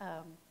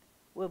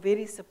were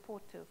very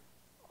supportive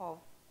of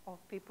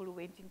people who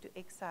went into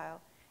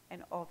exile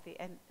and of the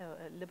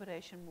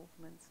liberation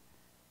movements.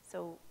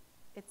 So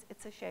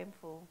it's a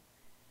shameful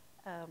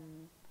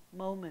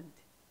moment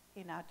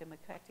in our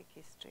democratic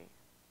history.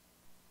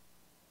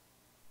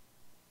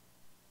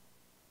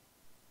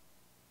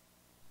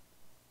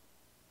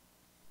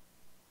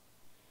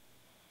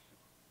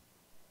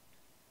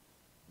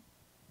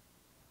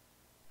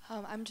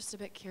 I'm just a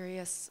bit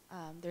curious.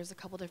 There's a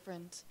couple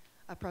different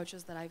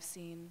approaches that I've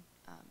seen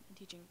in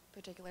teaching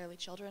particularly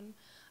children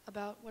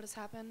about what has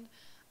happened.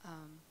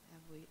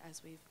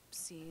 As we've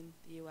seen,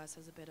 the U.S.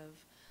 has a bit of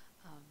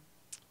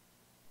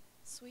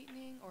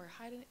sweetening or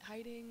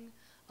hiding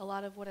a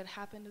lot of what had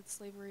happened with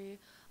slavery.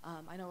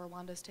 I know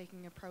Rwanda's taking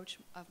an approach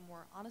of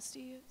more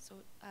honesty, so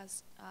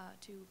as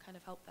to kind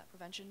of help that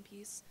prevention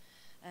piece.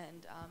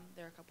 And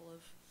there are a couple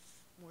of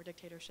more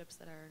dictatorships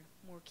that are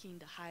more keen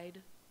to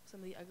hide some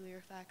of the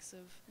uglier facts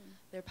of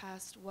their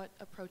past. What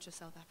approach is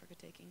South Africa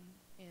taking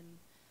in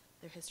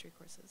their history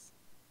courses.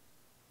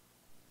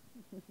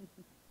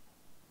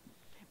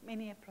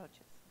 Many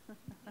approaches.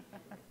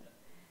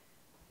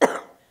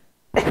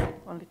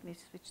 Well, let me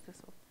switch this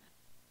off.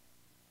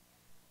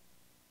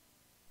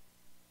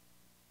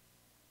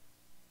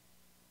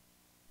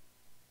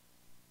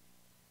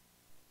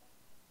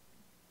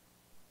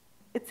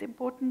 It's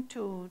important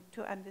to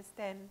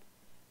understand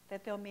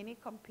that there are many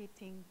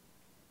competing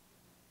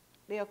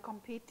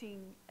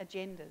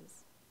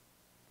agendas.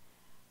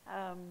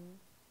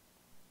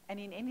 And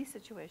in any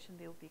situation,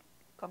 there will be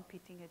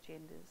competing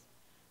agendas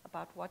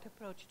about what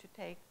approach to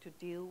take to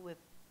deal with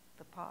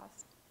the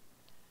past,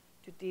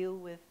 to deal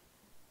with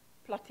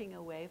plotting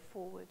a way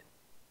forward.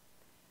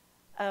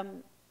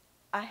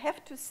 I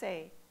have to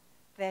say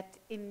that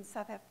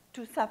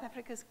to South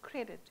Africa's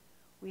credit,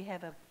 we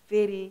have a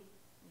very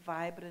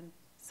vibrant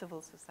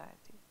civil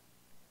society.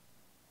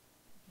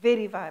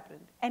 Very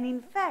vibrant. And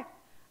in fact,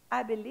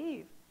 I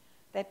believe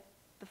that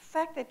the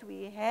fact that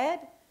we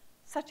had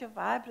such a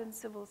vibrant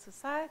civil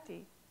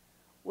society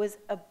was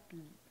a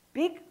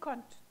big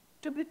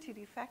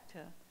contributory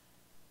factor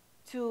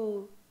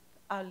to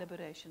our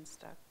liberation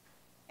struggle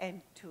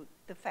and to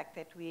the fact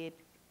that we had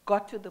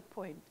got to the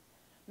point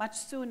much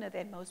sooner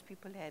than most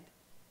people had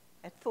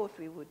thought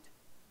we would.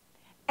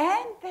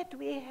 And that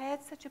we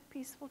had such a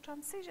peaceful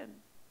transition.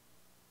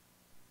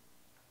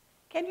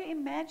 Can you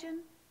imagine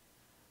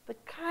the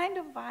kind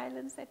of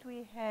violence that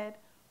we had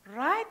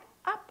right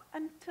up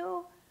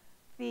until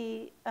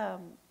the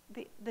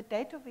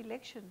date of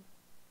election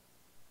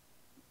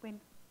when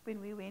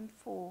we went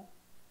to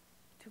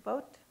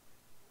vote?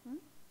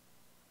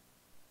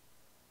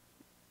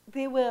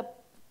 There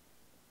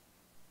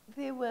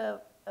were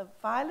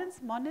violence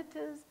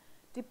monitors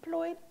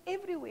deployed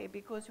everywhere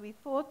because we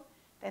thought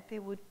that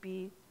there would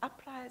be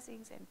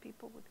uprisings and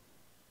people would.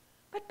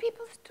 But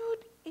people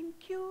stood in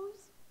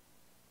queues,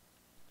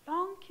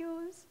 long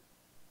queues,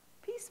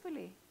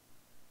 peacefully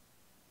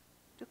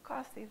to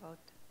cast their vote.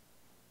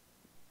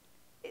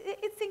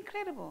 It's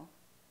incredible.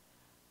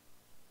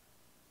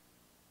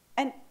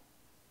 And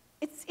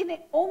it's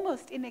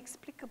almost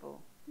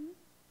inexplicable.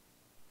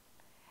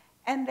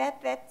 And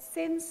that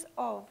sense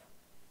of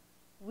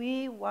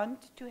we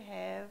want to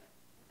have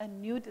a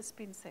new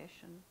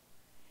dispensation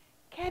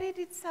carried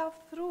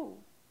itself through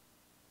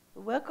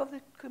the work of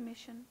the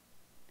commission.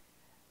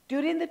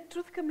 During the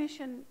Truth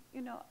Commission,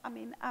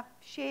 I've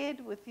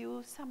shared with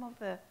you some of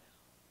the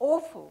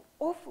awful,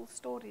 awful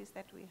stories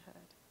that we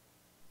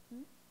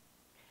heard.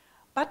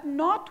 But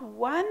not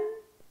one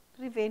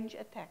revenge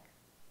attack.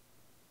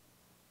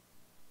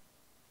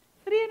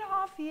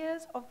 3.5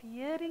 years of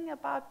hearing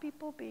about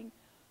people being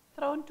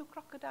thrown to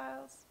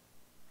crocodiles,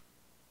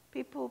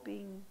 people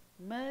being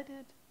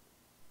murdered,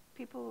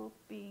 people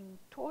being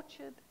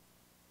tortured,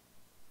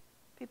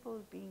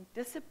 people being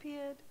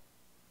disappeared,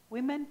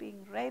 women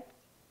being raped.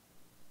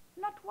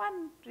 Not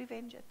one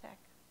revenge attack.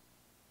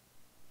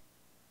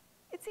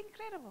 It's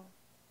incredible.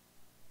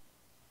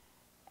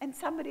 And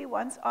somebody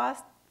once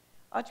asked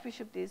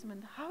Archbishop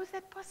Desmond, how is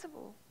that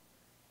possible?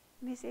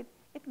 And he said,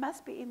 it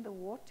must be in the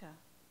water.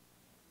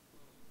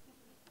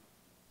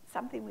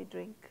 Something we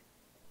drink.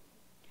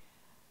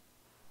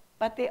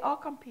 But there are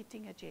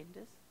competing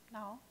agendas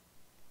now.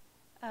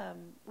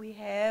 We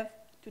have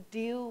to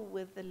deal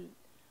with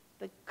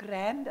the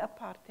grand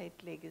apartheid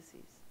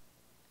legacies,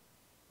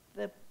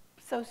 the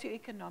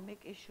socioeconomic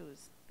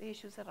issues, the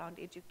issues around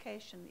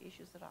education, the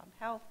issues around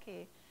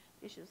healthcare,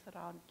 the issues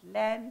around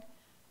land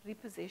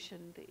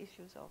repossession, the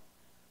issues of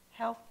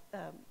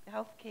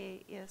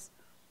healthcare, yes,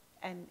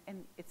 and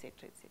et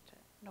cetera, et cetera.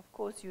 And of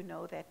course, you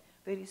know that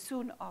very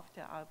soon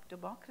after our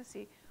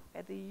democracy, we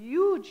had the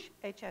huge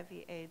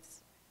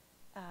HIV/AIDS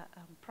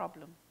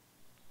problem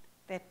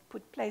that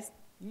placed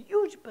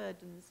huge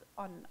burdens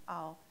on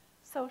our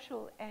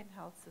social and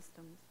health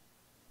systems.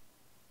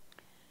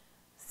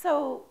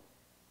 So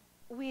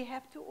we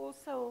have to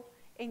also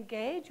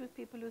engage with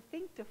people who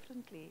think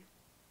differently.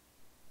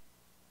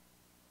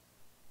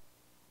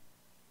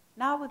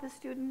 Now with the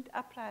student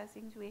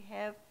uprisings, we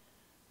have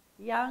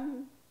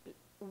young,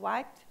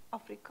 white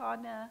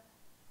Afrikaner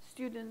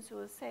students who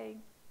are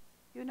saying,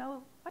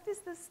 what is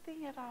this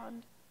thing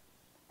around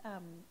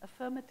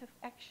affirmative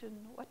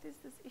action? What is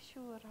this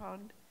issue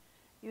around,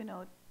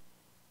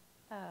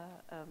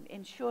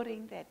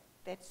 ensuring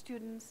that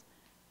students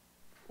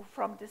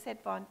from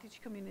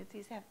disadvantaged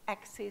communities have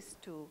access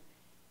to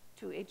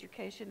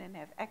education and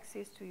have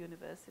access to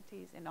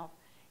universities and are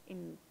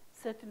in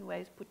certain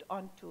ways put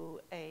onto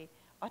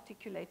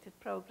articulated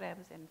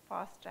programs and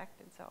fast-tracked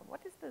and so on.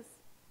 What is this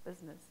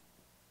business?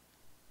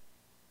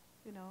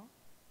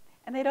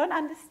 And they don't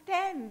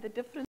understand the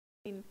difference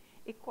in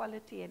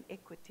equality and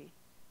equity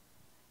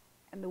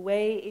and the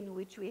way in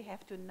which we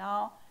have to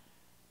now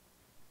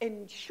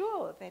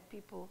ensure that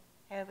people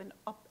have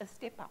a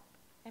step up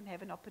and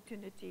have an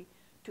opportunity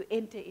to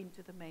enter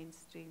into the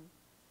mainstream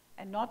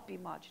and not be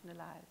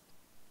marginalized.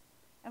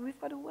 And we've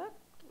got to work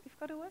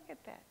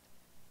at that.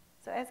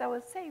 So as I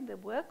was saying, the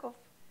work of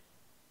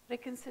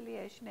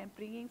reconciliation and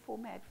bringing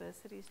former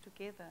adversaries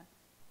together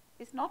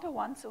is not a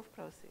once-off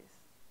process,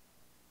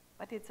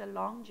 But it's a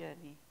long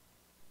journey,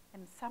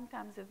 and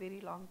sometimes a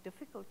very long,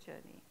 difficult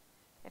journey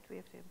that we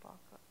have to embark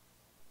on.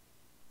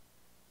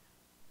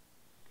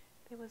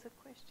 There was a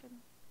question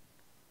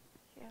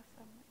here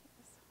somewhere.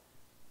 Yes.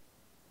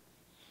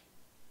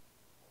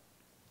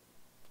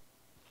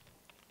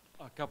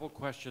 A couple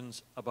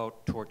questions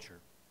about torture.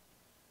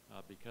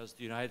 Because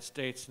the United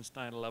States since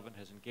 9/11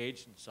 has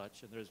engaged in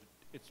such, and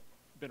it's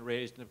been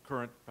raised in the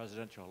current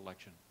presidential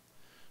election.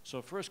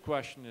 So first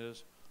question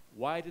is,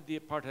 why did the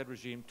apartheid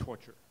regime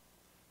torture?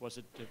 Was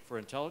it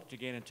to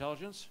gain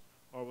intelligence,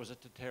 or was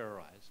it to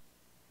terrorize?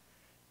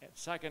 And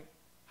second,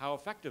 how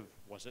effective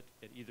was it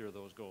at either of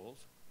those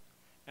goals?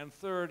 And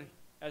third,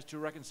 as to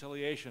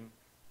reconciliation,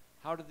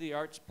 how did the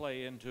arts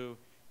play into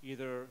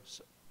either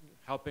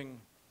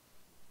helping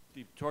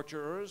the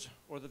torturers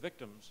or the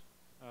victims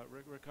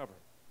recover?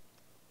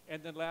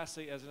 And then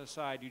lastly, as an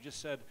aside, you just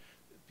said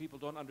people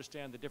don't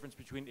understand the difference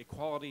between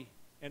equality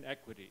and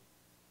equity.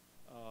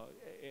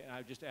 And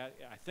I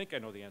think I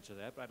know the answer to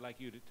that, but I'd like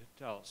you to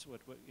tell us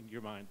what in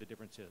your mind the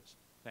difference is.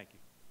 Thank you.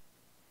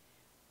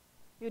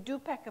 You do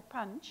pack a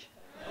punch.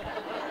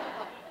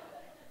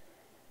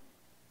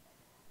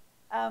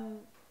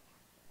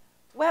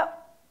 Well,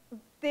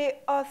 there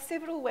are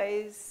several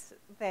ways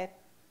that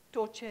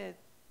torture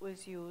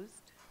was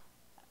used,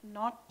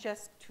 not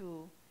just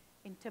to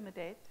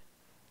intimidate,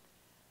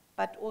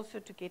 but also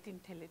to get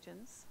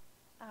intelligence.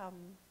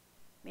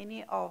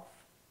 Many of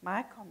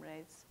my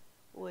comrades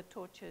who were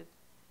tortured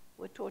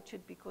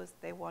because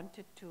they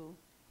wanted to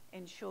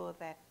ensure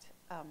that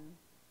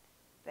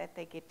that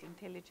they get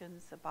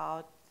intelligence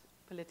about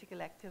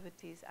political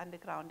activities,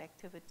 underground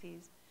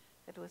activities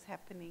that was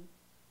happening.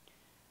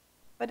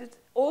 But it's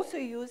also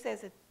used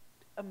as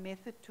a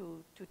method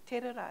to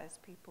terrorize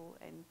people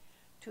and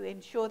to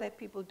ensure that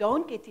people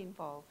don't get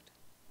involved,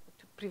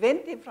 to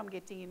prevent them from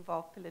getting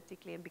involved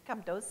politically and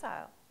become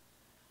docile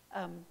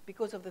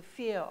because of the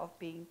fear of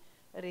being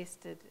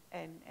arrested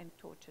and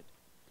tortured.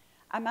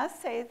 I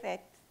must say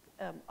that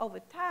over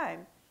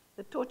time,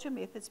 the torture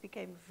methods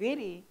became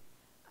very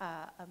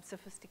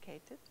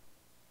sophisticated.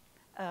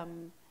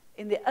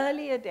 In the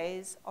earlier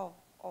days of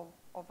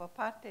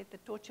apartheid, the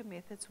torture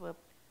methods were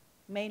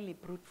mainly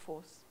brute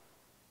force,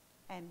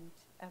 and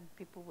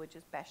people were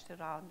just bashed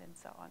around and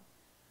so on,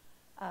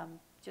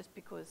 just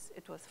because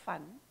it was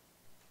fun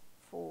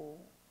for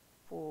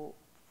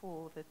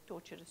the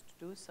torturers to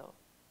do so.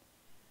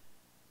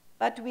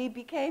 But we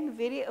became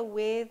very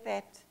aware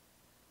that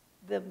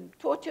the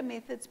torture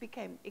methods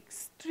became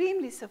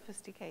extremely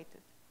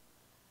sophisticated,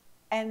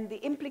 and the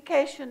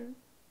implication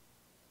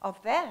of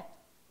that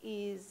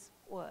is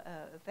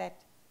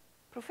that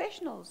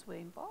professionals were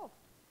involved.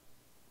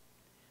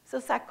 So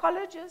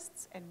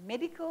psychologists and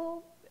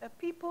medical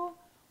people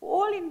were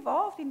all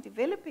involved in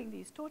developing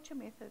these torture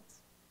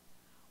methods.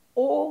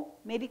 Or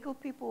medical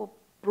people were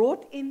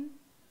brought in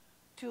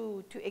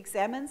to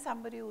examine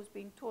somebody who was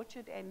being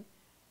tortured and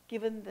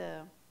given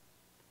the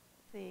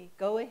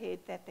go-ahead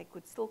that they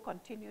could still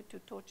continue to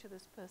torture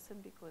this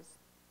person because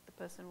the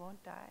person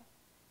won't die.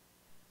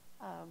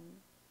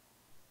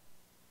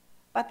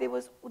 But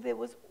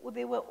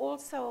there were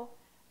also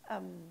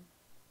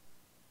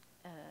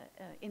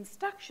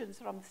instructions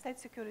from the State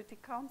Security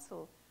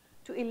Council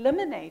to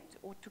eliminate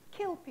or to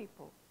kill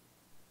people,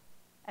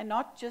 and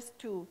not just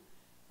to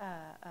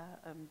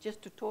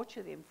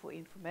torture them for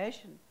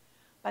information,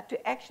 but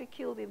to actually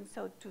kill them,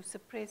 so to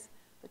suppress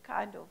the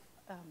kind of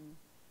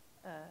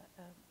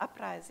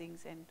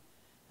uprisings and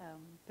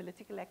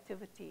political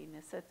activity in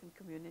a certain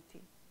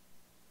community.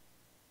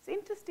 It's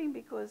interesting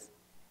because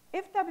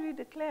F.W.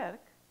 de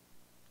Klerk,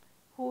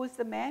 who was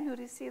the man who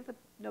received the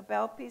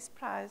Nobel Peace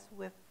Prize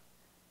with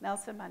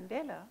Nelson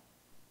Mandela,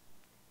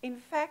 in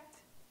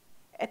fact,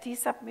 at his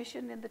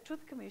submission in the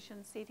Truth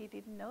Commission, said he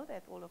didn't know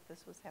that all of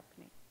this was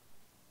happening.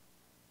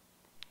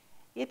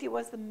 Yet he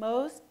was the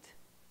most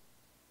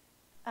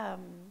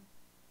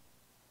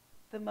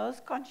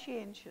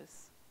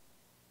conscientious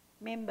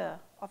member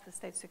of the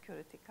State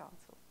Security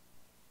Council.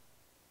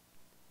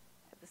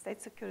 The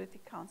State Security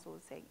Council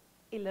was saying,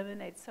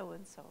 eliminate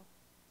so-and-so,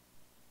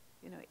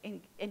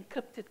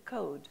 encrypted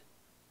code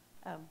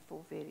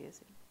for various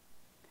things.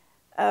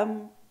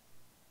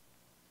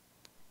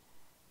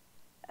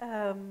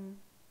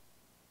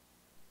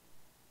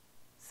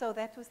 So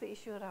that was the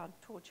issue around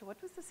torture.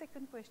 What was the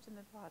second question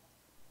about?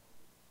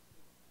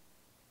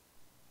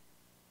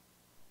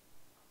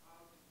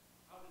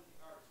 How did the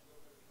arts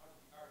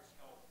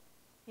help?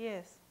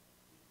 Yes.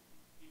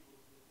 People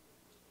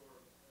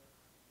restore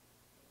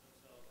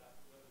themselves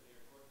after whether they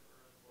are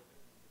torturers or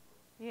victims.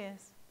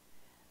 Yes.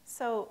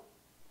 So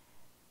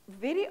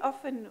very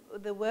often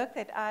the work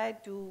that I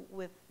do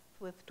with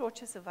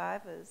torture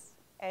survivors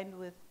and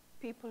with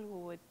people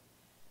who had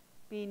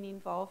been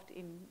involved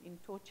in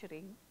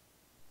torturing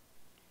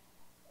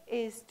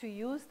is to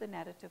use the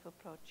narrative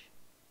approach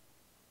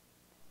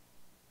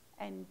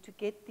and to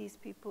get these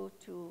people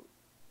to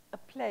a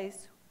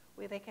place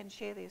where they can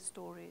share their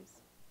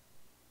stories.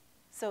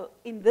 So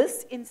in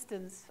this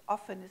instance,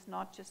 often it's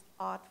not just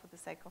art for the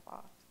sake of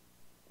art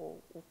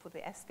or for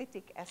the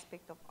aesthetic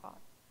aspect of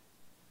art,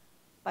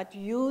 but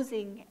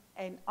using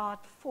an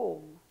art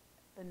form,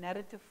 a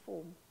narrative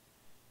form,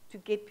 to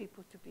get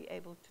people to be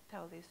able to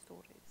tell their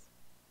stories.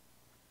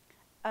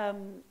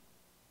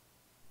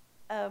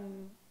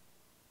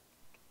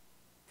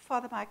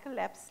 Father Michael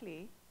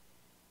Lapsley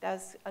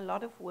does a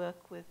lot of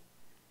work with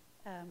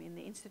in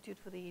the Institute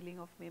for the Healing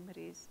of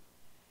Memories.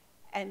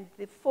 And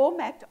the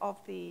format of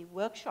the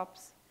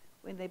workshops,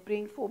 when they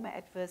bring former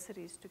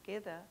adversaries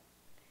together,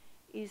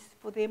 is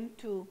for them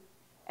to,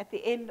 at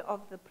the end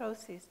of the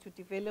process, to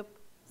develop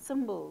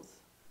symbols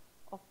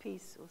of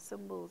peace or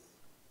symbols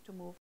to move